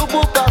 Guadeloupe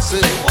ou passé,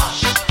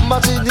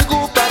 Martinique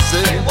ou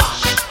passé,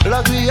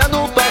 la Guyane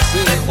ou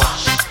passé,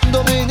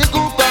 Dominique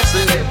ou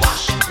passé,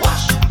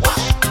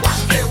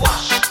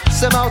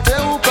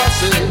 Saint-Martin ou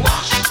passé,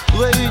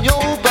 Réunion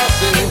ou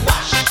passé,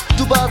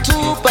 tout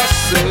partout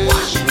passé.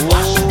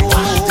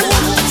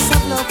 Ça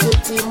plein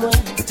petit moi,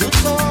 tout le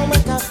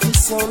monde m'a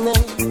frissonné.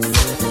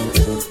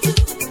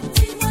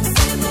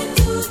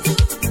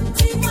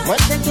 Moi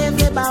t'es qu'un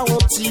bébé au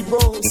petit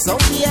beau, sans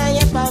qu'il y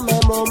ait pas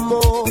mes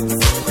moments.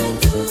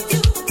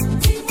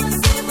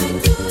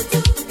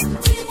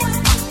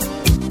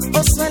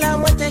 Au soit là,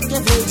 moi t'es qu'un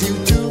veut dire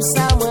tout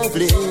ça, moi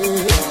v'lé.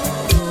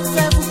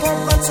 Fais-vous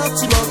comprendre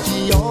sentiment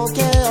qui ont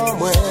cœur en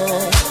moi.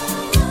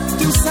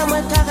 Tout ça,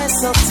 moi t'as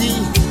ressenti,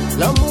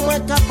 l'amour moi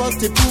t'as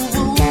porté pour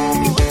vous.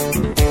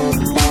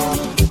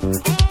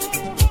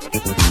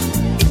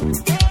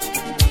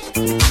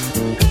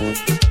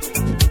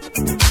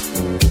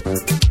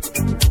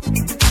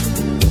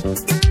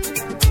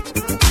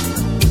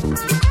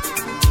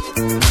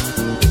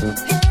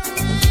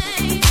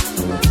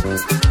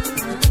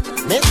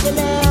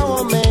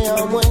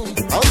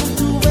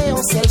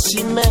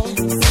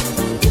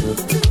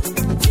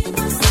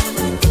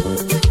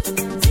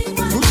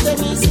 Toute la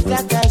musique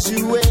là qu'a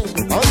joué,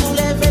 on nous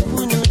lève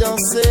pour nous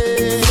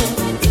danser.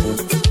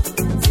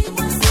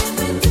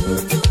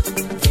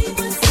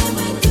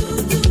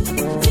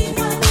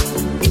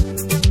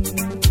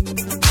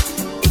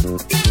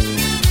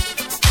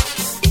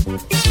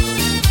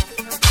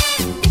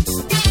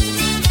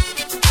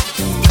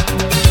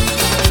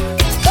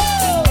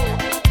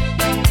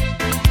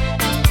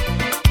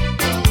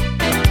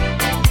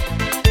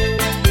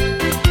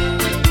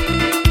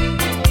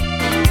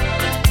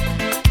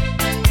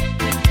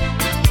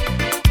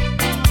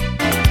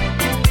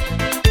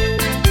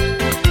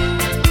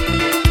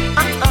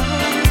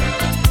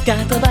 Car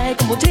travaille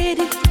comme on t'ai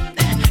dit,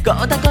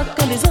 quand t'accordes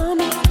comme les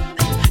hommes,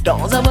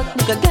 dans un vote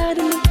nous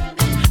garde-nous.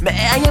 Mais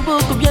rien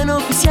beaucoup bien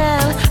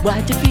officiel,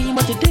 moitié fille,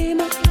 moitié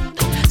démon,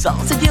 sans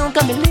se dire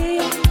comme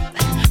Léon.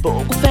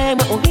 Beaucoup fait,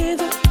 moi on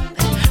rêve,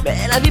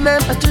 mais la vie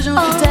même pas toujours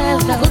fidèle.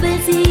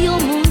 Revêtis au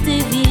monde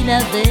et ville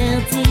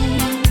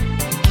avertie.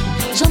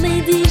 J'en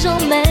ai dit, j'en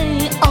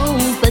ai, on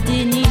peut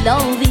tenir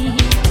l'envie.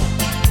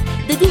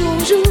 De dire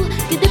bonjour,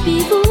 que depuis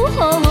vous,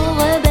 on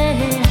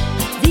rebelle.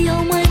 Dis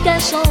au moins qu'à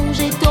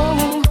changer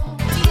ton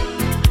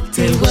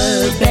t'es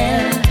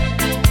rebelle.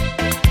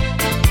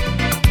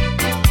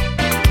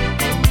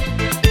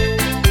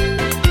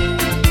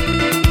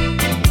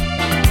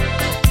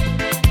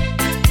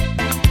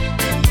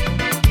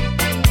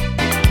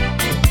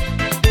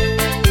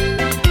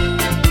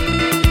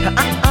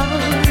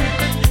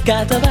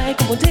 Car travaille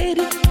comme on t'ai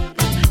dit,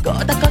 quand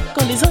t'accordes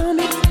comme les hommes,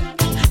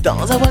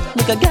 dans un vote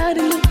nous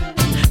garde-nous.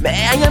 Mais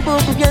rien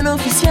beaucoup bien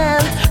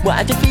officiel,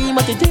 moitié fille,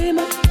 moitié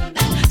démon,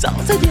 Sans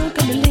se dire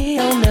comme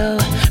Léon,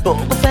 pour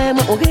faire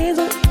mon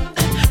raison.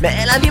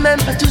 Mais la vie même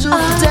pas toujours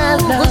fidèle.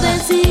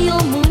 Reversi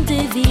au monde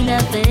des villes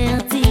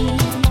averties.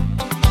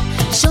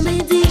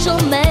 Jamais dit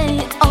jamais,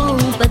 on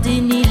pas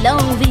ni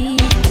l'envie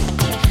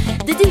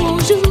de dire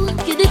bonjour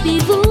que depuis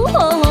vous,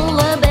 on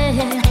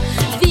rebelle.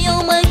 Vie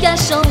en moins qu'à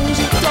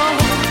changer toi.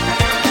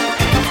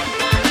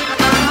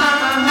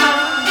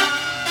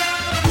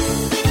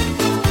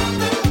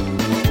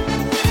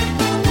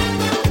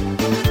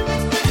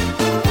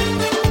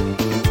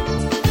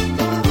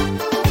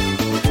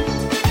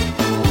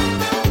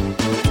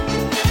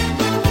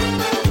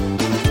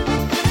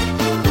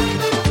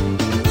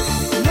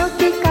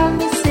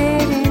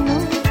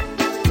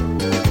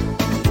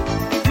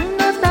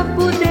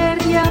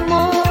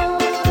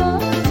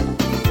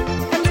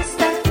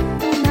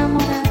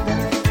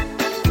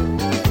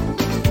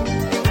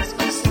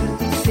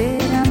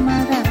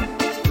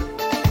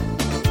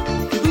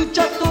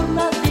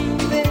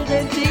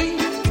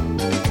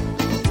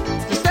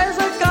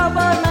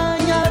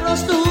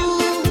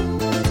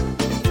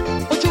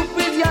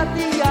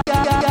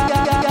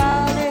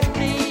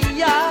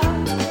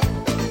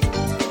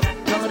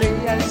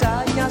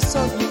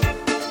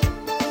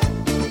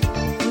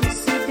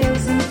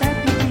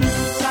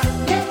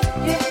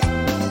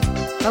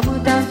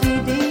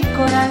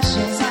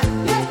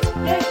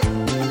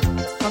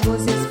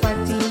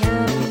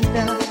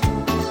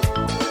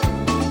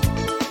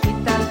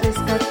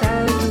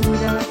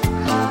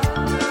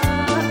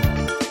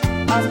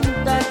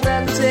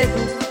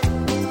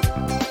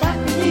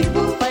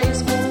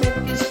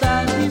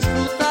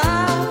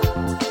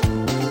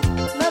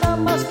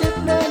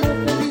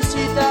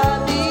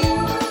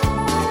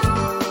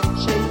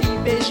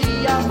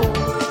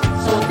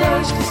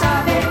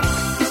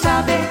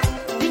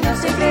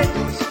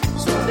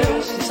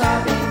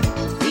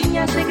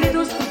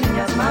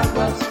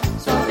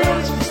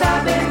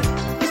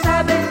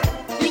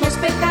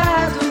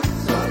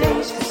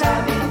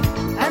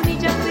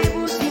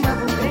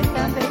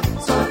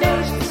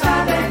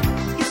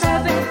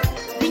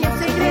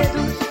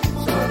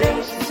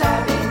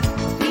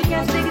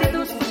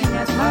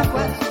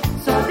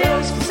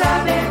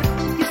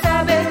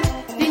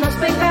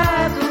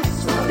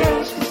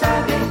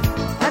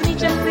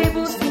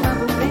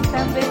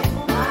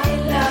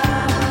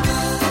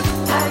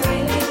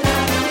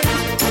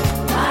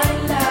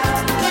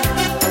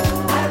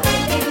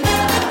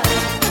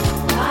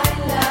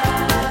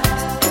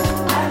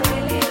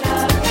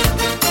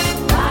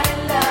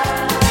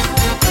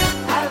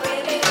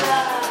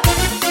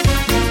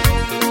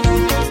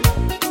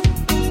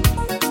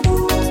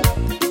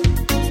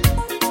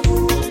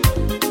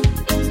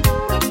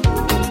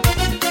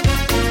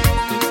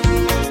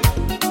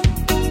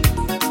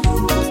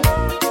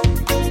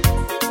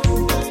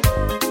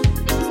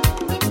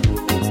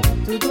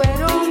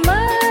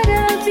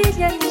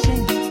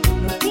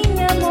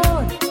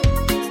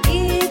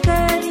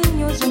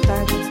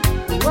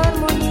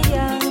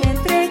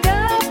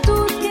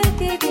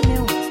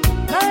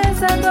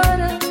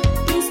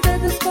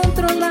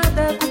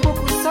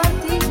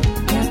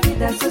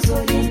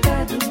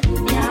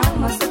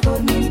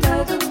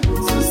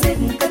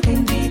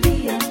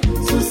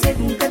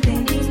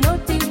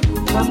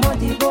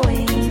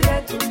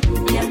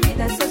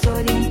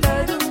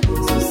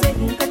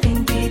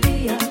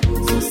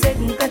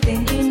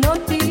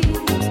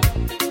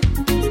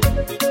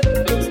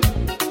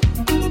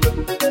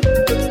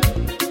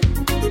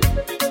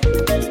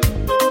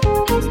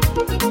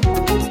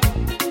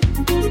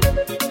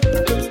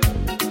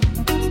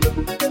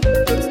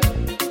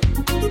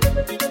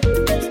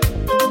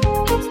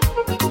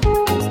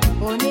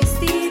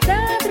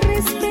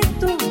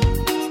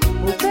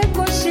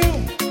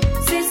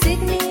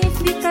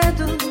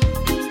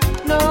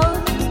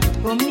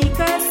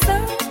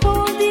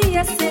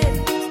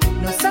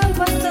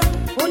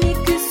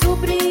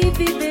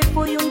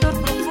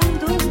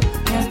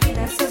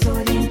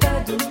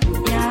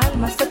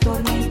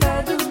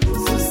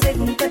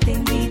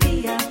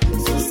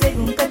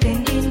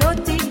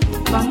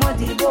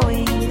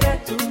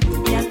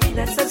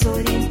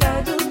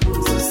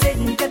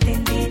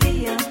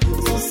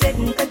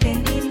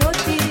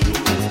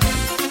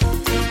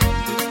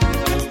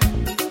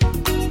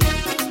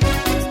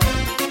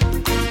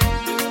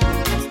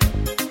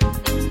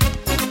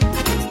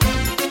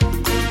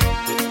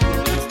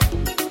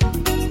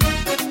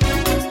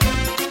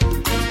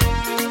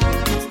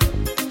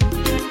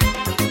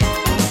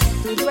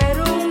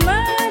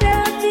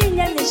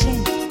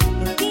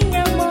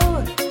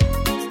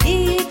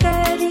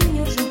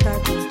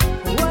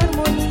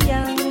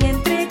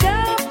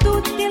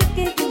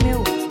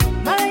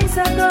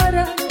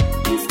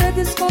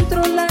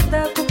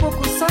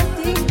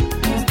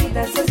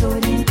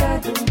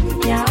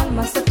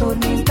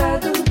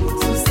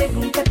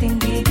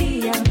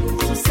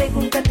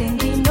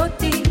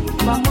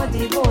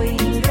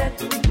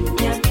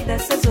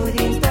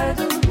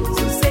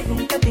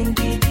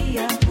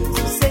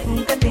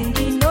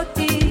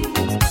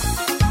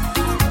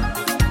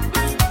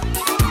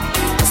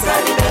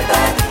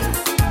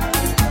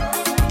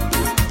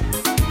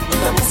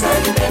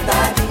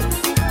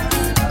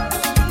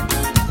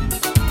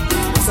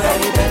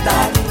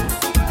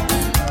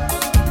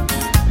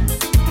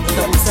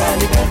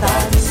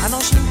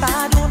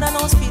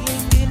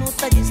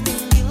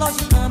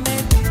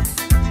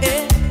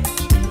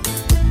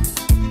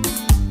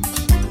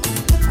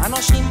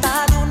 nós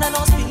sentado na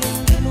nossa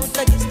feeling, não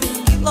tá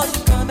distingue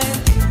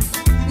logicamente.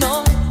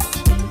 Não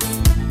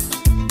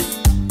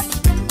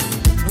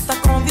tá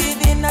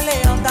convivendo na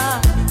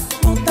lealdade,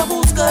 não tá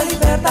busca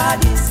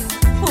liberdade.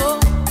 Oh.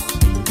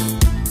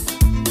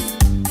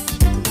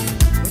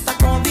 Não tá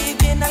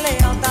convivendo na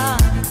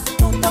lealdade,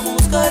 não tá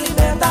busca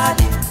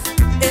liberdade.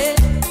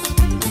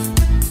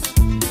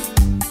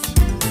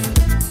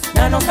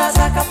 Não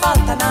casa que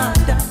falta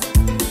nada,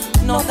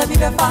 não tá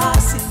vive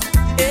fácil.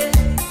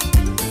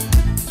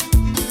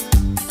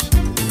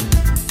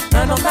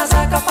 Não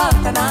casa que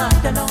falta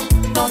nada,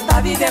 não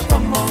tá vive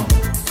como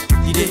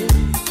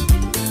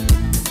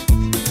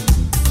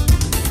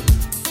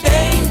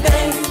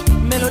bem,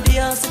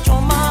 melodia se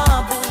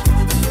chama.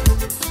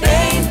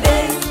 Bem,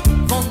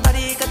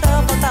 vontade que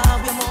tá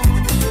faltando, amor.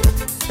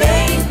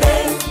 Bem,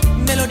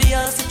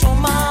 melodia se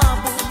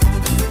chama.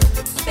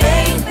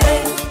 Bem,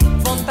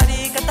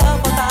 vontade que tá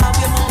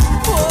faltando, amor.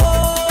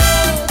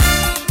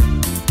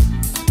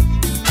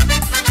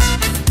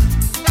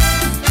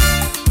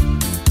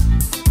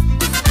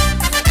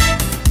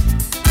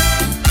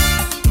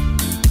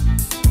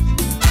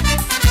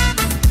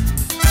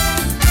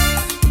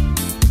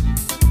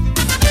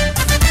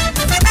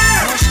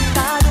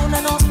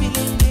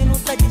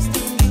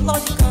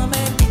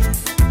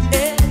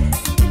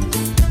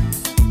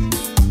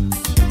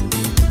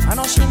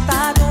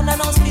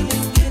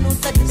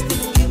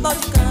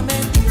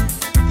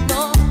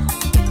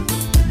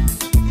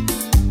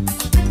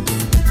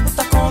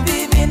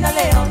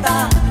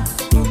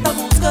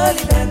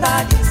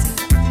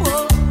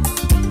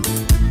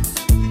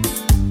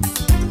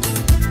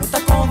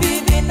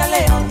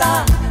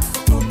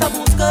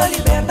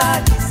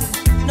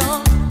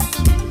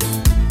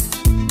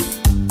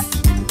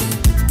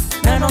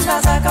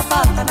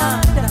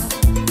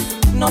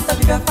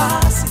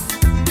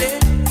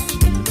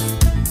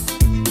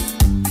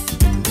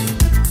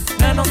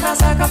 Não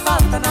casa que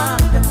falta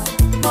nada,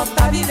 não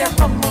tá vive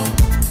como